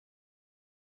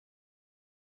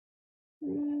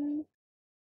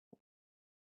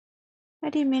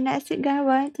 What do you mean? Is it gonna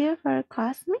volunteer for a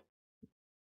cosmic?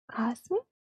 Cosmic?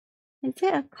 Is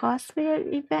it a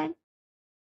cosplay event?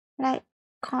 Like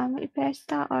comic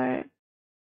festa or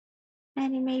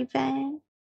anime event?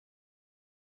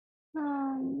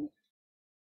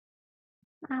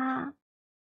 Ah.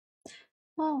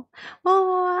 Oh.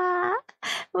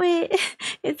 Wait,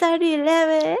 it's already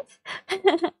 11.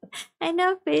 I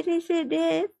know finish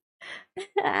it.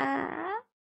 Ah.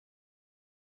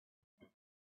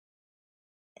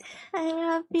 I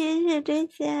have finished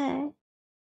it yet.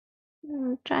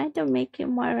 I'm trying to make it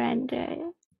more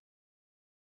render.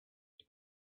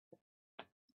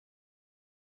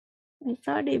 It's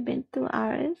already been 2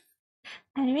 hours.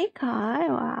 Anime card,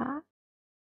 wow.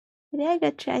 Did I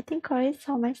get you? I think Corey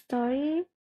saw my story.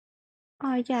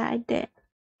 Oh yeah, I did.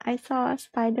 I saw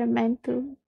Spider-Man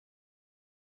too.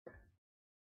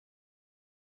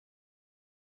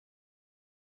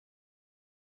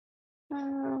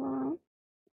 Oh,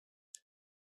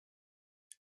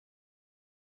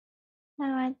 I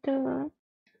want to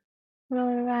roll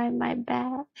around my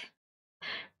bed.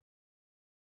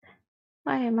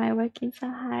 Why am I working so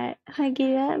hard? I give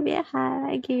you a bit hard.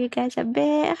 I give you guys a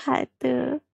bit hard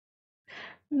too.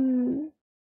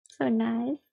 So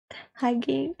nice.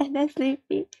 Hugging and then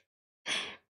sleeping.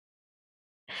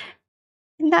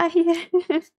 Not here.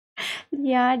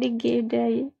 Yeah, they gave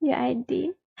your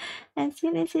ID. And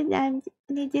since you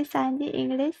signed the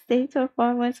English stage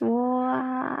performance,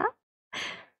 wow.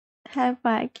 Have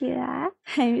fun, Kira.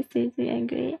 I'm seriously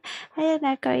angry. I am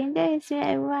not going there. Is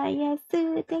everyone? Yes,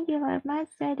 too. Thank you very much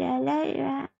for the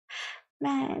alert,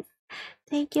 Matt.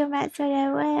 Thank you, Matt, for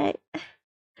the work.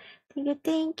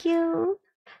 Thank you.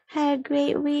 Have a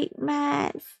great week,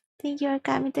 Matt. Thank you for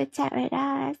coming to chat with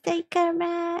us. Take care,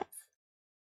 Matt.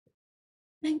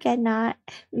 I cannot.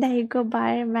 There you go,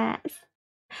 Butter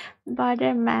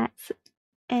Mats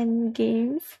and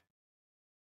games.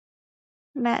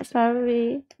 Matt's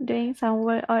probably doing some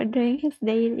work or doing his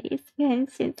dailies.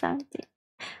 Mention something.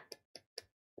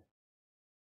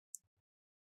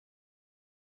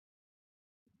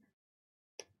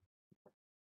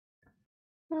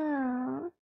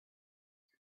 Oh.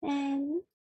 And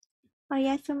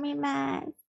Oyasumi Matt.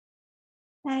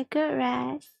 A good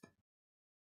rest.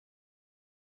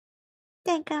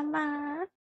 Thank you, Ma.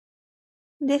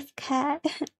 This cat.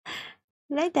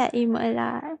 Like that emo a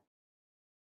lot.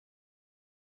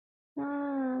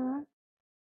 Oh.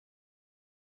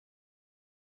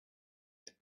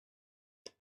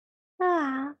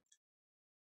 Ah.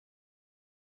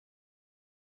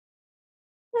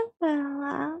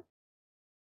 Well,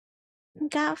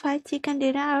 got 5 chicken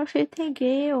dinner out of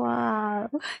 50 wow.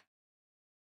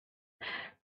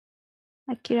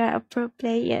 Akira, a pro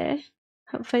player.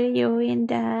 Hopefully you win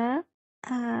the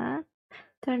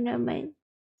tournament.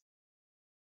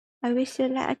 I wish you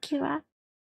luck, Akira.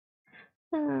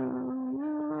 Did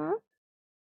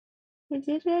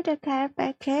you do the care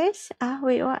package?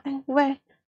 Wait, what? Where?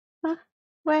 Huh?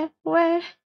 Where?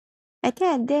 I think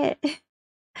I did.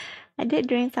 I did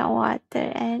drink some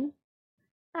water and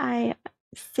I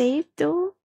saved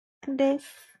too. This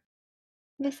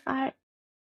art.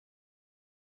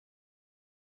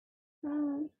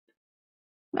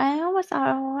 I almost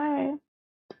out of water.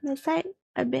 There's like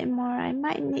a bit more. I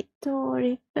might need to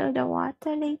refill the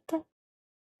water later.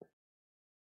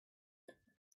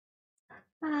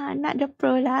 Not the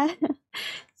pro lah.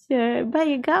 Sure, but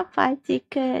you got 5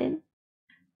 chicken.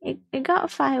 You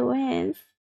got 5 wins.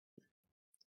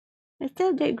 You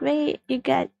still did great. You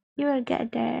will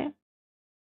get there.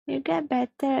 You get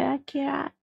better,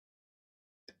 Akira.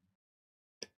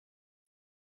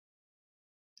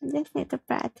 You just need to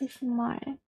practice more.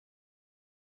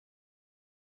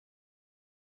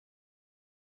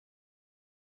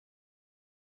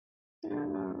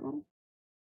 Mm.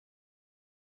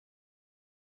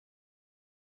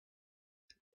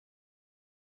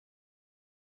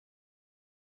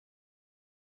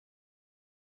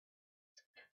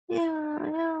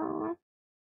 Yeah.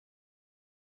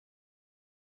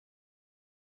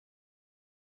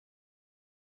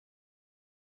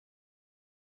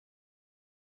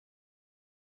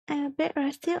 I'm a bit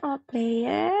rusty old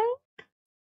player.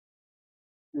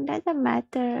 It doesn't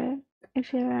matter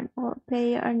if you're an old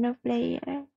player or no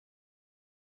player.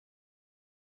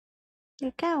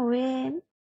 You can win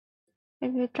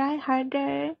if you try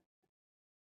harder.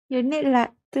 You need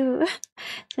luck too.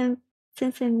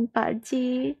 Since in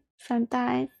PUBG,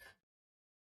 sometimes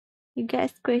you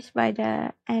get squished by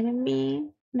the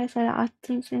enemy. There's a lot of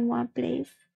teams in one place.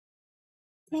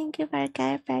 Thank you for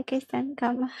care package and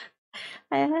come.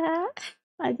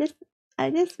 I just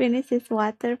finished this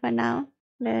water for now.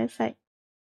 There's a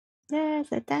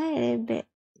tiny bit.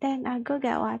 Then I'll go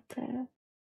get water.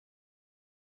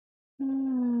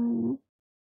 Hmm.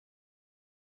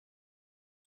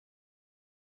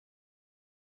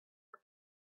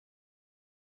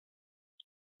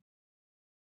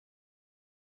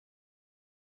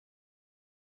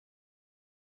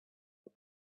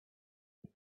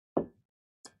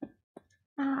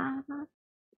 Uh,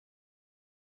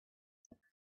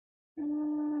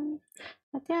 hmm.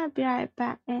 I think I'll be right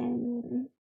back in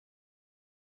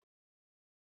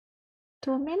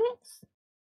 2 minutes.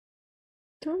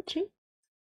 2, 3.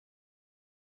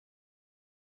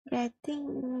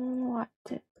 Getting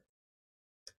water.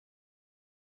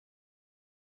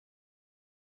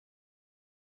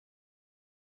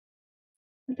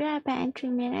 I'll be right back in 3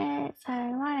 minutes. I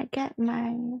wanna get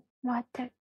my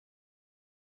water.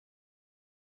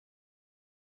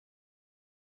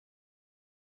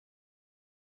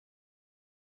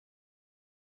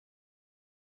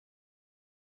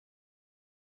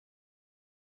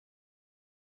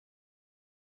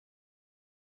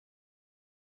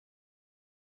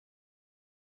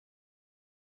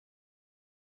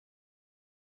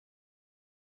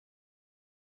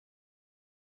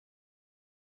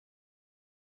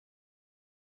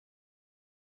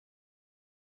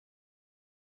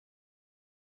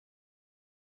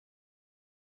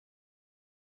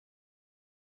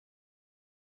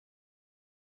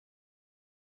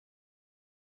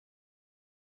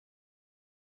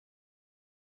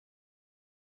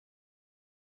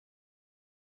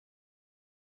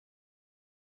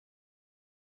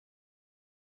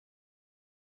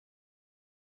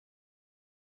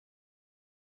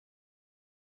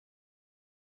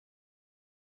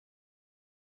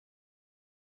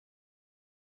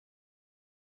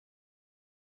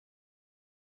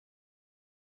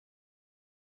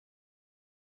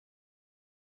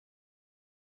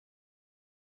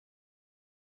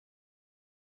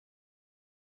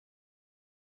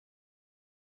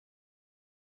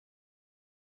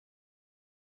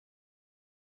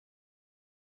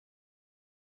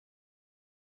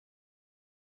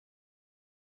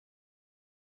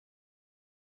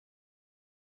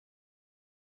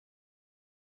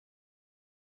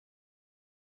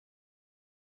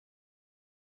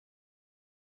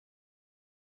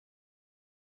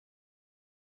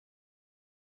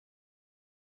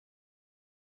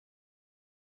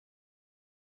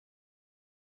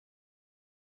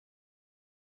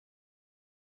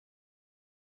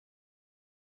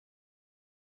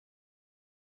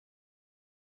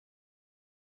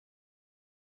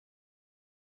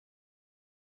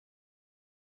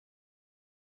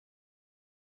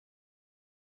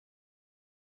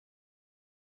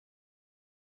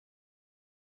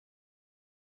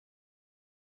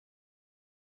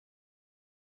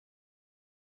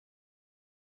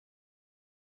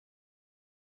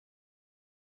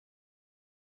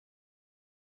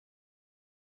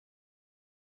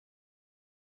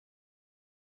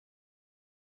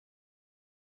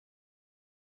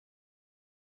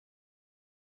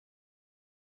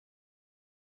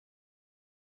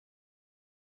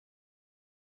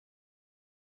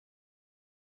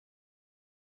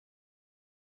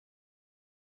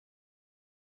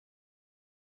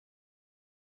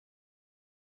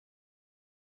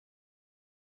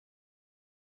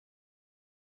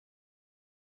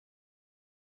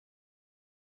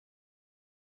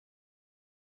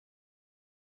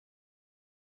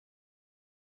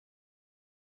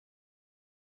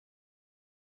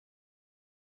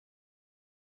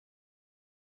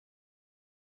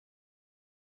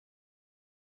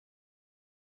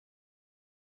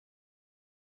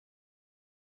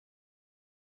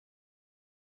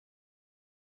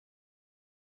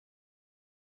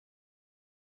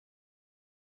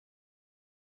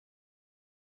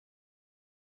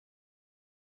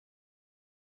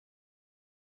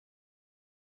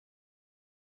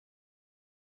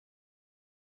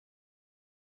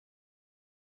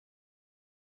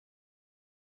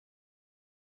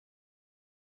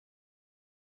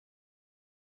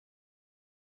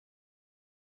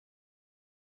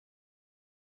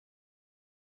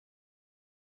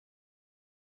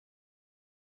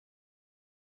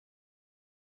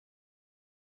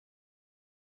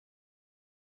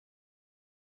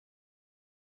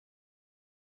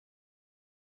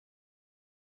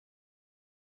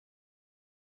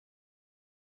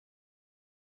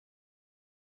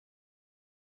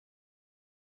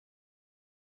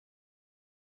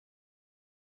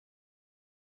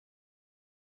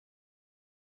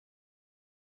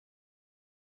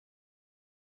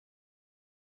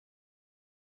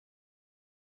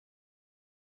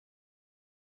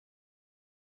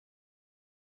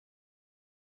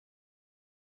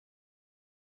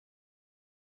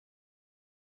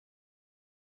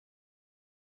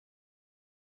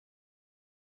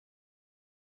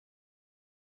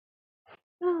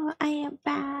 Oh, I am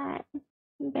bad.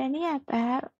 Benny are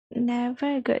bad.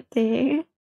 Never a good thing.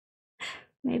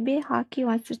 Maybe Hockey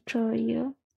wants to troll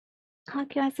you.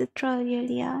 Hockey wants to troll you,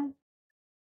 Leon.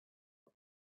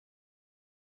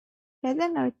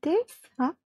 Doesn't notice?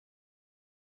 Huh?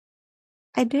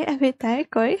 I do it every time,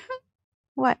 Koi.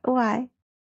 What? Why?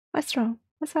 What's wrong?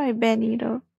 What's wrong with Benny,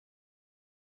 though?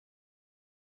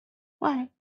 Why?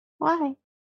 Why?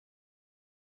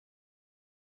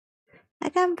 I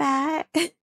come back.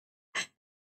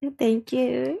 Thank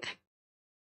you.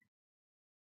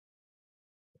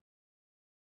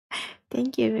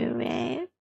 Thank you, man.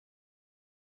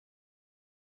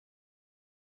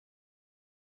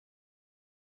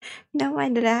 No, my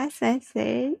last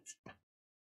message.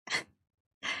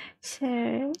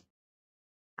 Sure.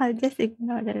 I'll just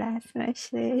ignore the last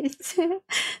message.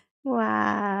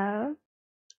 Wow.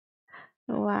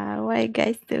 Wow, what are you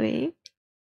guys doing?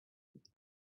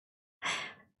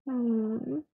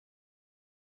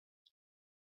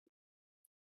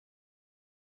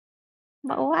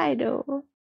 But why though?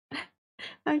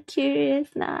 I'm curious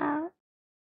now.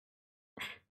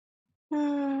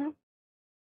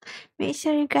 Make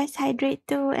sure you guys hydrate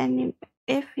too, and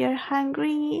if you're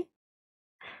hungry,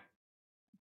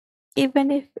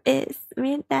 even if it's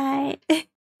midnight,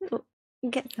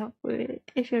 get some food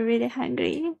if you're really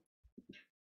hungry.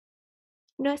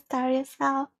 Don't starve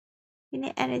yourself. You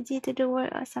need energy to do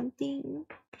work or something.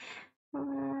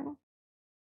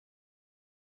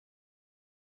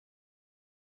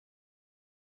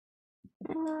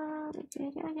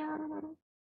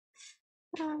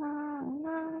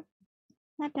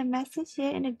 Not the message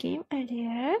here in the game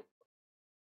earlier.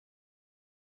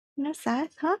 No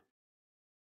sauce, huh?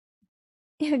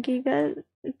 Your giggle.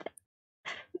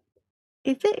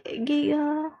 Is it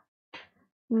giggle?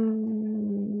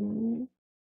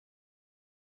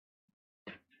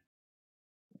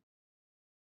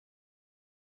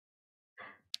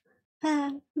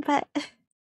 But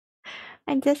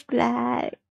I'm just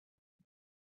glad.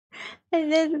 I'm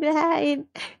just glad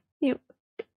you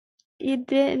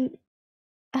didn't.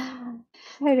 How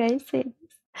do I say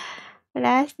this?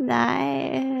 Last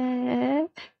night,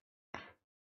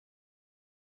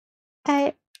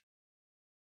 it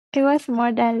was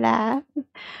more than laugh.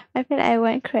 I feel I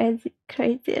went crazy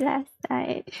last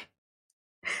night.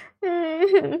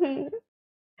 It's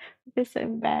so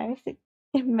embarrassing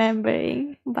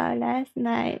remembering about last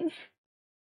night.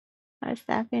 I was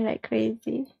laughing like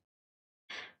crazy.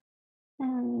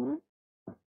 I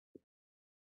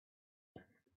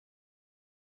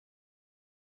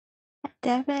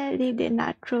definitely did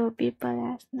not troll people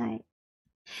last night.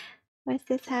 I was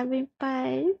just having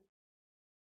fun.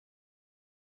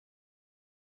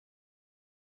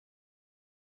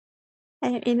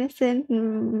 I'm innocent.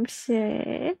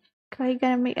 Sure. Are you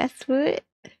gonna make us food?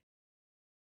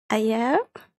 Yeah?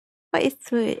 What is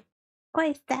food? What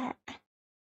is that?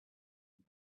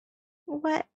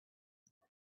 What?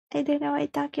 I don't know what you're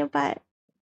talking about.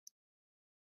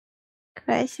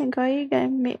 Question, are you gonna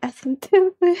make us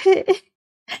into food?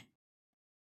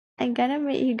 I'm gonna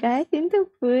make you guys into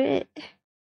food.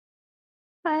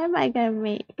 What am I gonna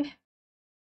make?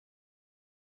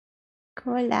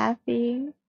 Go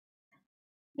laughing.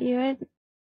 You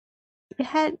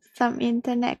had some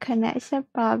internet connection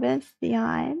problems,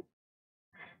 Dion.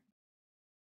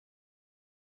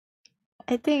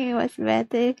 I think it was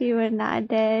better if you were not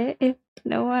there. If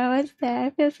no one was there, I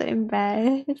feel so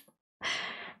embarrassed.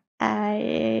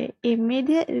 I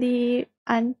immediately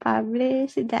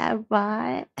unpublished that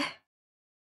bot.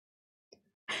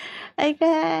 I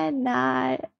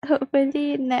cannot.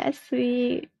 Hopefully next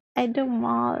week I don't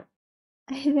mob.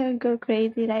 I don't go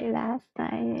crazy like last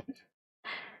night.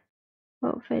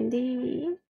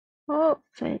 Hopefully.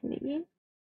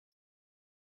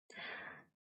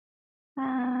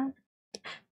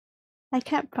 I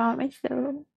can't promise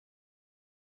though.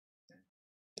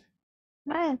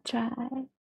 But I'll try.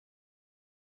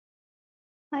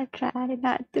 I try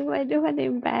not to. I don't want to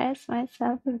embarrass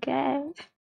myself again.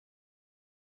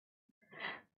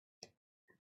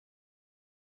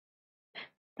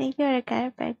 Thank you for the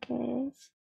care package.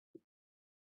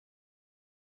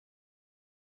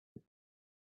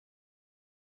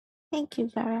 Thank you,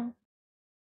 Zara.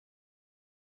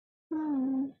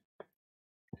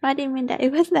 What do you mean that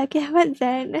it was like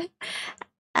Amazon?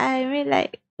 I mean,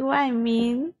 like, what I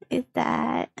mean is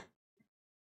that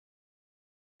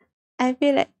I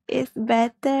feel like it's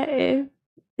better if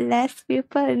less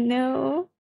people know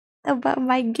about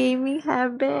my gaming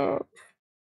habits.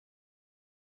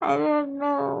 I don't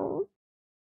know.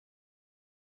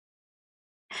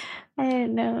 I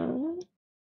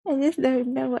just don't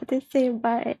know what to say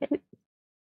about it.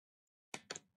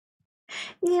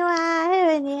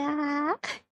 𝗎𝗓,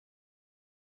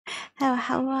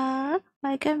 hello,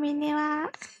 welcome in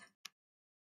𝗎𝗓.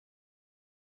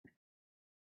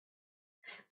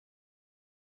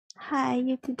 How are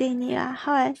you today, 𝗎𝗓?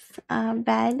 How was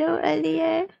Valor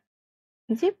earlier?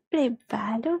 Did you play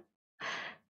Valor?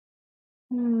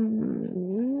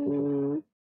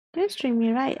 Did you stream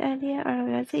me right earlier or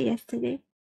was it yesterday?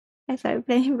 I started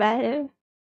playing Valor.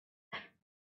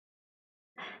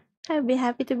 I'll be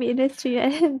happy to be in the stream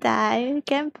and die.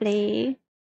 Can play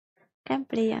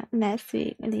next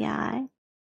week, 𝗎𝗓.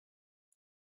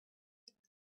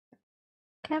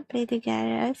 Can play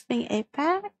together. Playing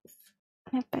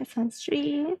Apex on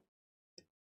stream.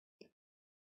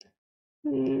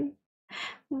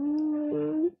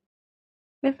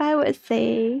 If I would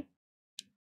say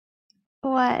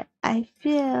what I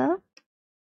feel,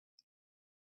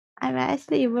 I'm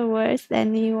actually even worse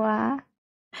than 𝗎𝗓.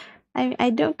 I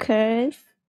don't curse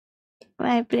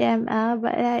when I play ML,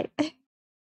 but like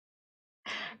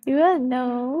you will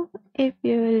know if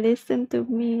you listen to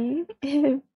me.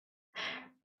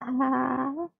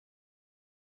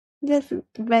 Just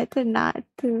better not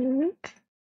to.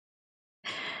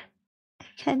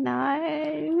 Cannot.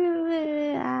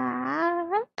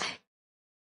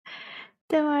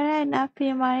 Tomorrow not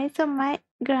free morning, so might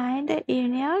grind the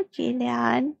evening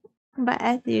Gillian. But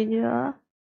as usual,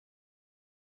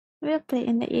 we'll play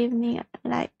in the evening,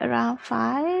 like around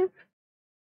 5.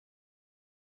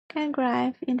 Can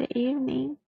grind in the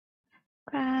evening.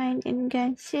 Grind in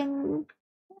Genshin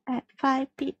at 5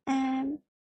 p.m.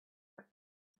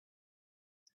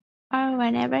 or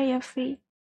whenever you're free.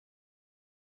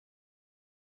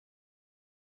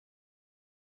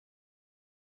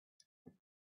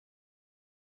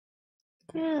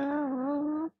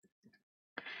 No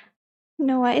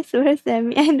one is worse than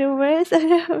me. I'm the worst of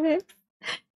the worst.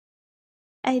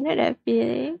 I know that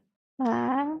feeling.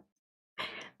 But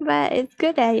it's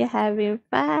good that you're having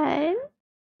fun.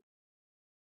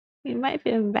 You might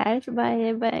feel embarrassed by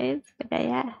it, but it's good that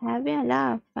you're having a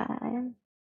lot of fun.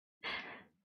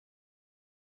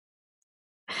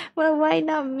 Well, why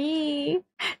not me?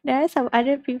 There are some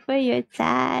other people in your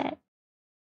chat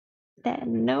that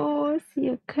knows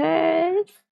you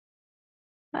curse.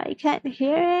 But I can't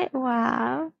hear it.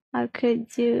 Wow. How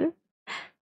could you?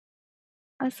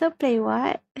 Also play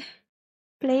what?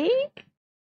 Play?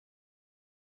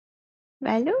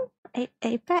 Value?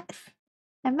 Apex?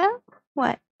 ML?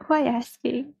 What? Who are you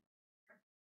asking?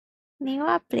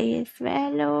 𝗎𝗓 plays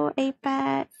Velo,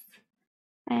 Apex,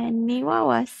 and 𝗎𝗓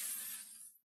was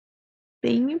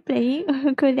playing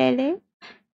𝗓𝗏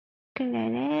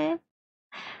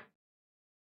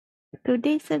 2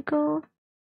 days ago.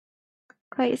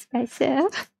 Quite special.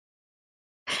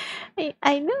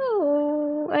 I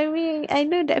know. I mean, I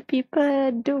know that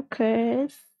people do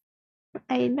curse.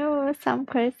 I know some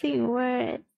cursing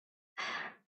words.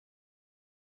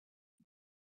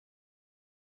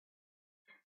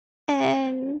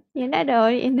 And you're not the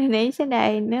only Indonesian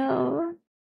that I know.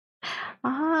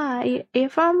 You're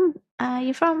from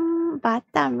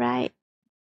Batam, right?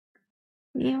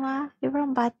 You're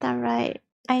from Batam, right?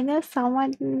 I know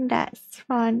someone that's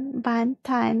from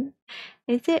Bantan.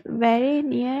 Is it very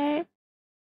near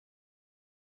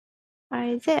or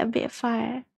is it a bit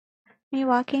far? Me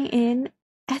walking in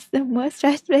as the most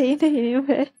trash player in the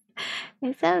universe.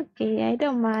 It's okay, I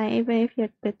don't mind even if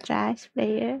you're the trash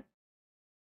player.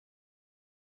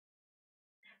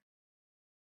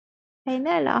 I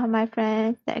know a lot of my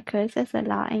friends that curses a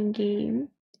lot in game.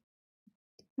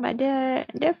 But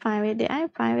they're fine with it. I'm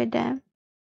fine with them.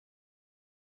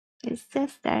 It's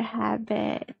just their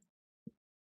habit.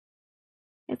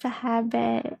 It's a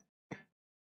habit.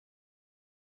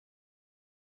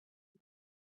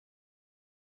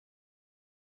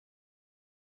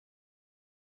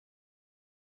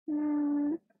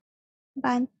 Bantan?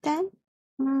 Bantan.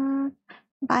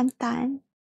 Bantan,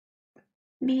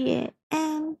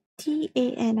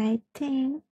 I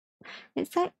think.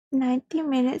 It's like 90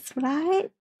 minutes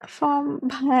flight from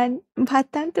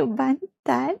Batam to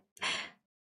Bantan.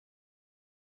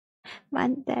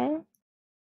 Bantan.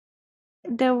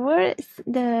 The word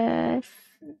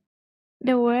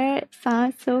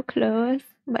sounds so close,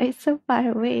 but it's so far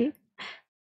away.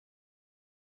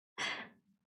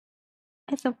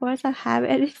 I suppose I have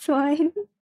at this one.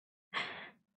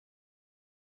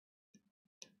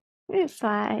 It's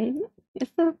fine.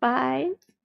 It's so fine.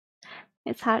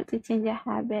 It's hard to change a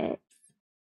habit.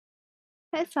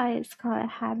 That's why it's called a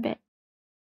habit.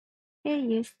 You're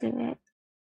used to it.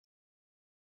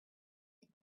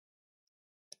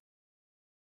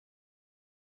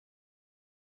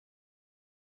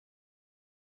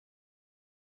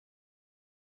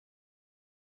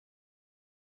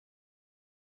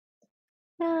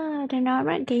 Oh, the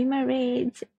normal gamer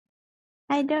rage.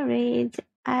 I don't rage.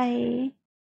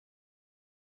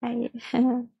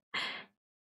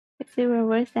 it's even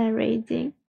worse than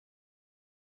raging.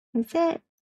 Is it?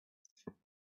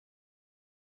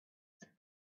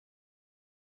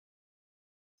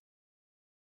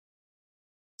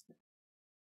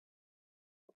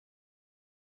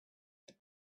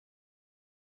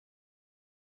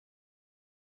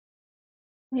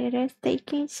 It is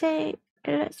taking shape.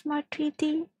 It looks more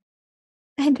 3D.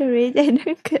 I don't rage. I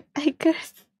don't I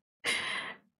curse.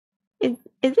 Is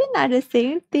it not the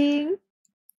same thing?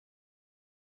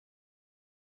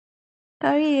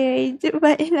 Sorry, rage,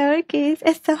 but in our case,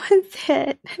 as someone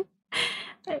said,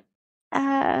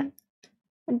 uh,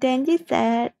 Denji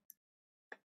said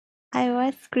I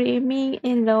was screaming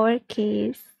in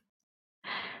lowercase.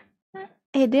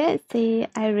 He didn't say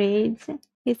I rage.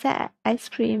 He said I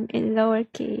scream in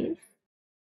lowercase.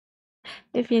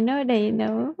 If you know, then you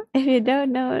know. If you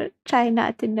don't know, try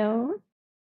not to know.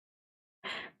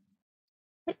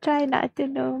 Try not to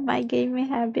know my gaming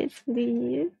habits,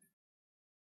 please.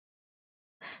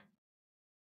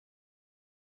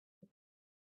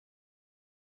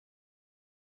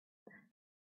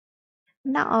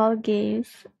 Not all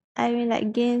games. I mean,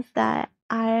 like games that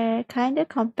are kind of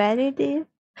competitive.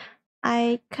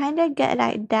 I kind of get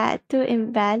like that too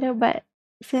in battle, but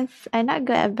since I'm not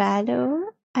good at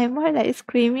battle, I'm more like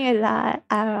screaming a lot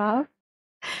out of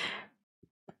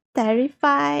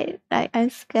terrified, like I'm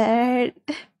scared.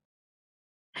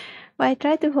 But I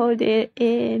try to hold it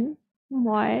in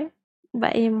more.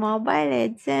 But in Mobile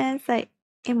Legends, like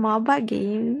in mobile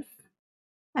games,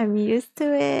 I'm used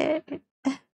to it.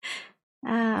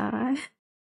 Uh,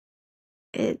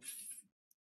 it's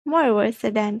more worse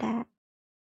than that.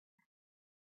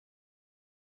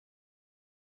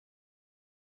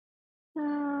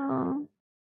 Oh,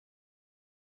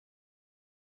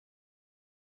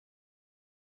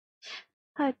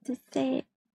 how to say?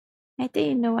 I think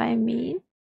you know what I mean.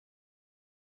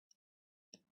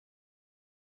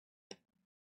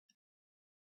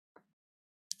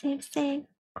 Save,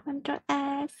 Control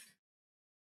S.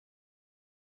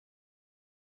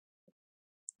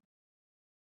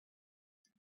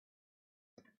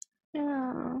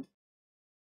 Oh,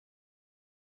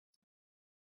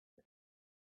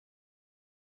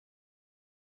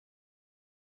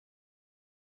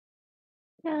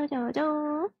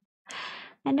 do.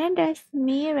 And then there's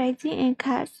me writing in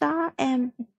Casa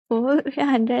and bold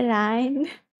underline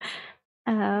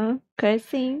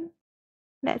cursing.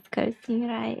 That's cursing,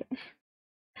 right?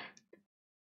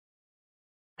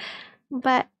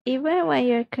 But even when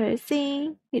you're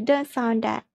cursing, you don't sound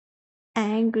that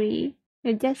angry.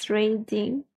 You're just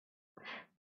raging.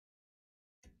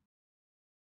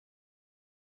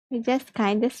 You're just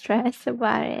kind of stressed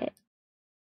about it.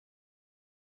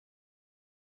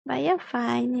 But you're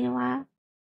fine, you are.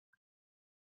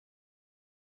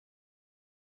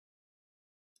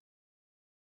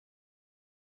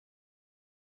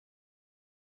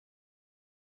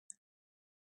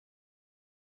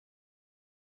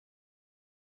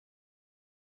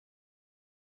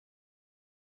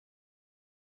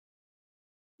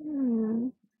 Hmm.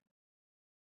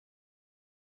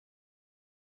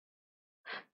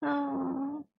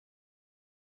 Oh,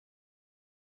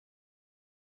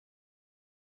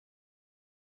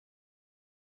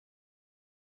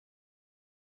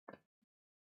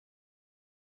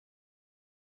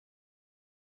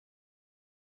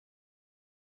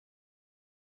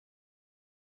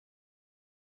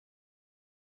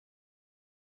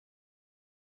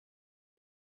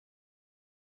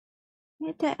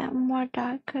 need to add more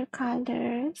darker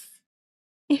colors.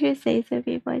 If you say so,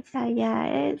 people say, yeah,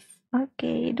 it's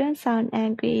okay. You don't sound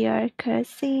angry. You're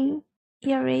cursing.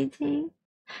 You're raging.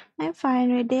 I'm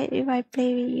fine with it if I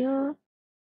play with you.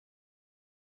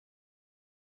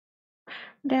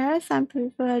 There are some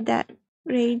people that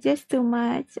rages too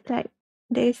much. Like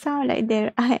they sound like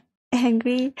they're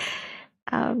angry.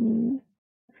 Um,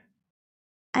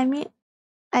 I mean,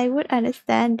 I would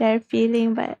understand their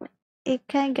feeling, but it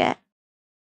can get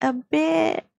a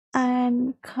bit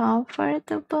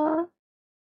uncomfortable.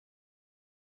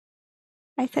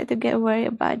 I start to get worried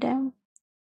about them.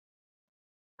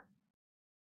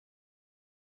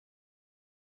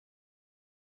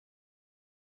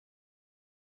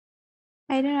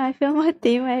 I don't know, I feel more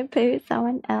tame when I play with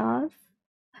someone else.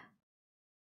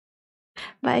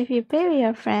 But if you play with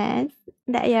your friends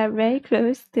that you're very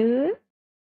close to,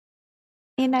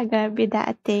 you're not gonna be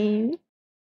that tame.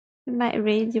 You might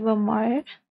rage even more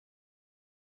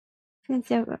since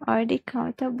you're already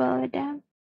comfortable with them.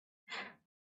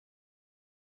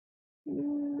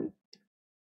 Mm,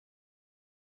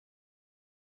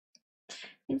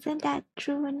 Isn't that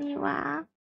true, 𝗎𝗓?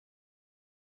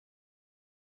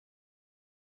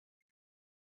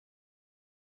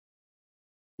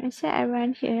 I'm sure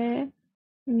everyone here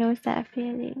knows that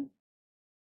feeling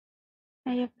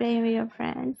when you're playing with your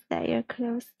friends that you're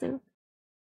close to.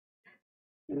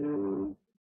 Mm.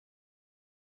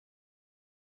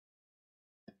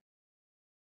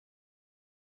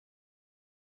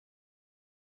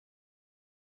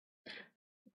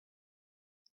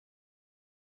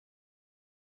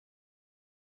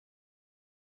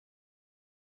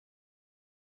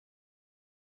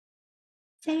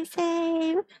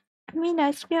 Same. I mean,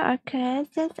 no screen or curse,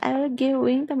 just I will give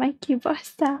wing to my keyboard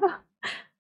style.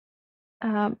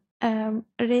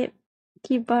 Rip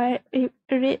keyboard,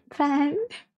 rip fan.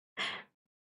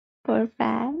 Poor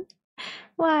fan.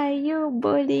 Why you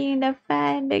bullying the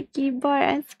fan, the keyboard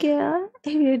and skill?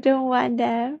 If you don't want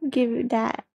them, give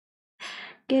that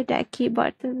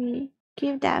keyboard to me.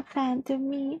 Give that fan to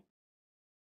me.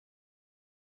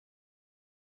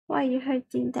 Why you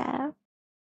hurting them?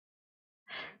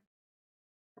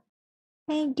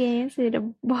 Playing games with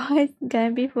the boys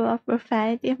gonna be full of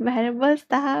profanity and valuable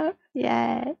stuff.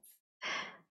 Yes.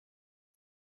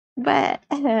 But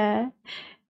I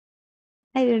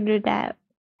don't do that.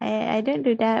 I don't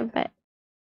do that, but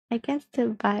I can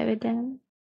still vibe with them.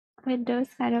 With those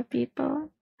kind of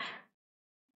people.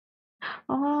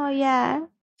 Oh yeah.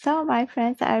 Some of my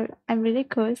friends I'm really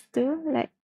close to.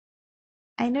 Like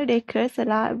I know they curse a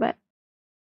lot, but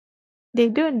they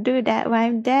don't do that when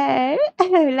I'm there.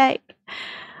 I'm like,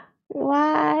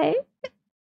 why?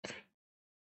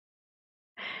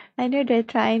 I know they're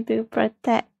trying to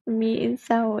protect me in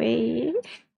some way.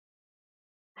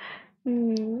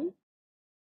 Hmm.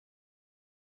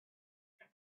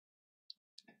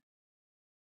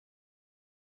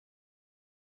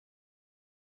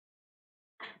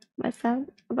 But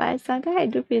sometimes I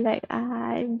do feel like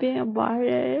I'm being a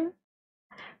border.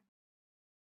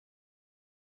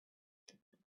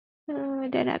 Oh,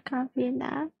 they're not comfy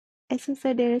enough. It's just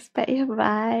so they respect your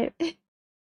vibe.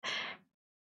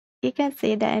 You can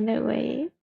say that in a way.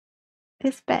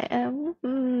 Respect them.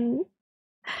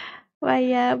 But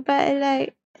yeah, but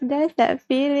like there's that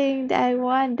feeling that I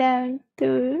want them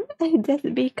to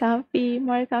just be comfy,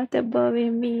 more comfortable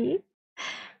with me.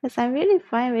 Because I'm really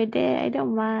fine with it. I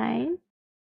don't mind.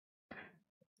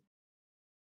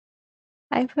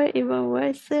 I've heard even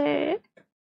worse.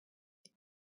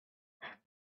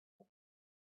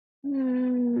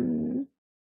 Hmm.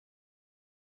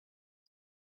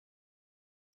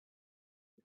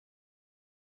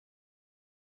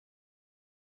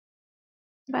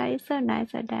 But it's so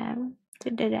nice of them to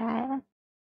do that.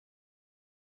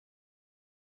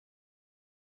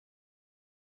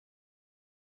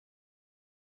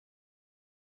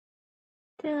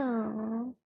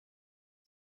 So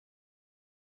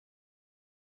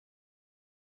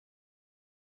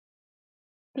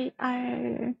we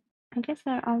are, I guess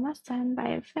we're almost done, but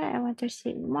I feel like I want to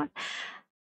see more.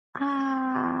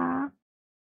 Uh,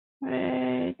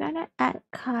 we're gonna add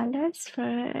colors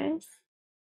first.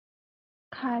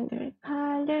 Color,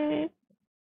 color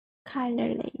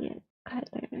layer,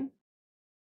 color.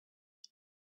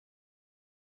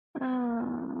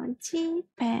 G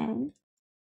pen.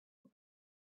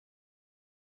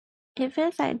 It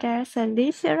feels like there's a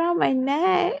leash around my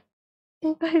neck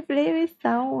if I play with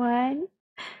someone.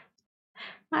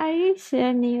 Are you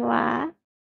sure, 𝗎𝗓?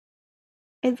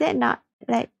 Is it not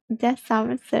like just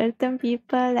some certain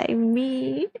people like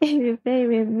me? If you play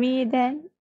with me, then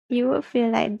you would feel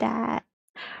like that.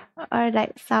 Or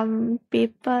like some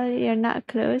people you're not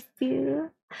close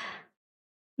to.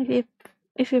 If you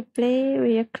if you play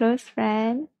with your close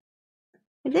friend,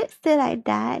 is it still like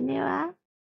that, 𝗎𝗓?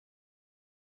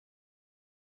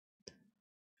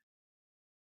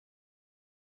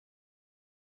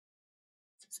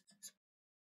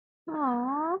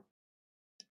 Aww.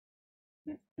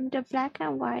 The black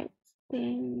and white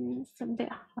thing is a bit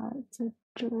hard to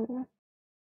do.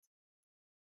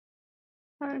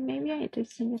 Or maybe I need to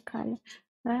change the color.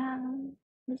 Well,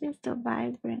 this is too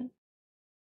vibrant.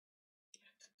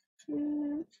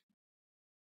 Mm,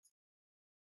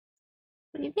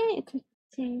 maybe I need to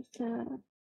change to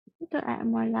add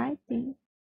more lighting.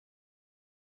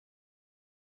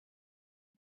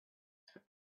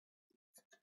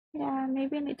 Yeah,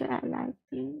 maybe I need to add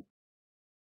lighting.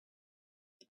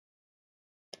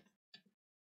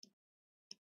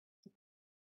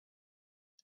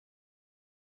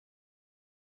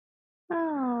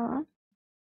 Oh,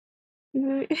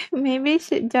 maybe I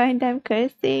should join them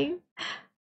cursing.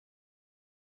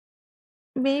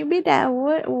 Maybe that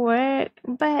would work,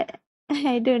 but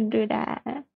I don't do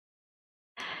that.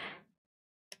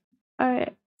 Or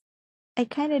I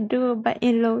kind of do, but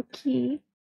in low key.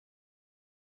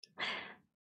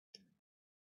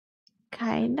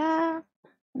 Kinda.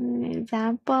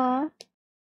 Example.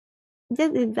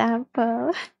 Just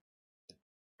example.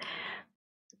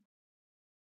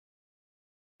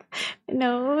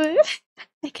 No,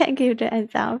 I can't give the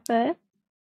example.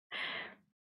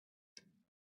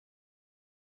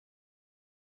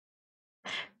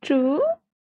 True.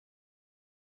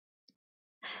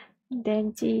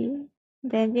 Denji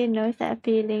knows that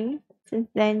feeling since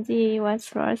Denji was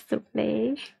forced to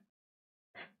play,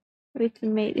 which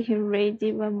made him rage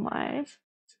even more.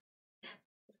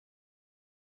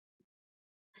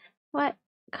 What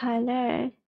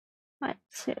color? What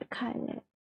shirt color?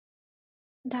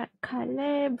 Dark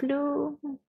color, blue,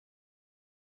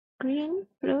 green,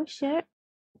 blue shirt,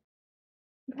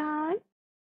 brown.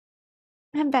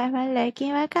 I'm back from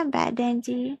lurking. Welcome back,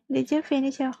 Denji. Did you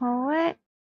finish your homework?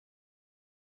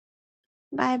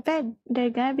 But I bet they're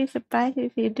gonna be surprised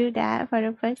if you do that for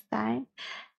the first time.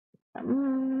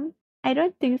 I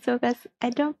don't think so, cause I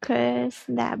don't curse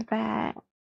that bad.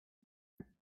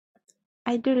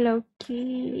 I do low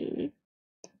key.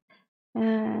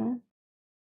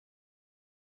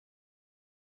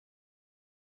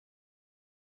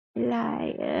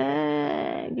 Like,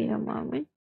 give me a moment.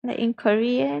 Like in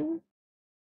Korean,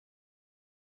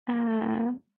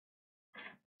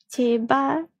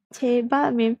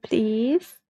 𝗓𝗢𝗙𝗢 mean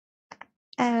please.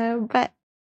 But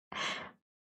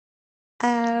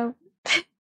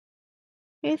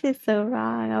this is so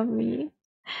wrong of me.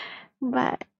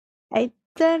 But I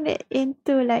turn it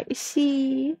into like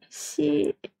she.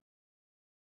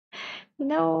 You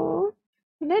know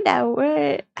that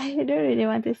word. I don't really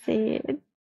want to say it.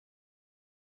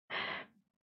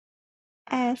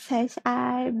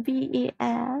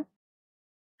 𝗓𝗢𝗙𝗢.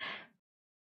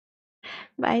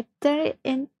 But I turn it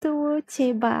into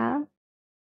chiba.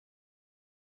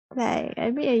 Like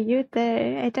I be a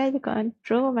U-turn. I try to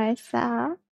control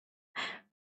myself.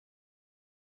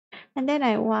 And then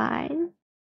I whine.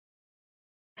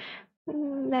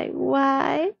 Like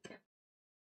why?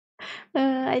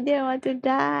 I didn't want to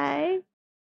die.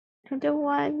 I don't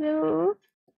want to.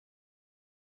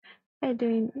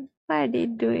 Why are they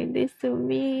doing this to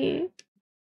me?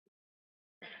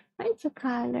 What's the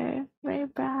color? Very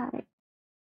bright.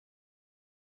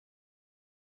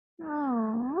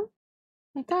 Oh,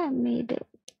 I thought I made it.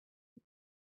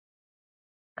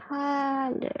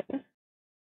 Color.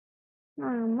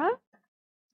 Mama?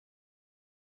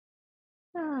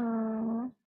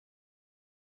 Oh.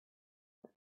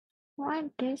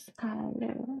 What this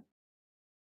color?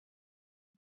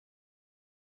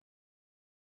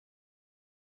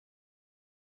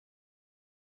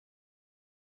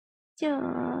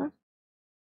 Sure.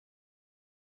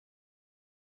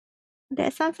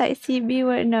 That sounds like chibi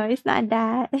word. No, it's not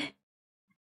that.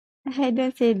 I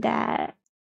don't say that.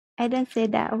 I don't say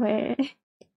that word.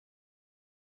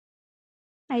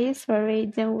 I use for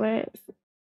random words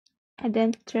and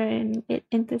then turn it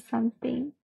into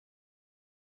something.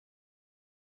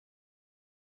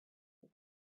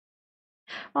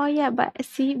 Oh yeah, but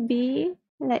CB,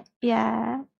 like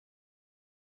yeah,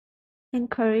 in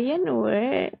Korean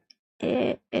word,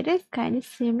 it is kind of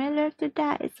similar to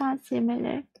that. It sounds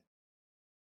similar.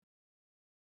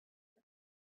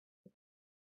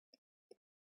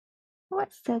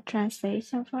 What's the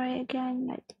translation for it again?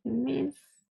 Like it means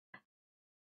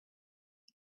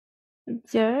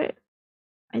jerk.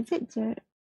 Is it jerk?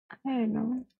 I don't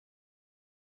know.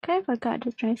 I forgot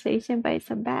the translation, but it's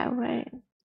a bad word.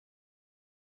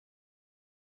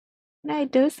 I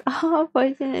doze off.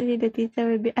 Fortunately, the teacher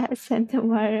will be absent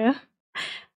tomorrow.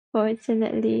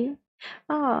 Fortunately.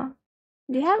 Oh,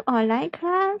 do you have online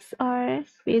class or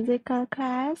physical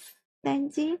class,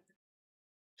 Denji?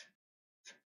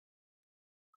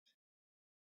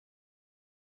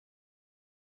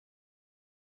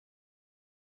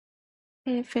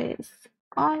 If it's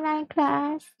online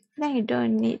class, then you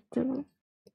don't need to.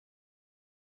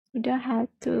 You don't have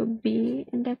to be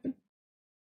in the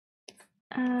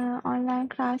online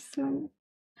classroom.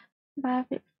 But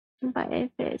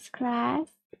if it's class,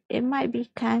 it might be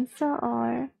cancelled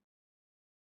or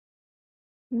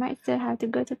you might still have to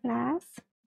go to class.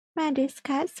 Man, this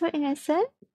cat's so innocent.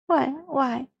 What?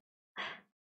 Why?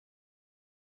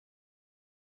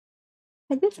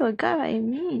 I just forgot what it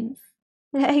means.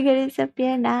 I gotta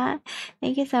disappear now.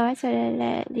 Thank you so much for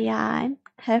the Leon.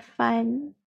 Have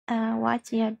fun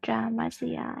watching your dramas,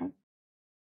 Leon.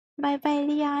 Bye bye,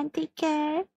 Leon. Take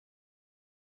care.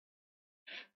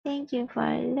 Thank you for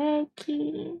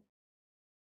lurking.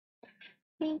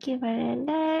 Thank you for the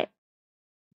alert.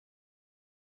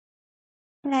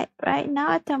 Like right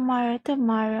now or tomorrow?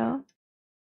 Tomorrow.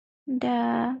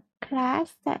 the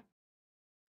class that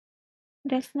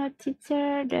there's no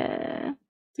teacher, the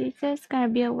teacher's gonna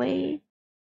be away.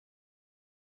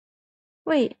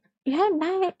 Wait, you have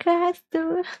night class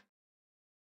too?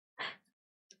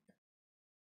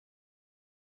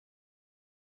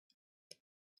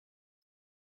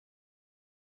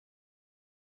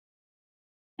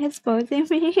 Exposing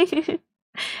me?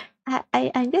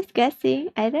 I'm just guessing.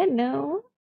 I don't know.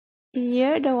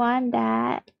 You're the one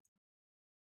that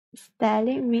is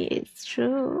telling me it's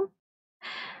true.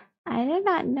 I do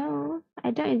not know.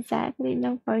 I don't exactly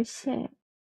know for sure.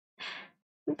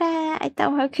 But I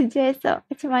tahu mau kerja esok.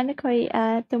 Macam mana kau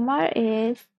tomorrow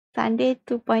is Sunday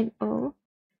 2.0.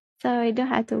 So I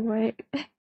don't have to work.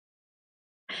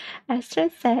 Astro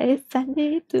says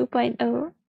Sunday 2.0.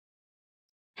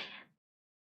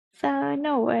 So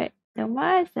no work.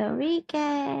 Tomorrow's the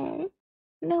weekend.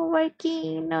 No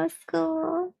working, no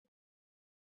school.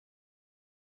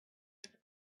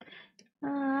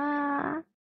 Ah.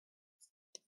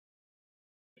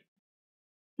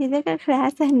 You look at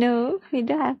class, I know. We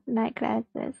don't have night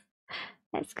classes.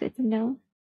 That's good to know.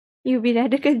 You bila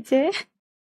ada kerja?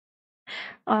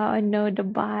 Oh no, the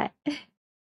bot.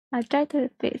 I'll try to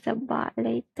fix the bot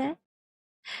later.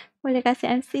 Boleh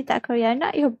kasih MC tak Korea? I'm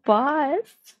not your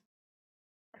boss.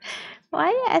 Why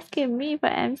are you asking me for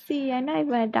MC? I'm not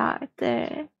even a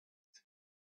doctor.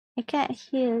 I can't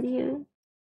heal you.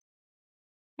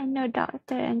 I'm no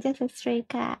doctor. I'm just a stray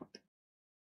cat.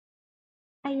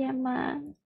 I am a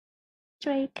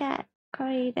stray cat.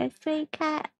 Korea, the stray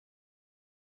cat.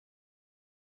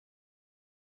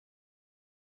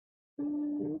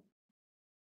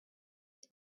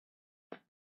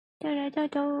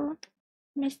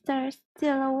 Mr.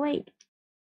 Still awake.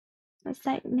 It's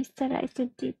like Mr. likes to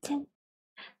detain.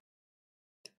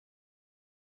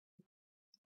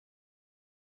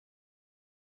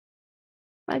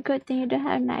 What good thing you don't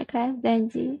have night class,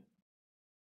 Benji?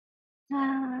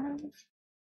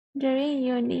 During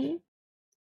uni,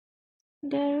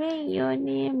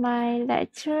 my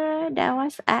lecturer that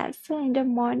was absent in the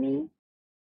morning,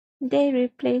 they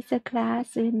replaced the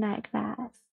class with night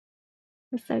class.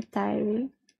 It's so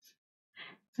tiring.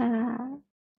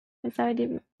 It's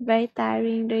already very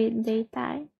tiring during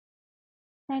daytime.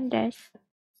 And there's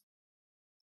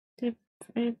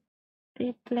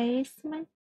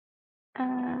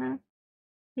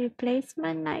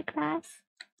replacement night class.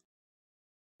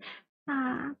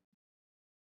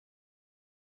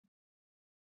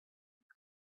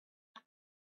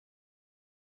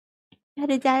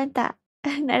 Ada jalan tak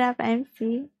nak dapat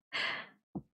MC?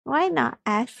 Why not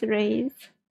ask Raze?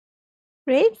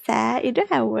 Raze said you don't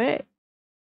have work.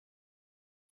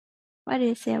 What do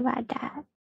you say about that?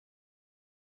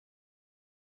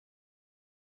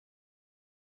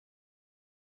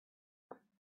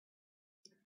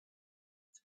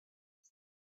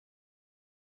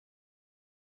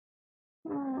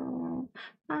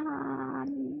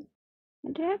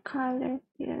 Their color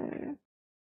here.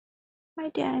 Why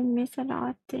did I miss a lot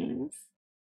of things?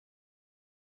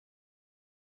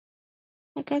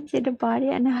 I can see the body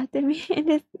anatomy in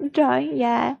this drawing.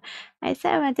 Yeah, I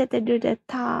said I wanted to do the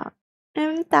top.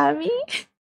 Tummy.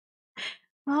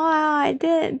 Oh wow, I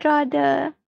didn't draw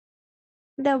the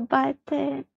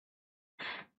button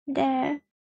there.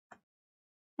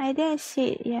 I didn't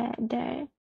shade yet there.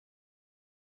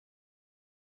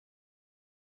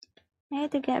 I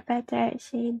need to get better at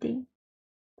shading.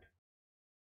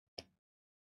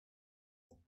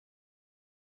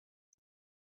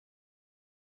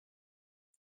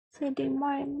 Shading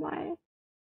more and more.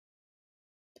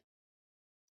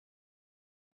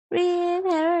 Real,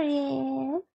 hello,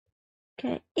 Real.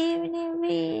 Good evening,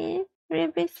 Real.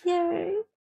 Rib is here.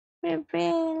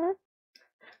 Real.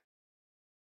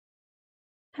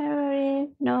 Hello,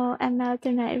 Real. No, I'm out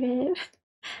tonight, Real.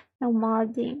 No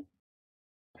modding.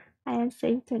 I am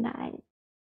safe tonight.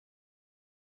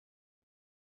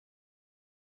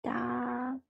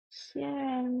 Here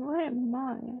and more and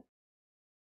more.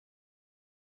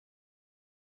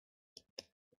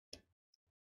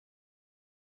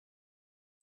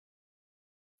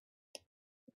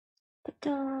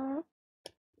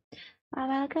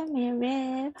 Welcome here,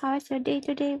 Rev. How's your day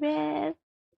today, Rev?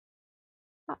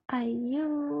 How are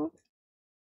you?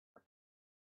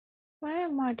 Where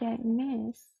more did I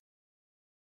miss?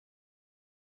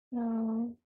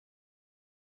 No.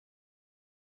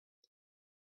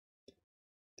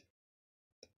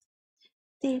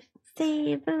 Steve,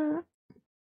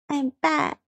 I'm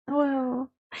back. Whoa,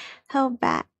 how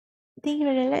back? Thank you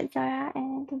for the let Zara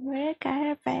and the very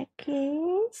kind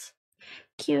package.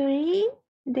 Curie,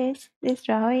 this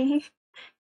drawing.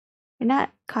 You're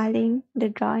not calling the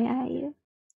drawing, are you?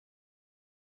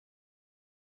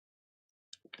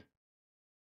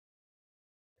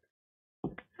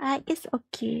 It's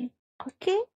okay.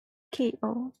 Okay?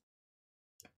 K-O.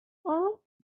 O.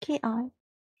 K-I.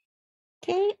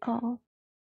 K-O.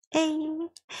 A.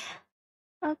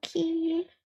 Okay.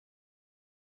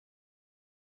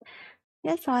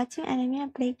 Just watching anime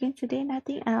and play games today,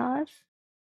 nothing else.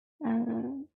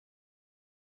 I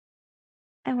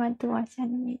want to watch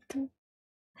anime too.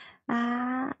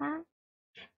 Ah.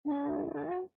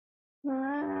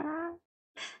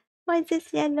 Why is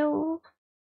this yellow?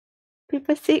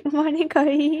 People sick morning,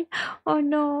 Corey. Oh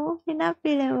no, you're not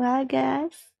feeling well,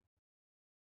 guys.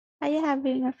 Are you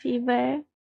having a fever?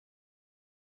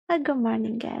 Oh, good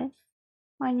morning, guys.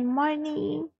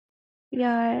 Morning.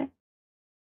 Your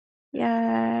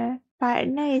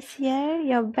partner is here.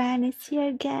 Your band is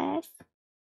here, guys.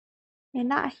 You're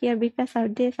not here because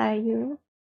of this, are you?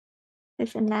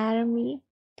 It's anatomy.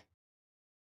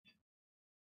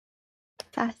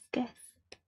 Sus, guys.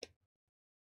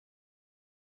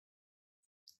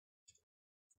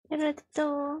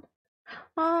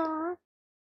 Oh,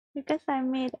 because I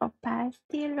made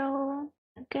opacity low.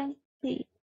 I can see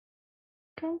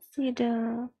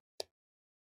the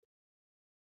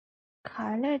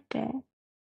color there.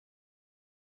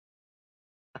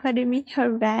 What do you mean your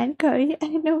band, Corey? I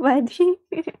nobody.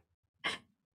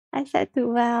 I said too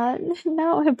well.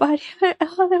 Now my body hurt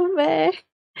all over.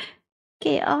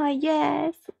 Okay, oh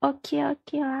yes. Okay.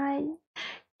 Okay.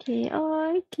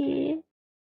 Okay.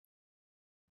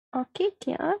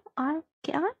 Okay, on.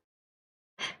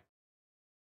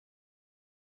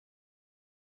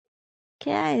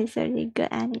 Okay, is a really good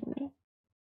anime.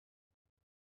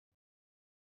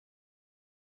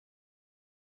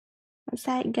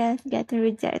 Besides, guys getting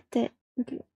rejected.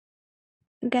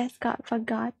 Guys got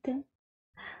forgotten.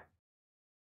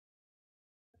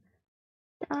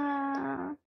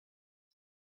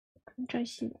 Control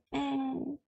Shift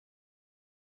N.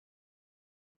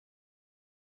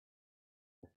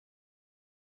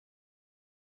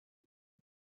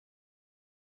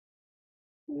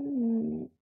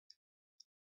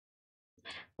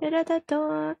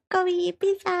 Kobe,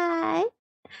 pizza.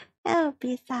 Oh,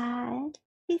 pizza.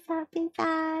 Pizza.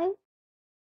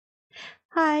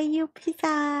 How are you,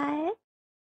 pizza?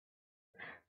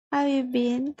 How you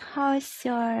been? How's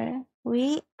your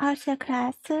week? How's your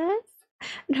classes?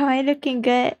 No, I looking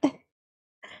good.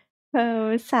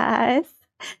 Oh,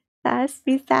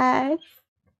 pizza.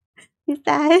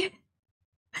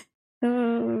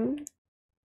 Oh,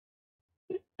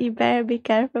 you better be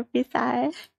careful,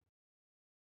 pizza.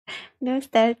 Don't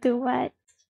stare too much.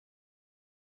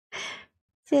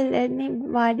 Still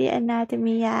learning body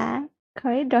anatomy, yeah.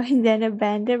 Corey drawing then a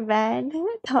band,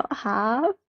 top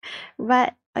half.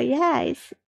 But oh yeah,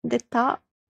 it's the top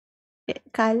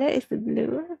color is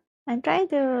blue. I'm trying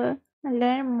to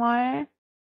learn more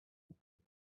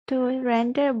to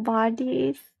render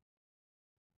bodies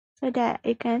so that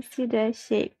you can see the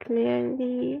shape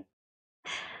clearly.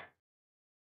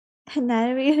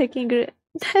 Now we're looking good.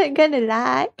 Not gonna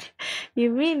lie. You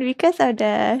mean because of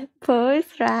the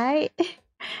pose, right?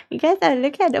 You guys are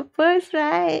looking at the pose,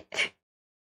 right?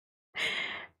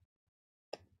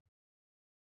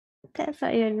 That's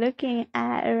what you're looking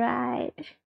at, right?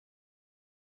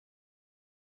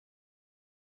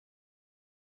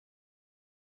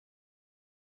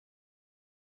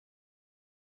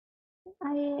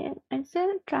 I'm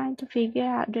still trying to figure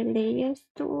out the layers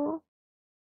too.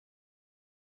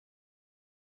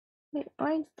 Wait,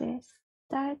 what is this?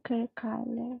 Darker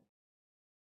color.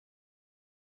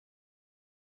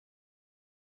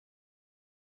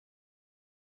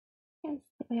 Is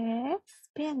this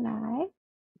spinach?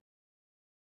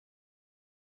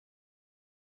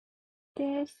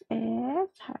 This is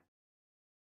heart.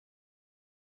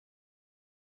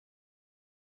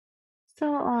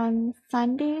 So on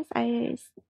Sundays,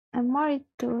 I'm more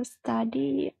into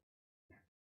study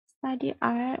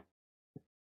art.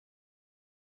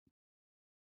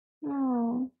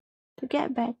 Oh, to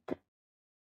get better.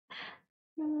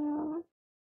 Oh,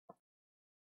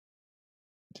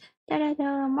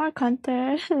 da more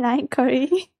contour line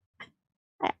curry.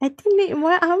 I think need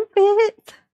more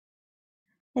armpits.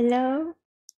 Hello?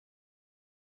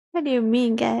 What do you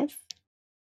mean, guys?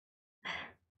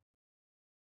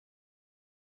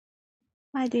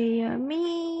 What do you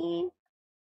mean?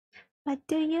 What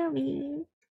do you mean?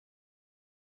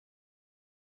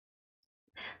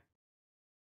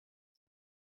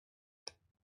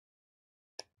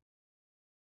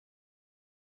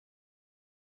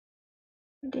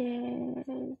 This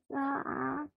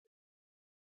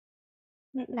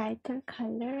need lighter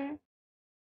color.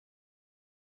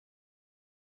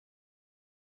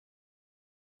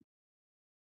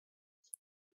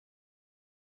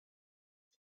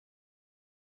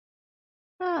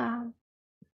 Oh,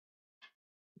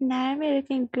 now I'm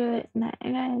looking good, not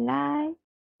gonna lie,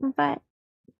 but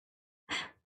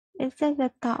it's just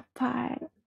the top part.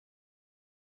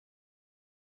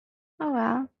 Oh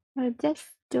well, we'll just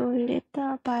do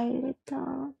little by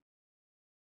little.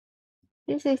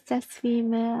 This is just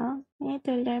female. I need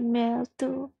to learn male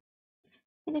too.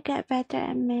 I need to get better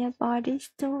at male bodies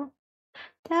too.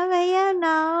 Tell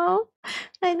no,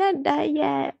 I'm not done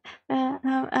yet.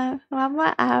 One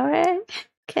more hour.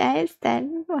 Can I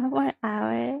stand 1 more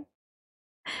hour?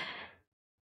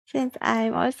 Since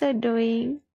I'm also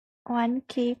doing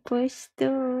 1K push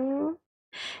too.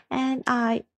 And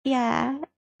yeah,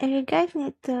 if you guys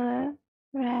need to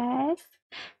rest,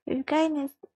 if you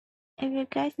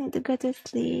guys need to go to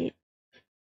sleep,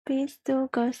 please do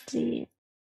go sleep.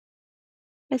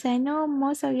 Because I know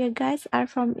most of you guys are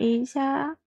from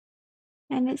Asia.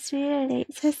 And it's really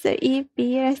late. So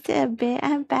𝗢𝗙𝗙𝗢𝗢, rested a bit.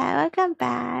 I'm back. Welcome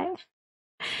back.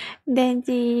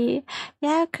 Denji,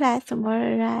 yeah, class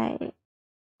tomorrow, right?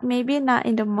 Maybe not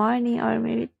in the morning or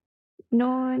maybe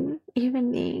noon,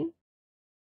 evening.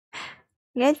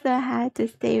 You guys don't have to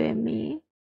stay with me.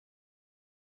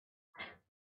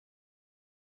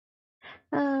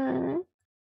 Well,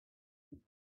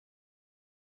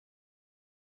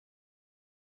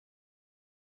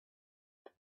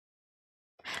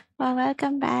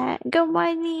 welcome back. Good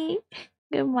morning.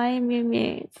 Good morning,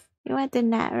 Mimis. You want to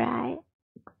nap, right?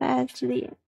 Fall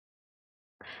asleep.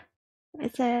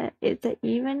 It's a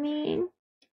evening,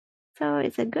 so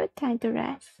it's a good time to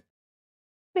rest.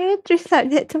 Maybe 3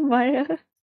 subject tomorrow.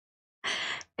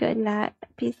 Good luck,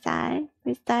 Pisai.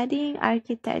 We're studying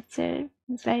architecture.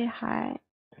 It's very hard.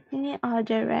 You need all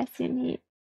the rest you need.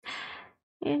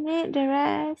 You need the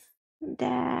rest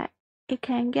that you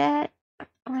can get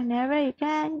whenever you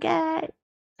can get.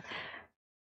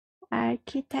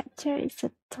 Architecture is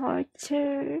a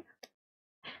torture.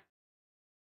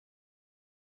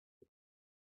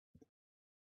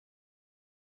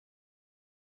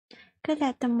 Good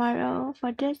luck tomorrow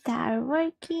for those that are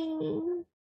working,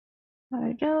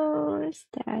 for those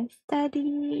that are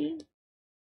studying.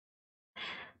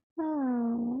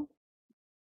 Oh,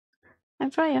 I'm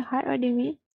from your heart. What do you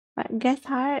mean? What, guess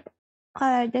heart? Or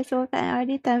I just woke up and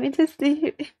already tell me to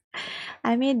sleep.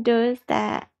 I mean those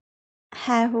that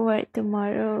have work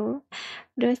tomorrow,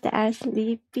 those that are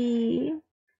sleepy,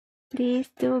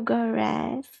 please do go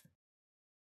rest.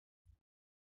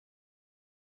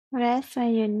 Rest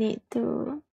when you need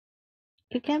to.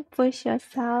 You can push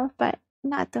yourself, but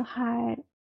not too hard.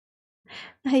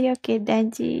 Are you okay,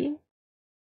 Denji?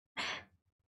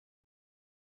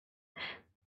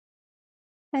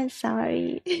 I'm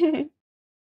sorry.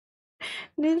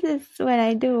 This is when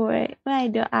I do work, when I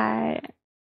do art.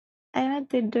 I want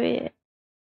to do it.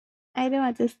 I don't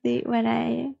want to sleep when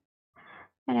I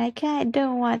can. I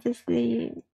don't want to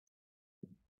sleep.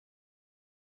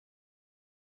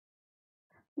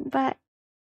 But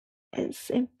it's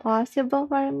impossible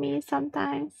for me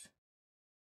sometimes.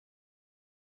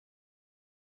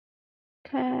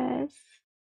 Cause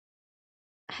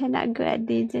I'm not good at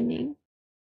reasoning.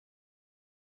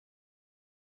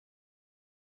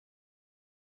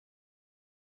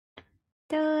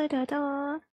 Do, do,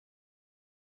 do.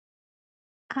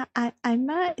 I'm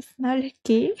not, it's not a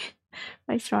key.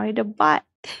 What's wrong with the bot?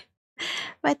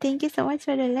 But thank you so much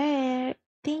for the alert.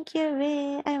 Thank you,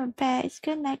 Rick. I'm a best.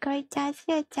 Good night, Koi-chan.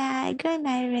 See you, chan. Good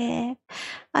night, Rick.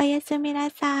 Oyasumi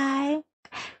nasai.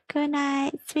 Good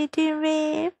night, sweet dream,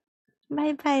 Rick.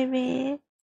 Bye-bye, Rick.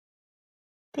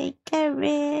 Take care,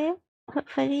 Rick.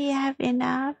 Hopefully you have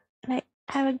enough. Like,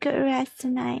 have a good rest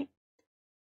tonight.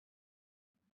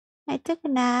 I took a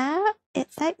nap.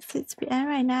 It's like 6 p.m.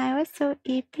 right now. I was so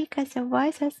eepy because your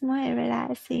voice was more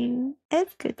relaxing.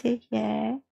 It's good to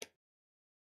hear.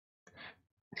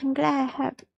 I'm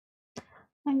glad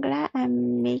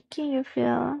I'm making you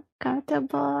feel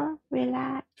comfortable,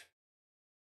 relaxed.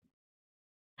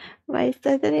 But it's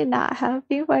certainly not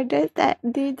helping for those that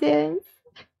didn't.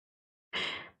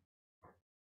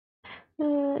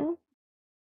 Uh,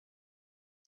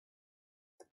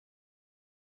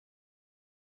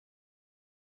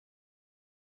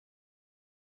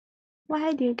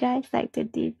 why do you guys like to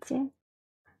DJ?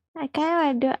 I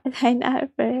kind of want to do a line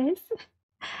art first.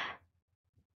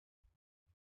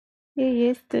 You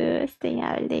used to stay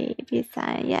out late,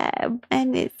 besides, yeah,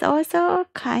 and it's also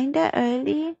kinda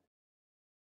early.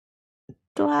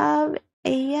 12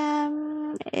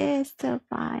 a.m. is still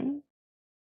fine.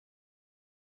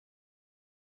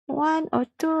 1 or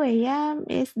 2 a.m.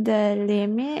 is the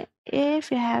limit if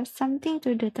you have something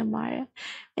to do tomorrow.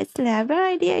 It's 11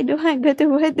 already. I don't want to go to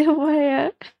work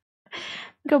tomorrow.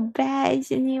 Go back,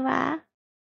 Geneva.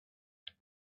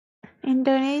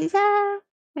 Indonesia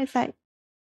is like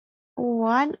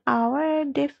 1 hour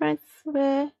difference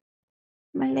with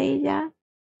Malaysia.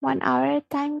 1 hour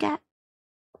time gap.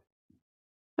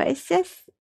 But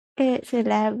it's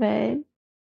 11.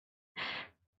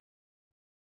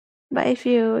 But if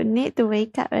you need to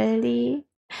wake up early,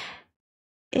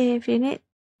 if you need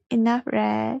enough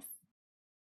rest,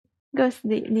 go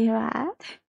sleep, Niwa.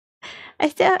 I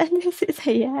still under 6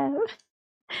 a.m.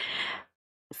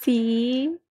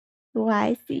 See?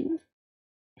 Why see?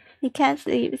 You can't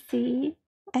sleep, see?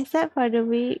 Except for the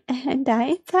week and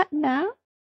dying now.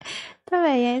 12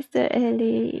 a.m. is too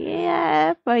early.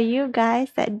 Yeah, for you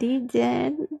guys that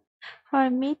didn't. For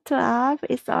me, 12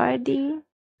 is already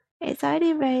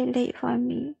very late for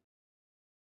me.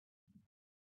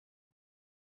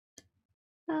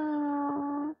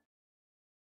 Oh,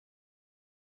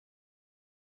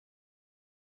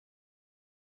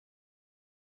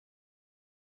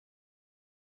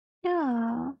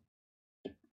 yeah.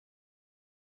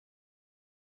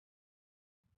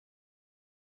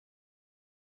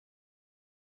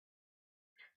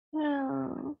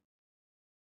 Oh.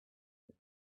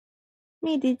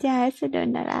 Me DJ I also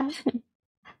don't know lah.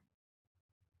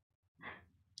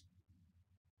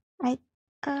 I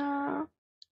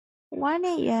 1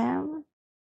 a.m.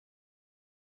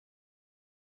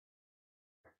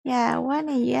 Yeah, 1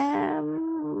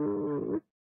 a.m.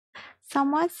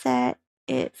 Someone said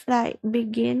it's like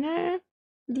beginner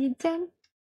DJ.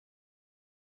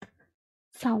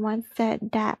 Someone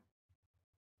said that.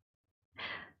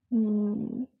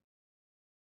 Hmm.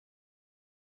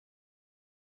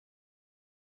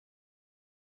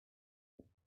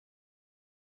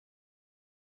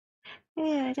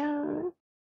 Yeah, đâu.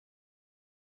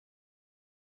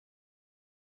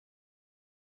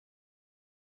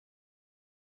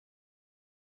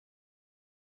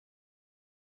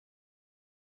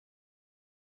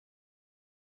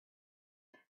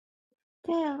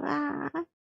 There lah.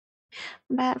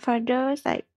 But for those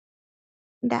like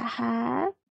that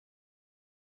have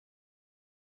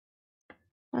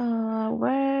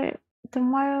work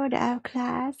tomorrow they have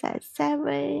class at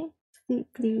 7. Sleep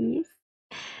please.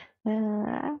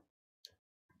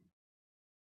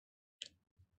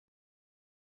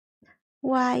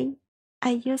 Why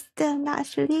are you still not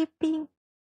sleeping?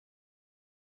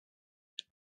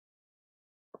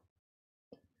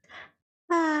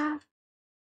 Ah,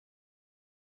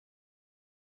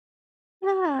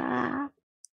 ah.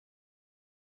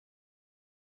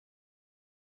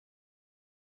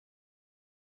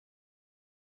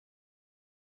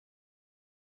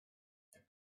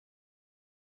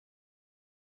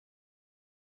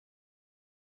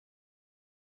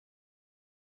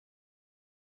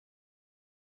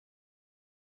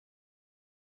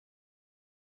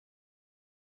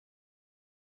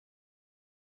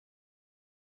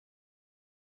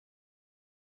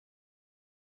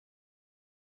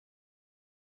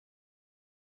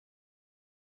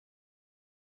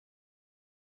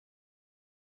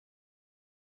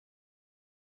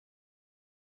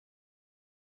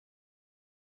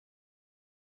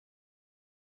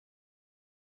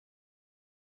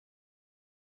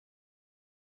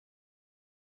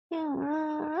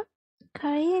 Yeah.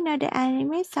 Korea, you know the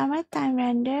anime Summertime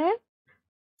Render?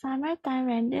 Summertime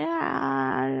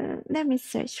Render? Let me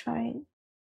search for it.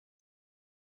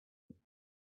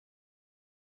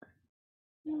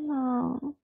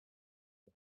 No.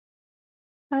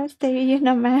 I'll stay with you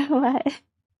no matter what.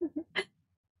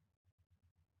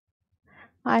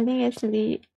 Falling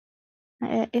asleep.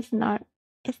 It's not.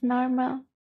 It's normal.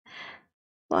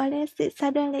 Falling asleep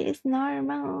suddenly is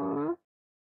normal.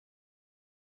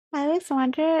 I always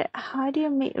wonder, how do you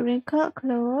make wrinkled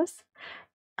clothes?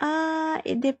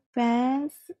 It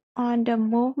depends on the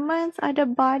movements of the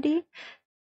body.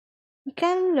 You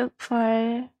can look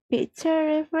for picture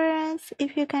reference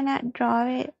if you cannot draw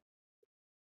it.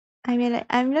 I mean, like,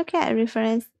 I'm looking at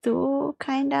reference too,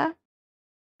 kinda.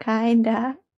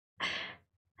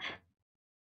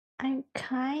 I'm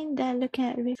kinda looking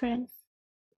at reference.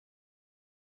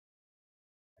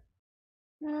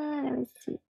 Let me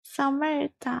see.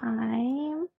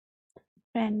 Summertime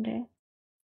render.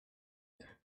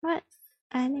 What's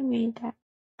anime that?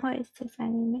 What is this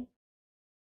anime?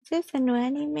 Is this a new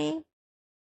anime?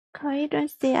 Corey, don't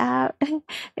stay out.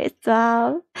 It's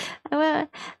 12. I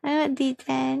want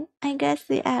D10. I guess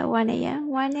we at 1 a.m.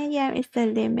 1 a.m. is the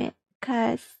limit.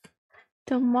 Cause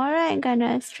tomorrow I'm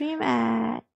gonna stream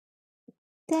at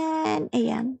 10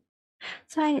 a.m.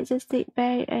 So I need to sleep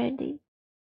very early.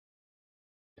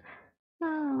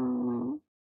 Oh.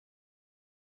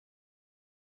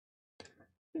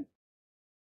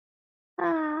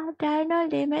 There are no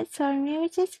limits for me,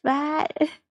 which is bad.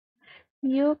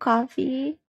 You,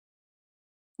 coffee,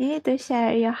 you need to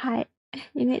share your hype.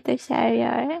 You need to share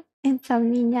your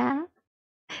insomnia.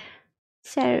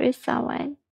 Share with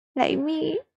someone. Like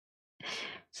me.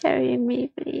 Share with me,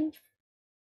 please.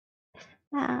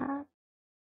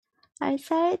 I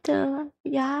tried to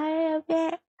yawn a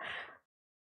bit.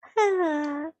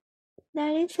 The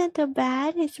reason to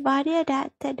ban is body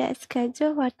adapted that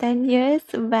schedule for 10 years.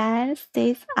 Ban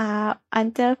stays up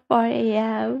until 4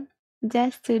 a.m.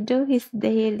 just to do his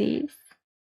dailies.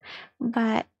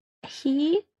 But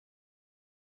he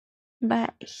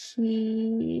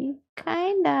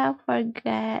kinda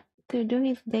forget to do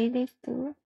his dailies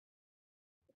too.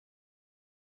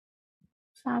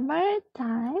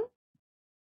 Summertime?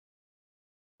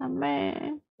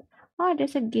 Summer. Oh,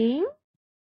 there's a game?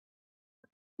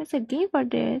 There's a game for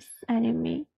this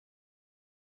anime.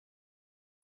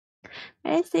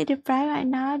 I see the prime right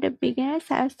now, the beginners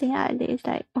are staying out late, it's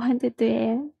like 1 to 2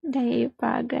 a.m. Then you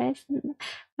progress.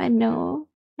 But no,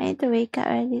 I need to wake up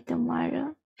early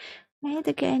tomorrow. I need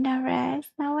to get enough rest.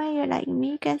 Now when you're like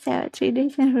me, you can say out 3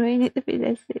 days in a row, you need to fit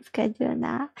the sleep schedule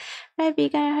now. I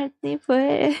began healthy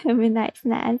food, midnight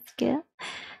snack and skill.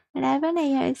 11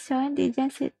 a.m. is showing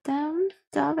Digen symptoms.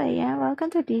 12 a.m. Welcome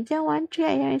to Digen 1. 3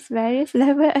 a.m. is various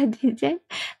level of Digen.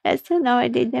 Let's still know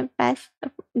what Digen past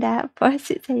that 4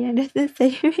 6 a.m. doesn't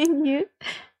say in you.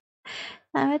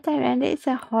 Summertime Render is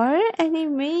a horror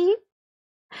anime.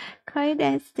 Corey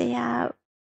then stay up.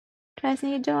 Trust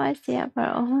me, you don't want to stay up for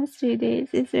almost 3 days.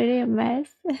 It's really a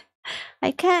mess.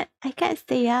 I can't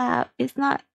stay up. It's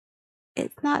not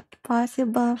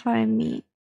possible for me.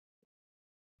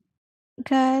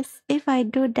 Because if I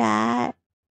do that,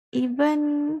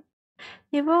 even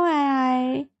when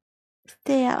I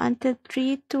stay up until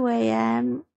 2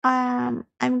 a.m., I'm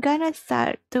gonna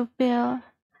start to feel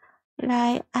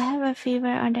like I have a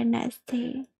fever on the next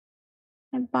day.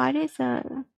 My body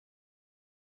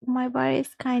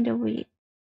is kind of weak.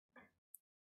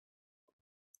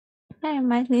 That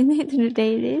reminds me, need to do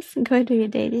dailies. Go do your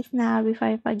dailies now before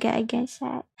I forget again,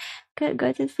 chat. Could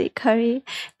go to sleep, Curry.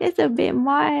 It's a bit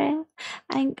more.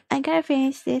 I gotta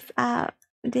finish this up,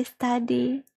 this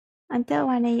study, until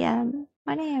 1 a.m.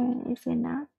 1 a.m. is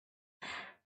enough.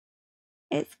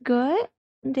 It's good.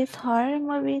 This horror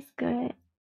movie is good.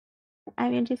 I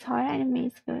mean, this horror anime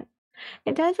is good.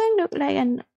 It doesn't look like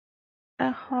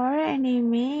a horror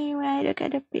anime when I look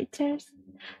at the pictures.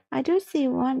 I do see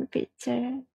one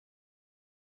picture.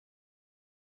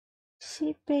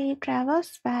 Chibi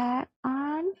travels back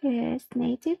on his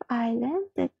native island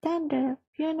to attend the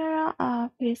funeral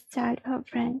of his childhood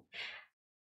friend,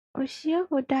 Ushio,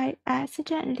 who died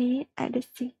accidentally at the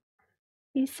sea.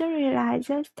 He soon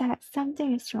realizes that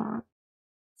something is wrong.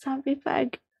 Some people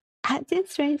are acting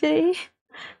strangely.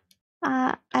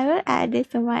 I will add this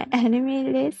to my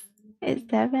anime list. It's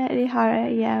definitely horror.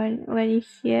 Yeah, when you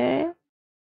hear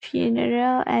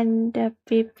funeral and the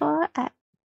people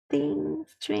acting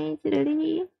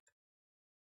strangely,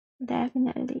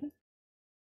 definitely.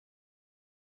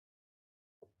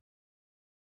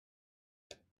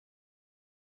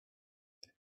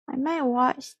 I might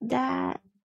watch that.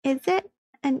 Is it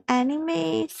an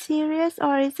anime series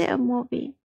or is it a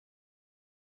movie?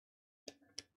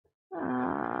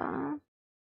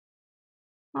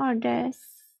 Oh, there's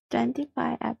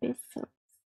 25 episodes.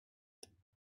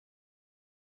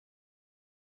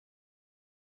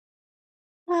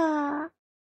 I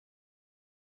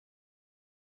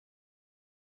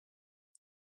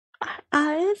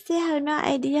honestly have no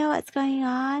idea what's going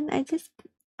on. I'm just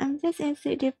in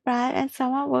sleep deprived and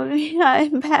someone woke me up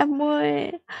in bad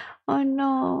mood. Oh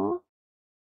no.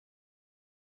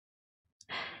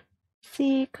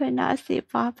 C could not sleep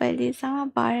properly. Someone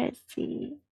bothered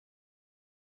C.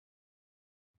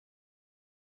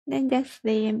 Then just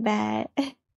lay in bed. Lay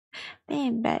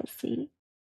in bed, C.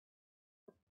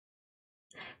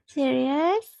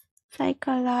 Serious?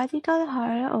 Psychological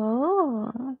horror?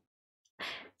 Oh.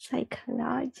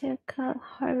 Psychological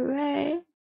horror.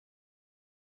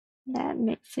 That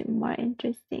makes it more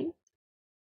interesting.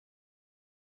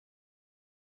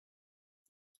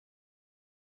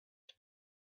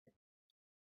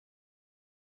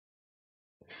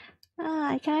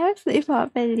 I cannot sleep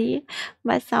properly,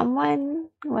 but someone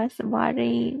was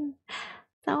bothering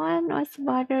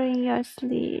your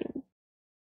sleep.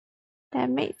 That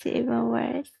makes it even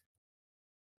worse.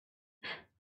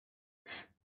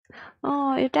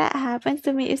 Oh, if that happens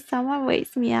to me, if someone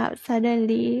wakes me up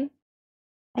suddenly,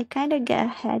 I kind of get a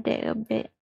headache a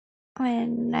bit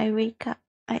when I wake up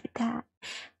like that.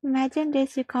 Imagine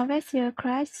this, you confess your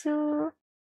crush to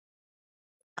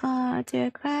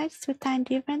your crush 2 times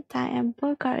different time and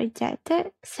both got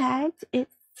rejected. Sad,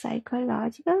 it's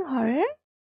psychological horror?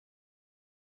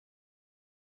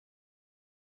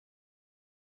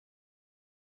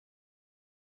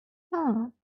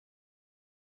 Oh,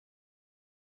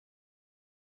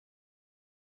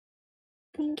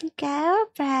 thank you, Carol,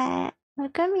 Brad.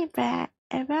 Look at me, Brad.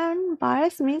 Everyone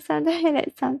borrows me sometimes. I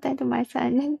let sometimes to my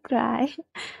son and cry.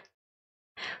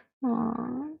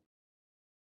 Aww.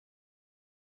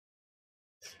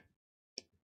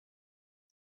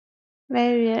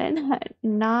 Very weird.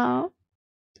 No,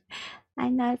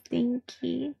 I'm not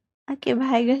thinking. Okay,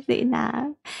 bye, go sleep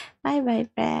now. Bye bye,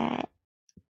 Brad.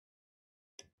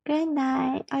 Good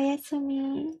night,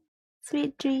 Oyasumi.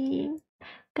 Sweet dreams.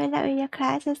 Good luck with your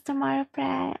classes tomorrow,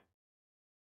 Brad.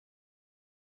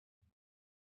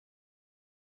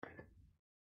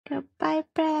 Goodbye,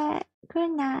 Brad.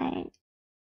 Good night.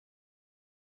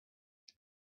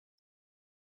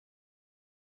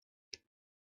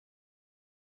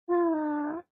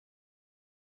 Oh,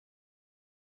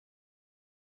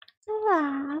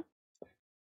 ah.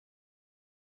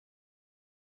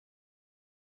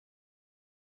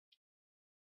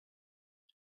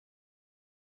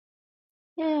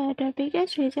 Yeah, the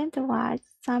biggest reason to watch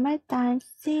Summertime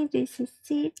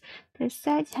CDCC, the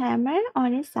sledgehammer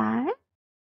on his arm.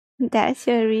 That's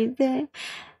your reason.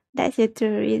 That's your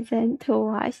true reason to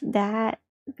watch that.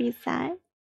 Besides,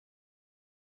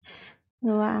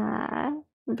 wow,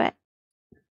 but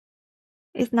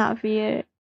it's not weird.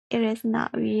 It is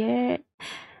not weird.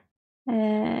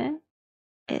 Uh,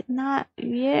 it's not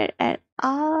weird at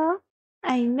all.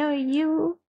 I know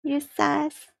you. You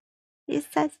sus. You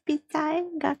sus beside.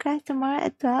 Got class tomorrow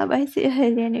at 12. I see you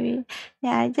early anyway.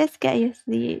 Yeah, just get your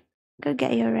sleep. Go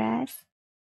get your rest.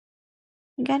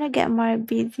 You're gonna get more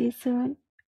busy soon.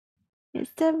 It's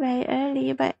still very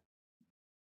early, but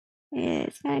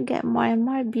it's gonna get more and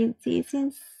more busy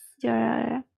since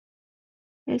you're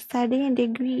studying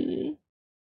degree.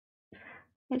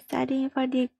 You're studying for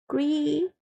degree.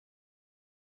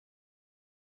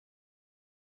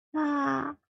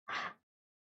 Ah.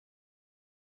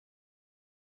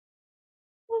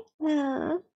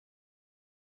 Oh.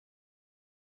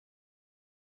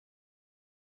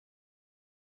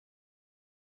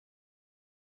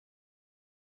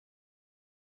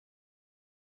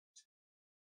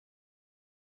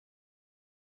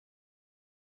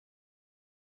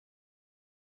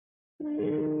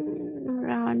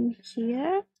 Around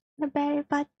here, the belly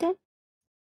button.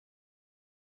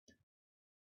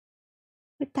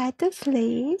 The title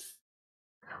sleeves.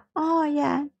 Oh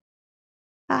yeah.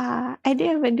 I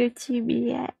didn't even do chibi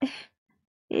yet.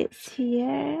 It's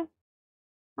here.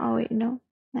 Oh wait, no,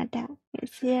 not that.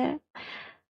 It's here,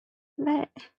 but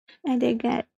I didn't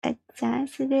get a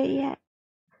chance to do it yet.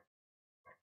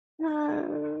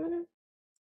 Oh,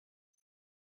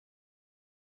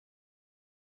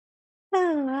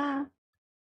 oh wow.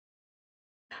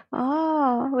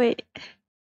 Oh wait,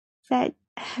 that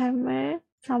hammer.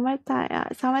 Summertime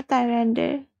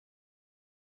render.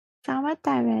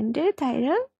 Summertime render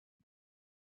title.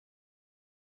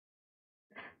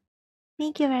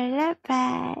 Thank you very much.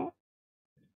 Bye.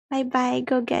 Bye bye.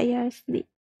 Go get your sleep.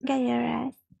 Get your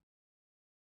rest.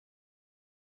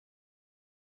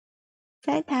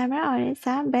 That hammer on its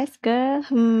arm. Best girl.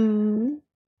 Hmm.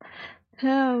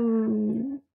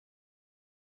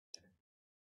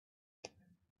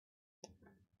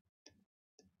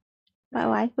 But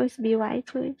waifus be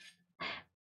waifus.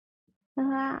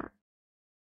 Wow.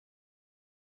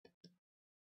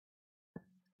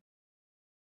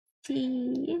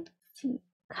 See.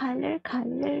 Color.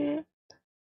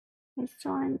 This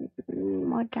one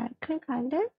more darker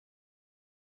color.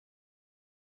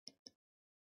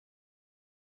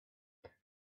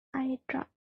 I drop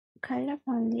color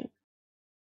only.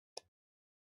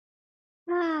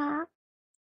 Ah,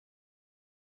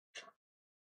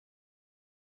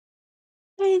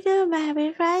 I do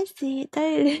my fancy. That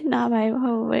is not my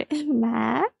homework.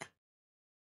 Math?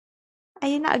 Are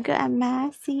you not good at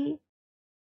math? See,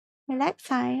 I like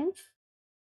science.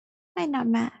 Why not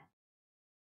math?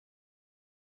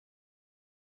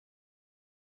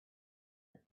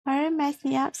 Horror messed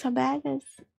me up so bad as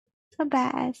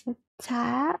a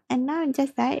child, and now I'm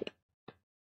just like,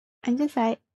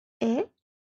 eh,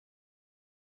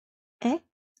 eh.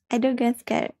 I don't get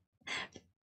scared.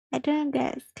 I don't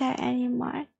get scared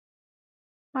anymore.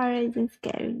 Horror isn't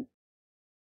scary.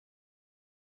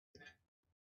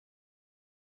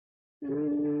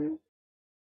 Mm.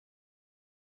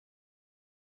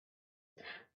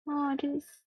 Oh, this is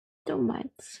too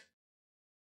much.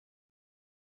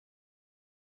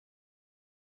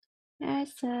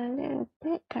 There's a little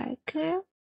bit darker.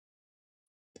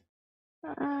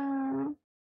 Uh,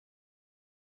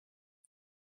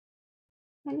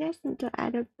 I just need to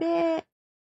add a bit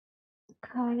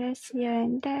colors here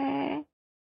and there.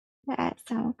 Add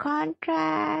some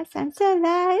contrast. I'm so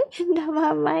light in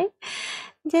my mind.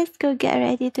 Just go get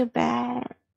ready to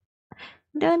bed.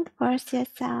 Don't force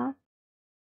yourself.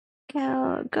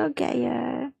 Go get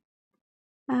your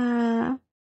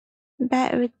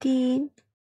bed routine.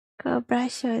 Go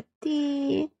brush your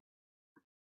teeth.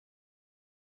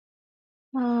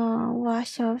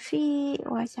 Wash your feet,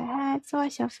 wash your hands,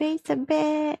 wash your face a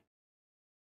bit.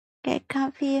 Get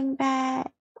comfy in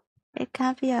bed. Get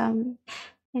comfy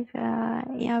with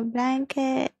your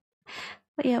blanket.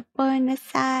 Put your phone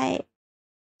aside.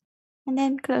 And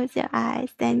then close your eyes,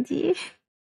 Denji.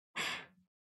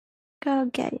 Go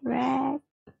get rest.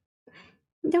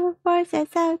 Don't force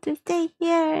yourself to stay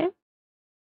here.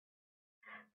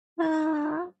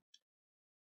 Ah.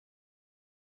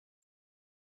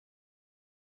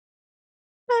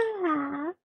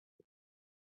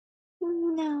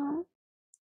 No.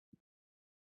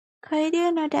 How do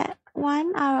you know that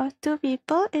one out of two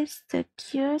people is the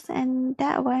cures and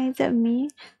that one isn't me?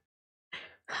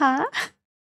 Huh?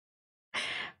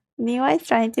 Niwa is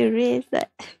trying to raise it.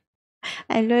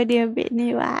 I'm loading a bit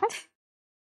Niwa.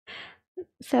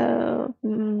 So,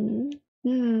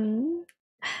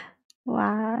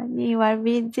 wow, Niwa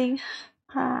reading.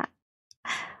 Huh?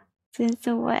 Since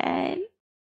when?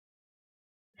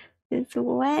 Since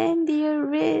when do you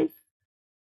read?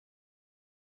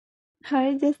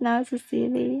 Her just now so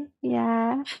silly.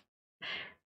 Yeah.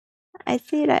 I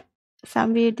see that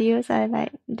some videos are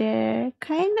like they're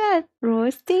kind of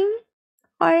roasting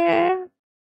horror.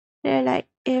 They're like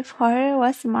if horror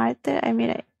was smarter, I mean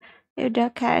like if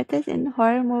the characters in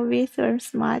horror movies were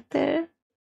smarter.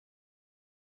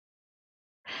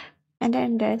 And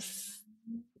then there's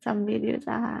some videos,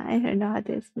 I don't know how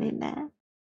to explain that.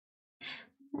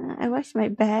 I wash my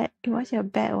bed. You wash your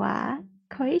bed, what?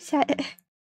 Koi chat.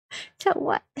 Chat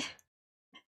what?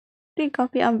 Drink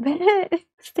coffee on bed.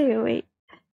 Stay awake.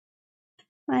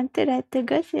 Mantu dah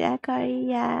tegur sila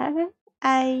Korea.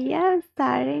 I am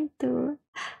starting to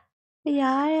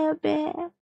yawn a bit.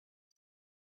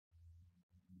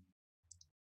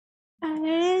 I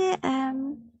really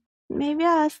am. Maybe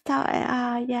I'll stop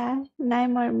at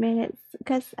 9 more minutes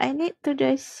because I need to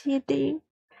do shading.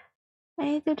 I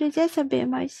need to do just a bit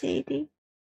more shading.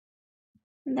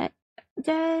 Like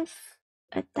just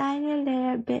a tiny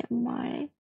little bit more.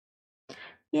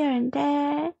 Here and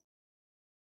there.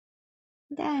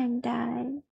 There and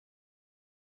there.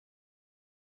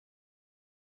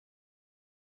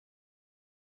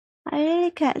 I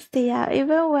really can't stay out,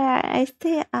 even where I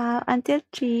stayed out until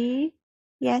 3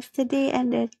 yesterday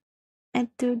and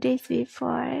 2 days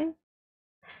before.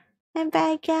 I'm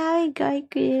back out,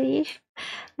 going.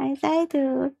 I started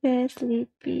to feel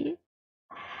sleepy.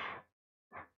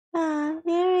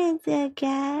 Here is it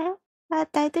again. I'll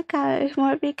try to cover it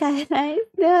more because I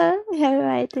know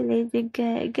everybody to lazy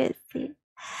good sleep.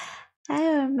 I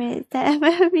will miss that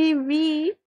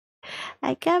maybe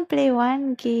I can play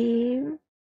one game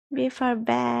before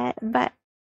bed, but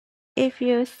if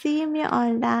you see me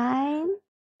online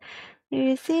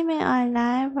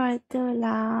for too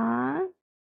long,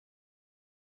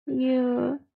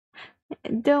 you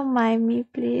don't mind me,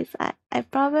 please. I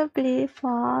probably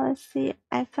fall asleep.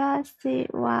 I fell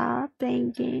asleep while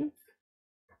playing games.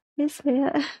 This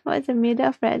was the middle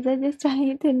of pretzel just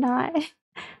trying to knot.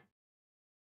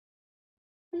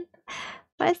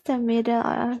 What's the middle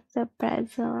of the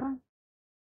pretzel?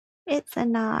 It's a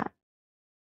knot.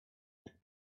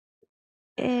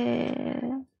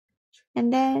 And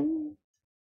then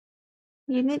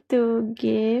you need to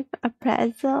give a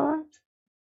pretzel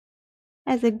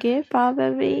as a gift,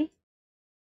 probably.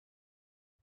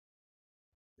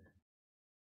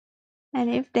 And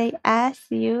if they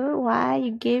ask you why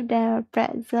you give them a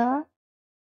pretzel,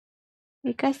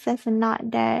 because there's a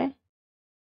knot there.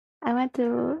 I want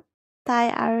to tie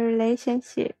our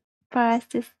relationship for us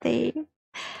to stay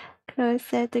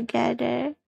closer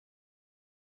together.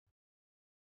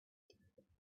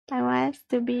 I want us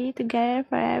to be together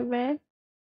forever.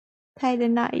 Tie the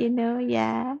knot,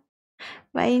 yeah.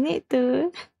 But you need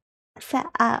to set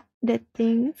up the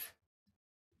things.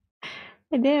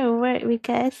 It didn't work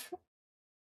because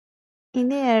you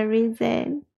need a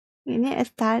reason. You need a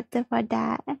starter for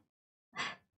that.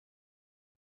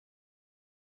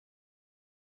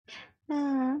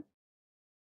 Uh,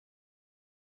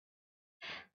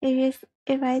 if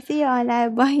I see you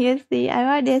online, obviously I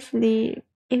want to sleep.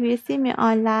 If you see me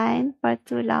online for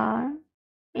too long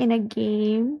in a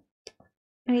game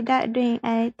without doing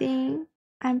anything,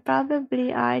 I'm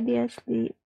probably already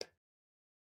asleep.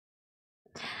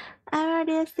 I'm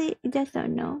already asleep, you just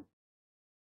don't know.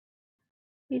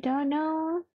 You don't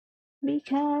know?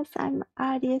 Because I'm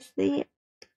obviously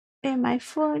with my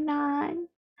phone on.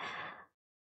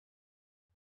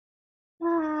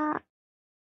 Ah,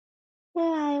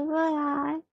 yeah,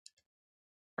 I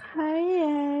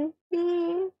career.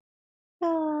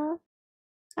 So,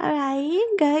 alright,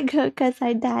 gotta go because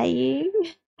I'm dying.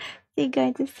 You're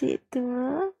going to sleep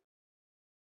too.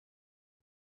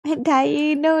 I'm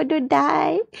dying. No, don't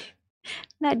die.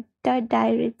 Don't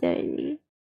die literally.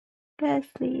 Go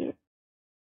sleep.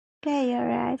 Get your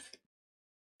rest.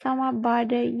 Someone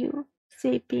bother you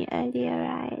sleeping earlier,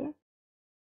 right?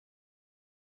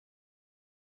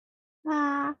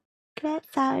 Ah, get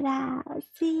out out.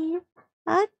 See?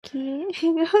 Okay.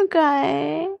 No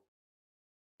crying.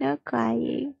 No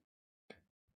crying.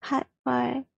 Hot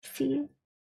boy. See?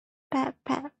 Pat,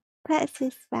 pat. Pat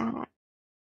is back.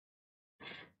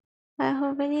 I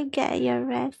hope you get your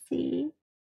rest, see?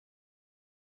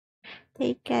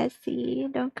 Take care, see?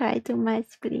 Don't cry too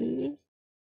much, please.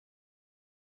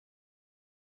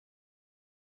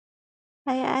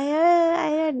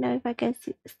 I don't know if I can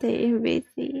stay in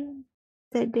busy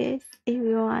to this if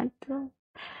you want to.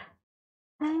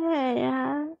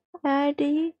 I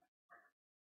already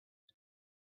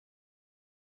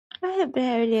I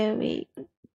barely awake.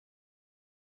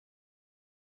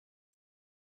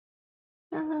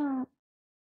 Oh,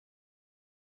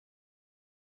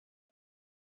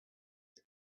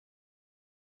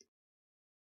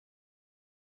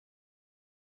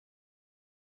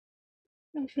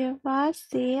 if you're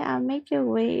bossy, I'll make you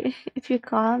wait. If you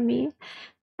call me,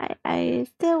 I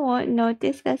still won't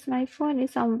notice because my phone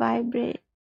is on vibrate.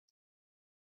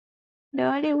 The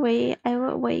only way I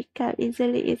would wake up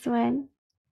easily is when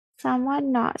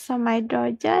someone knocks on my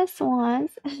door just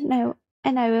once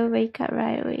and I will wake up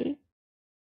right away.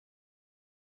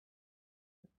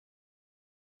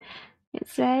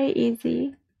 It's very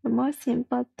easy, the most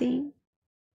simple thing,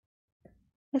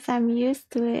 because I'm used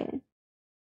to it.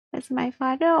 Because my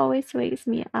father always wakes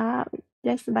me up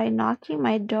just by knocking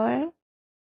my door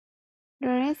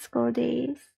during school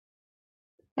days.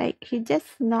 Like he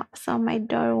just knocks on my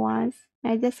door once,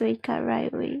 and I just wake up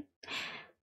right away.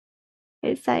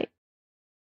 It's like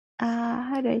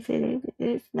how do I say this?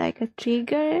 It's like a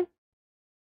trigger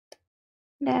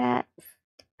that's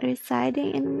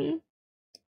residing in me.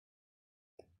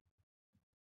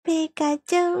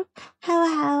 Pikachu,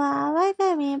 how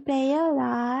welcome in play your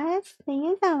lost. Thank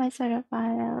you so much for the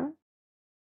follow.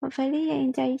 Hopefully you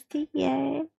enjoy the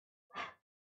year.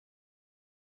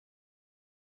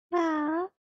 Wow.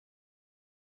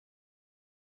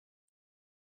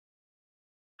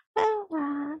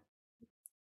 Wow.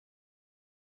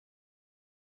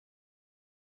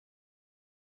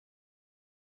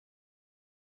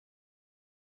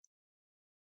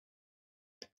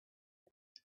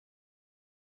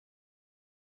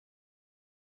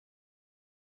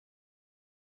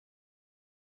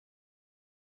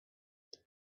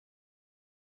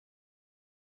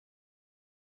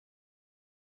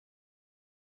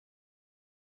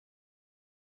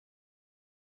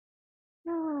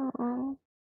 Oh.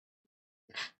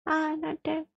 Not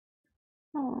there.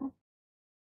 Oh.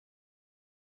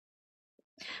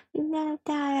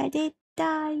 Nata,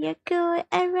 you're good.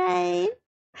 Alright.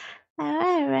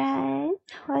 Alright.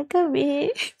 Welcome in.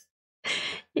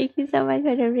 Thank you so much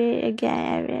for the raid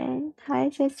again, Aaron. Hi,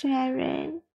 sister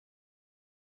Aaron.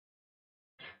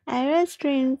 Aaron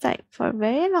streams like for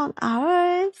very long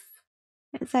hours.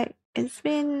 It's like it's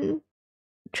been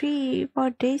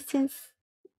 3-4 days since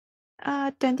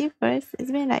 21st.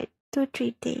 It's been like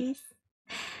 2-3 days.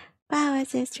 How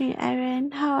was your stream,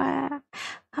 Aaron?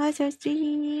 How's your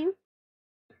stream?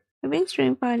 I've been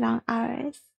streaming for long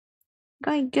hours.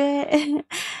 Going good.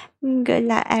 Good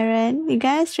luck, Aaron. You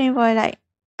guys stream for like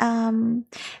 7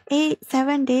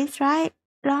 days, right?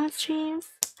 Long streams.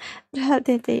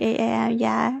 12:38 a.m.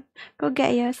 Yeah. Go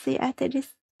get your sleep after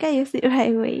this. Get your sleep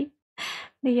right away.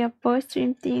 Do your post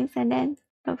stream things and then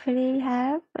hopefully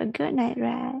have a good night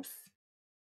rest.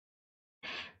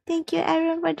 Thank you,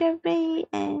 Aaron, for the raid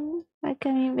and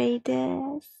welcoming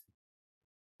raiders.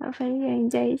 Hopefully you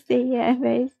enjoy staying here and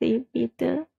very sleepy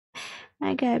too.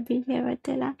 I gotta be here for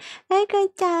too long. Hey,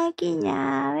 good job,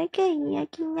 Kinya. Kinya.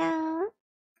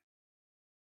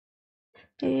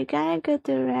 So you gotta go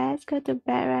to rest, go to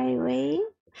bed right away.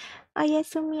 Oh,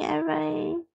 Yasumi,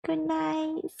 alright. Good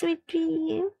night, sweet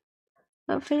dreams.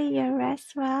 Hopefully you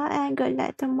rest well and good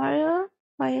luck tomorrow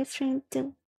for your stream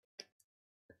too.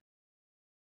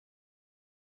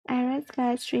 Aaron's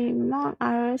gonna stream long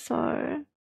hours for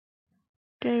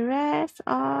the rest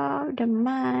of the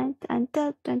month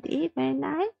until 28,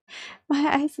 29.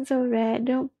 My eyes are so red.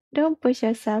 Don't push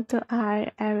yourself too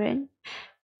hard, Aaron.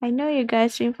 I know you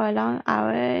guys stream for long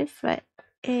hours, but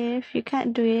if you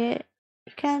can't do it,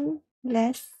 you can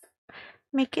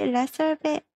make it lesser a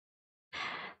bit.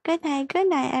 Good night,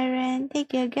 Aaron.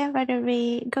 Thank you again for the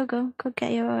read. Go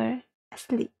get your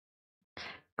sleep.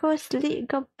 Go sleep,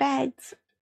 go bed.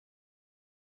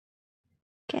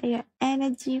 Get your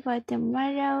energy for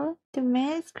tomorrow. The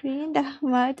main screen dah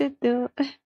mau tutup.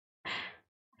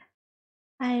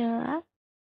 Ayo.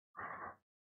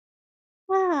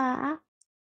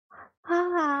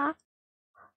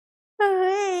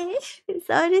 Hooray. It's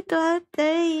only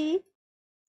 12:30.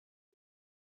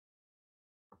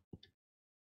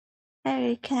 There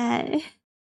we can.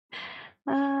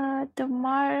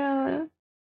 Tomorrow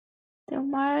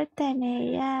 10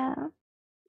 a.m.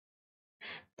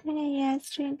 10 a.m.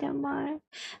 stream tomorrow.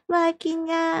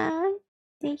 Makina.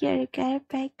 Thank you, regard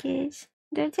package.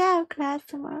 Don't you have class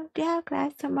tomorrow? Do you have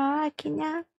class tomorrow,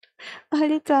 Akina?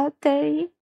 Only 12:30.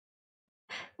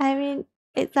 I mean,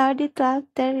 it's already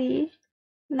 12:30.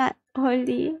 Not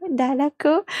only. Dah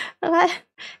laku. What?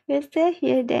 You still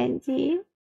here, Denji?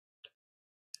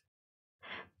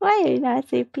 Why you not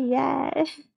sleepy yet?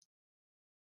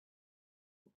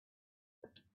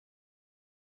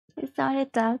 It's only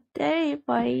 12:30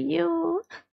 for you.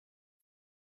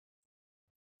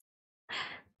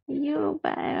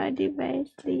 But I'm already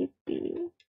very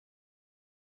sleepy.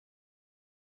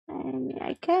 And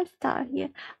I can't stop here.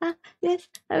 This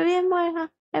a bit more, huh?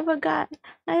 I forgot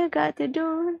to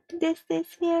do this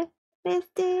here. This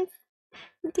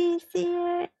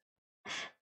here.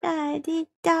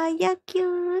 You're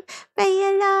cute. But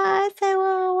you lost. I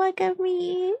won't welcome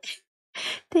me.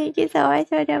 Thank you so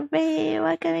much for the raid.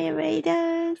 Welcome in,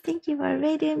 Raiders. Thank you for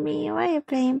raiding me. Why are you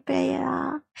playing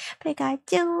player?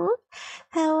 Pikachu.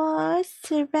 Hello,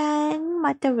 Suran.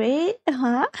 Moderate.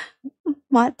 Huh?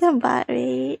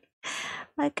 Moderate.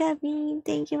 Welcome in.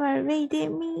 Thank you for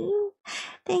raiding me.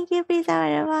 Thank you, Pizza, for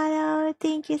the follow.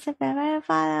 Thank you, Super, for the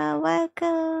follow.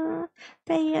 Welcome.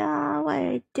 Player, what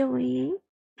are you doing?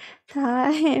 So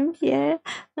I am here.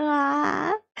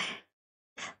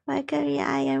 Welcome,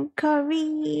 I am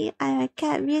Cory. I'm a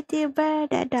cat YouTuber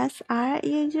that does art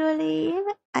usually.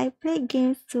 I play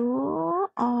games too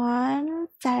on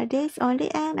Saturdays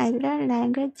only, and I learn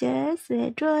languages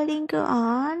with Duolingo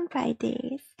on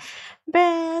Fridays.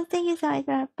 Bruh, thank you so much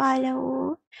for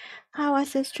follow. How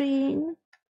was the stream?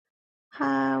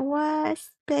 How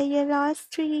was your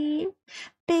last stream?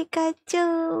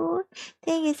 Pikachu.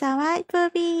 Thank you so much,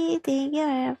 Bobby. Thank you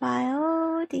for the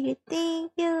follow.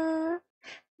 Thank you.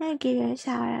 I'll give you a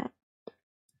shout out.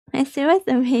 My stream was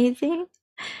amazing.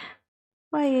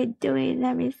 What are you doing?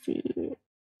 Let me see.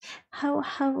 How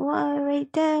are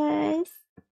it does?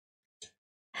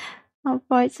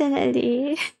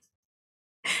 Unfortunately,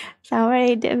 someone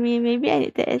raided me. Maybe I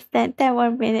need to extend 10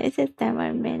 more minutes. Just 10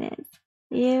 more minutes.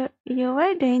 You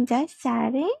were doing just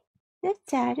chatting? Just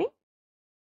chatting?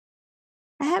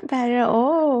 I had better.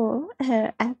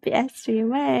 FPS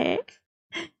streamer.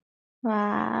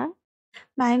 Wow.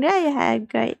 I'm glad you had a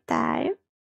great time.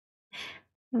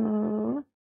 Oh,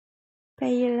 but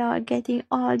you're not getting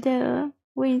all the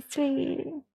win streak.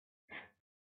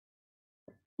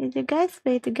 Did you guys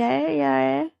play together,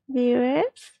 your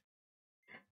viewers?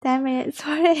 10 minutes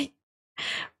for it.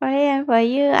 4 a.m. for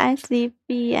you, I'm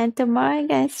sleepy, and tomorrow I'm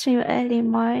gonna stream early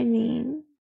morning.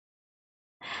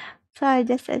 So I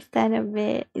just extend a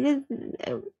bit. Just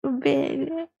a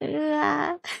bit.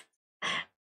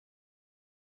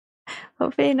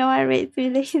 Hopefully no one rates me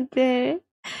later.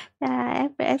 Yeah,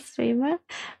 FPS streamer.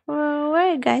 Where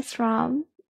are you guys from?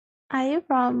 Are you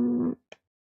from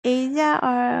Asia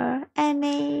or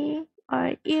NA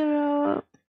or Europe?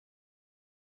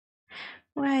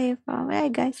 Where are you from? Where are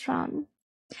you guys from?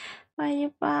 Where are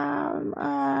you from?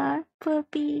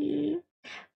 Puppy,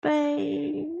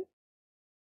 Bay,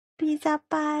 Pizza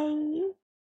Pie,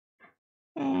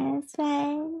 and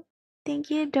Sven.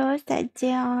 Thank you those that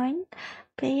joined.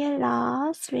 Play a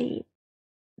lot, sweet.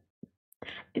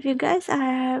 If you guys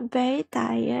are very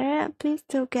tired, please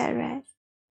do get rest.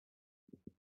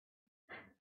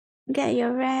 Get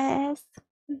your rest.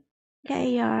 Get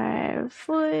your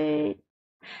food.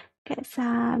 Get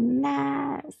some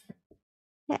naps.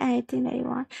 Get anything that you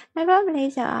want. I'm from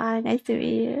Malaysia. Nice to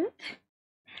meet you.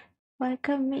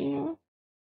 Welcome in.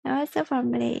 I'm also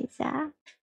from Malaysia.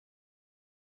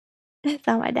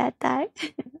 Selamat datang.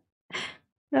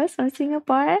 Those from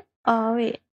Singapore? Oh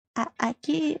wait,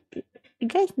 Aki, you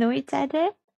guys know each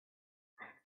other?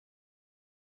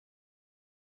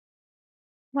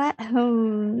 What?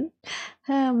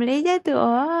 Malaysia tu.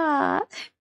 Oh.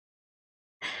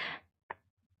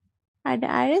 Ada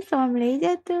Aris sama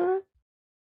Malaysia tu.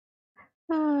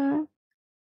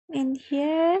 in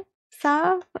here,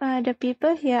 some the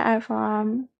people here are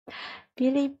from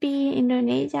Philippines,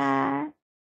 Indonesia,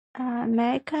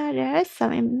 America. There are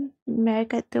some in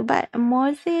America too, but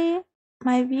mostly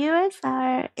my viewers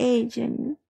are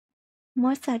Asian.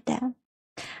 Most of them.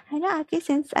 I know Aki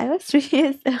since I was 3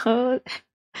 years old.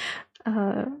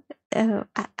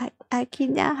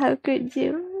 Akinya, how could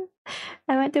you?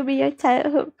 I want to be your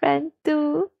childhood friend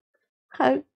too.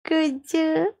 How could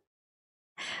you?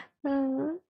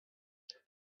 Uh,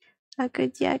 how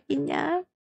could you, Akinya?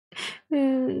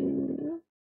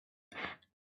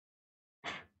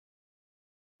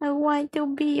 I want to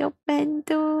be your friend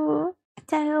too.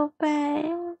 Childhood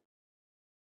friend.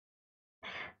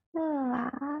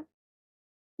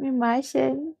 Me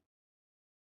Martian.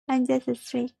 I'm just a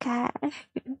stray cat.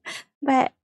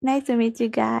 But nice to meet you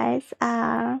guys.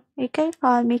 You can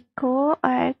call me Ko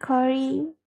or Cory.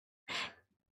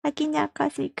 Akinya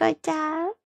calls me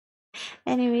Ko-chan.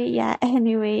 Anyway, yeah,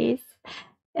 anyways.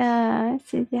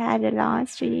 Since you had a long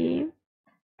stream,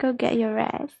 go get your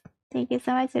rest. Thank you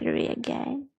so much, Rui,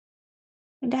 again.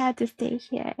 You don't have to stay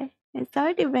here. It's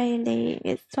already very late.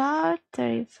 It's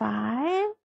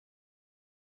 12:35.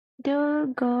 Do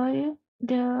go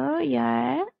do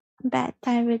your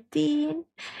bedtime routine.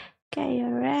 Get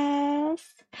your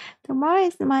rest. Tomorrow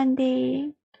is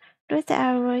Monday. Those that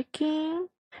are working,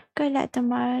 good luck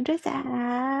tomorrow. Those that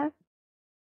have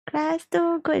class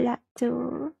too, good luck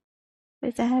too.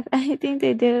 Those that have anything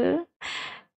to do,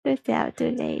 those that are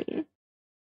too late.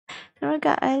 Tomorrow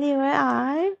got early, we're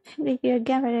on. Thank you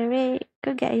again for the week.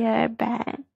 Go get your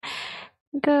bed.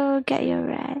 Go get your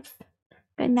rest.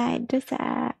 Good night. Those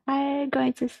that are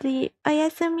going to sleep.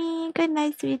 Oyasumi. Good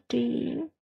night, sweet dreams.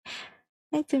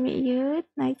 Nice to meet you.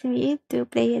 Nice to meet you too,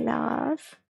 Play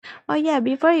Loves. Oh yeah,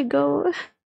 before you go,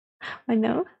 oh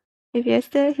no, if you're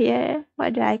still here,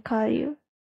 what do I call you?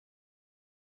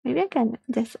 Maybe I can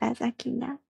just ask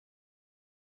Akina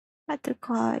what to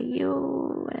call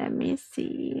you. Let me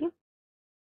see.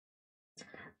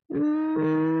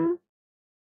 Mm.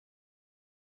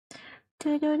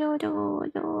 Do do do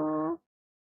do do.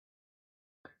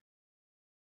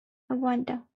 I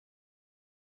wonder.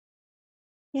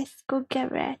 Yes, go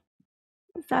get rest.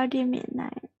 It's already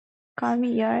midnight. Call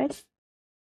me yours.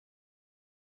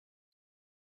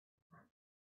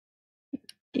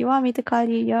 You want me to call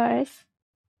you yours?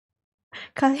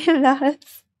 Call you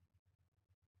Lars.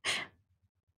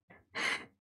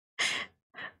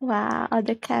 Wow, all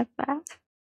the kappa.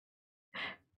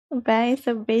 Very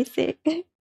so basic. Do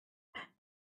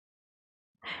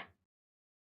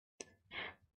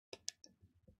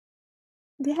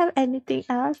you have anything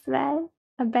else, man?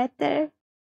 A better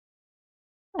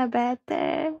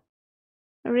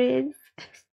Riz?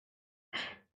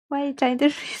 Why are you trying to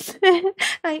Riz?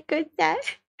 My goodness.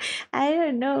 I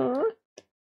don't know.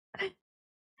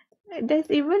 There's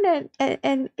even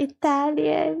an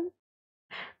Italian.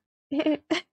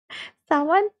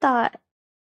 someone thought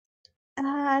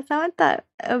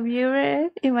a viewer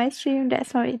in my stream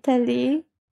that's from Italy,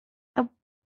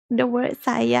 the word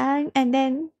sayang, and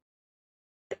then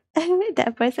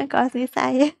that person calls me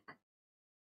sayang.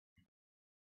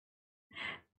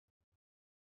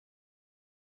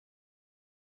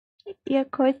 Your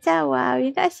kocha, wow,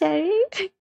 you're not sharing?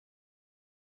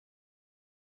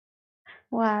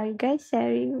 Wow, you guys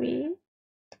sharing me.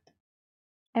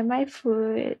 And my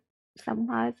food,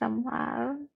 somehow.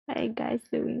 What are you guys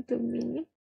doing to me?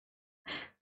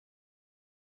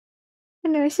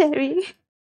 No sharing.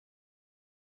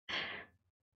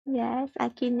 Yes,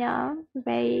 Akinya,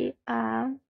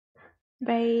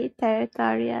 very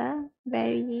territorial,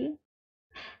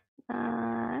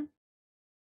 uh,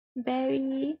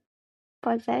 very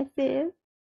possessive.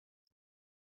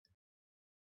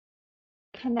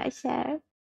 Cannot share.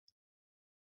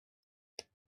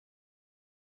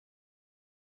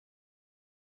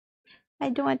 I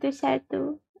don't want to share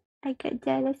too. I get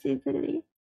jealous easily.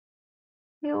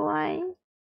 You why?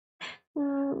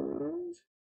 Mm.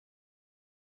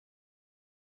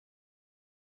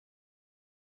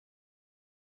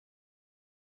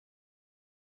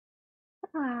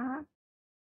 Ah.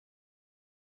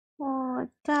 Oh,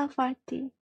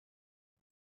 12:40.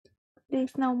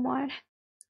 There's no more.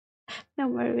 No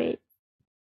more wait.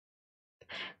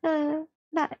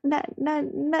 Not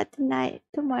tonight.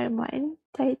 Tomorrow morning.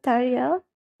 Territorial.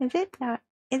 Is it the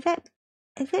is it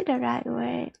is it the right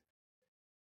word?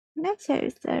 I'm not sure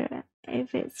if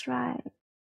it's right. I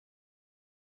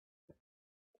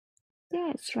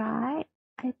think it's right.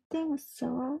 I think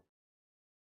so.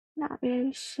 Not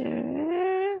really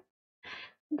sure.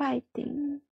 But I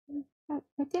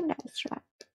think that's right.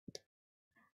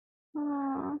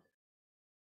 Uh,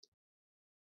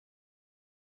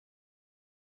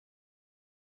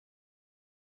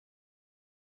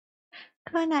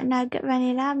 Coconut nugget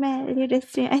vanilla melt little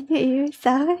string. I think you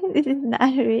saw it. This is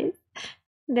not real.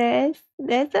 There's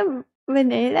a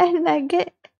vanilla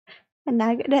nugget. A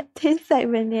nugget that tastes like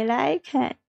vanilla. I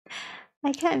can't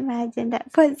imagine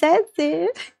that.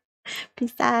 Possessive.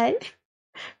 Besides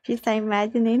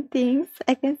imagining things,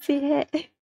 I can see it.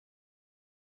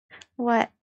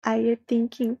 What are you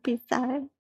thinking, Pizza?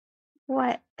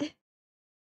 What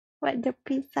the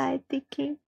Pizza is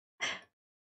thinking?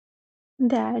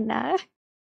 Dana.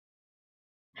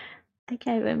 I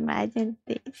can't even imagine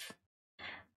this.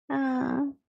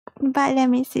 But let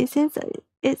me see, since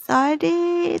it's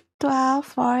already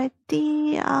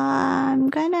 12:40, I'm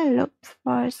gonna look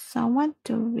for someone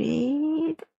to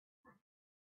read.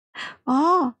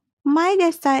 Oh, my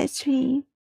just started stream.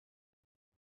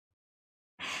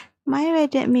 My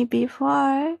rated me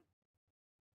before.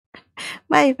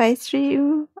 But if I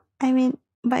stream,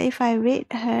 but if I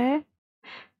read her,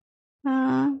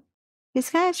 it's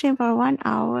gonna stream for 1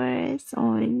 hour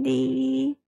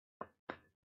only.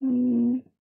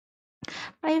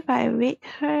 But if I read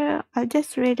her, I'll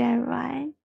just read and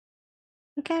write.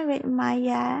 You can read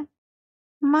Maya.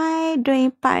 My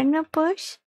doing partner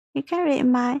push. You can read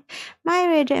my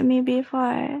rated me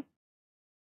before.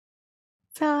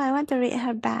 So I want to read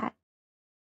her back.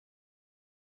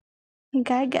 You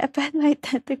gotta get past my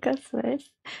tentacles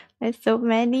first. There's so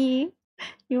many.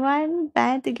 You want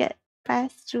bad to get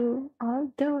past through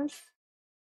all those.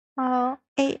 Oh,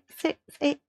 8, 6,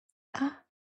 8.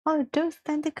 Oh, those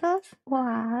tentacles?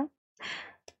 Wow.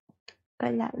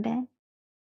 Good luck then.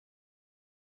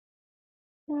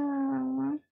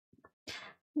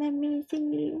 Let me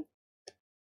see.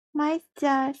 My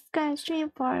just gonna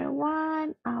stream for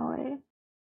 1 hour.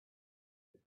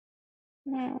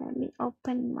 Let me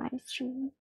open my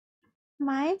stream.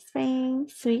 My stream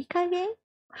𝗖𝗢𝗙𝗙𝗖𝗓.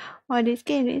 Oh, this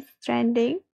game is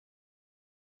trending.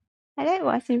 I like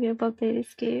watching people play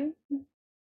this game.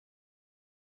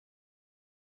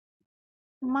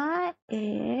 My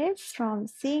is from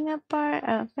Singapore,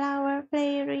 a flower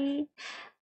fairy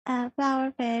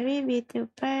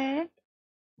VTuber.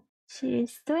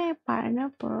 She's doing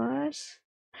partner push.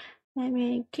 Let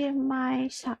me give my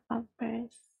shout out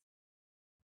first.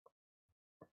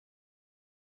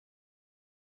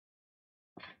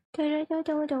 I'm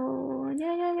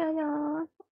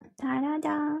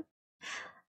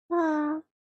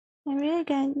really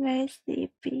getting very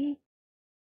sleepy.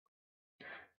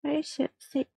 I should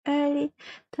sleep early.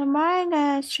 Tomorrow I'm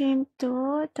gonna stream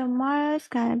too. Tomorrow's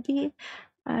gonna be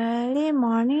early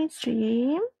morning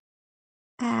stream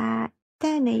at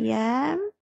 10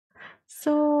 a.m.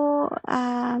 So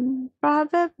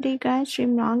probably gonna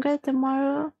stream longer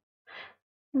tomorrow.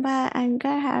 But I'm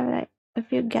gonna have like a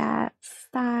few gaps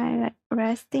time, like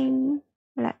resting,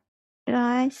 like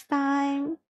lunch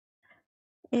time.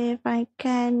 If I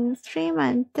can stream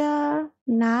until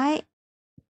night,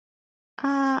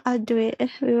 I'll do it.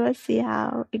 We will see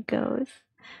how it goes.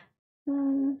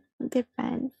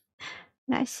 Depends.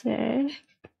 Not sure.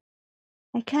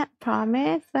 I can't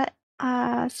promise, but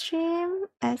I'll stream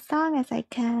as long as I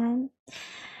can.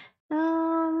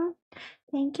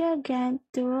 Thank you again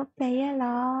to Player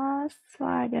Loss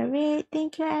for the raid.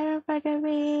 Thank you, Aaron, for the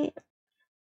raid.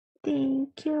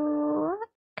 Thank you,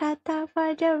 Kata,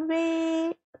 for the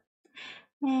raid.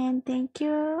 And thank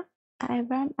you,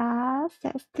 everyone else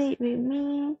that stayed with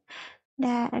me,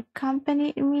 that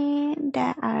accompanied me,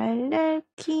 that are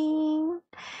lurking.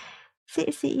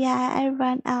 Yeah,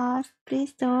 everyone else,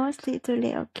 please don't sleep too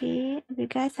late, okay? If you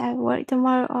guys have work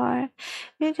tomorrow or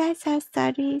you guys have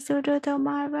studies to do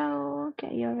tomorrow,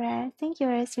 get your rest. Thank you,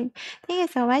 Resting. Thank you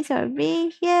so much for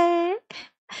being here.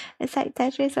 It's like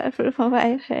Tetris from what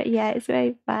I've heard. Yeah, it's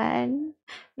very fun.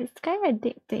 It's kind of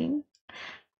addicting.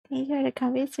 Thank you for the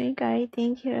company, guys.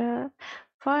 Thank you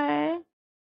for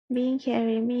being here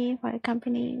with me, for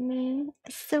accompanying me.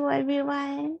 So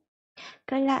everyone,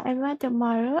 good luck everyone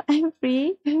tomorrow. I'm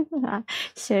free.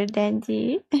 Sure,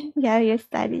 Danji. Yeah, your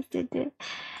studies to do.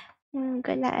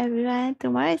 Good luck everyone.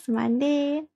 Tomorrow is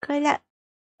Monday. Good luck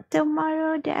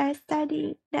tomorrow. They are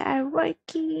studying. They are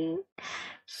working.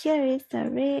 Here is the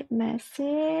red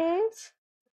message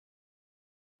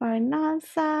for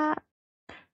non-sub.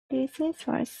 This is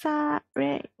for sub.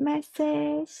 Red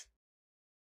message.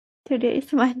 Today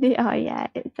is Monday. Oh yeah,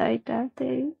 it's already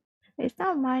 12:30. It's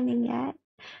not morning yet.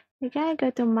 We gotta go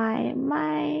to my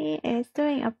is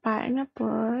doing a partner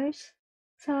push.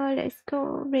 So let's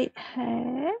go read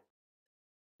her.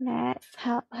 Let's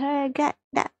help her get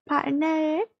that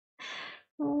partner.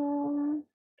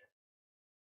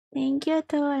 Thank you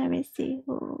to, let me see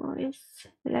who is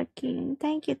looking.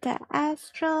 Thank you to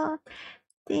Astro.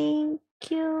 Thank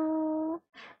you.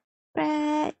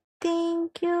 Brett.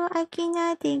 Thank you,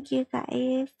 Akina. Thank you,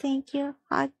 guys. Thank you,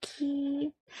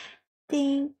 Hockey.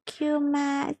 Thank you,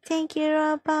 Matt. Thank you,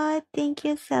 Robot. Thank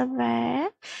you, Silver.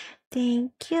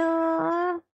 Thank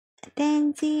you,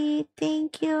 Denzi.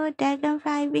 Thank you,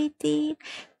 Dragonfly BT.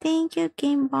 Thank you,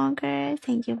 Game Bonker.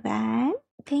 Thank you, Van.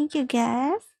 Thank you,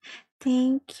 Guest.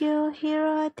 Thank you,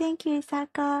 Hero. Thank you,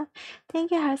 Isako.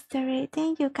 Thank you, Herstory.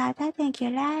 Thank you, Kata. Thank you,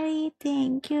 Larry.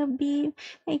 Thank you, Beam.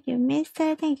 Thank you,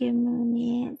 Mister. Thank you,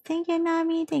 Mooney. Thank you,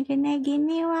 Nami. Thank you,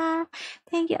 Naginiwa.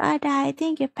 Thank you, Adai.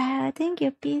 Thank you, Pao. Thank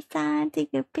you, Pisan. Thank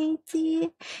you,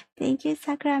 Peachy. Thank you,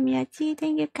 Sakura Miyachi.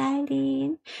 Thank you,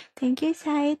 Kailin. Thank you,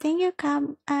 Sai. Thank you,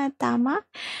 Tama.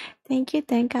 Thank you,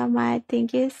 Tenkama.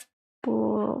 Thank you,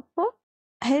 Spoo.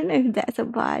 I don't know if that's a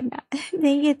bar or not.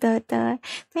 Thank you, Toto.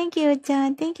 Thank you,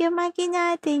 John. Thank you,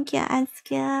 Makina. Thank you,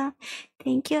 Aska.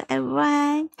 Thank you,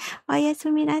 everyone.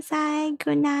 Oyasumi nasai.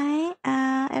 Good night,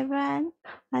 everyone.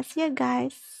 I'll see you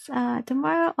guys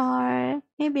tomorrow or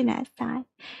maybe next time.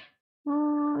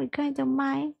 Oh, we're going to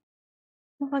mine.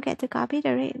 Don't forget to copy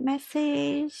the read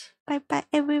message. Bye bye,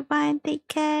 everyone. Take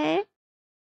care.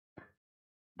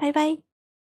 Bye bye.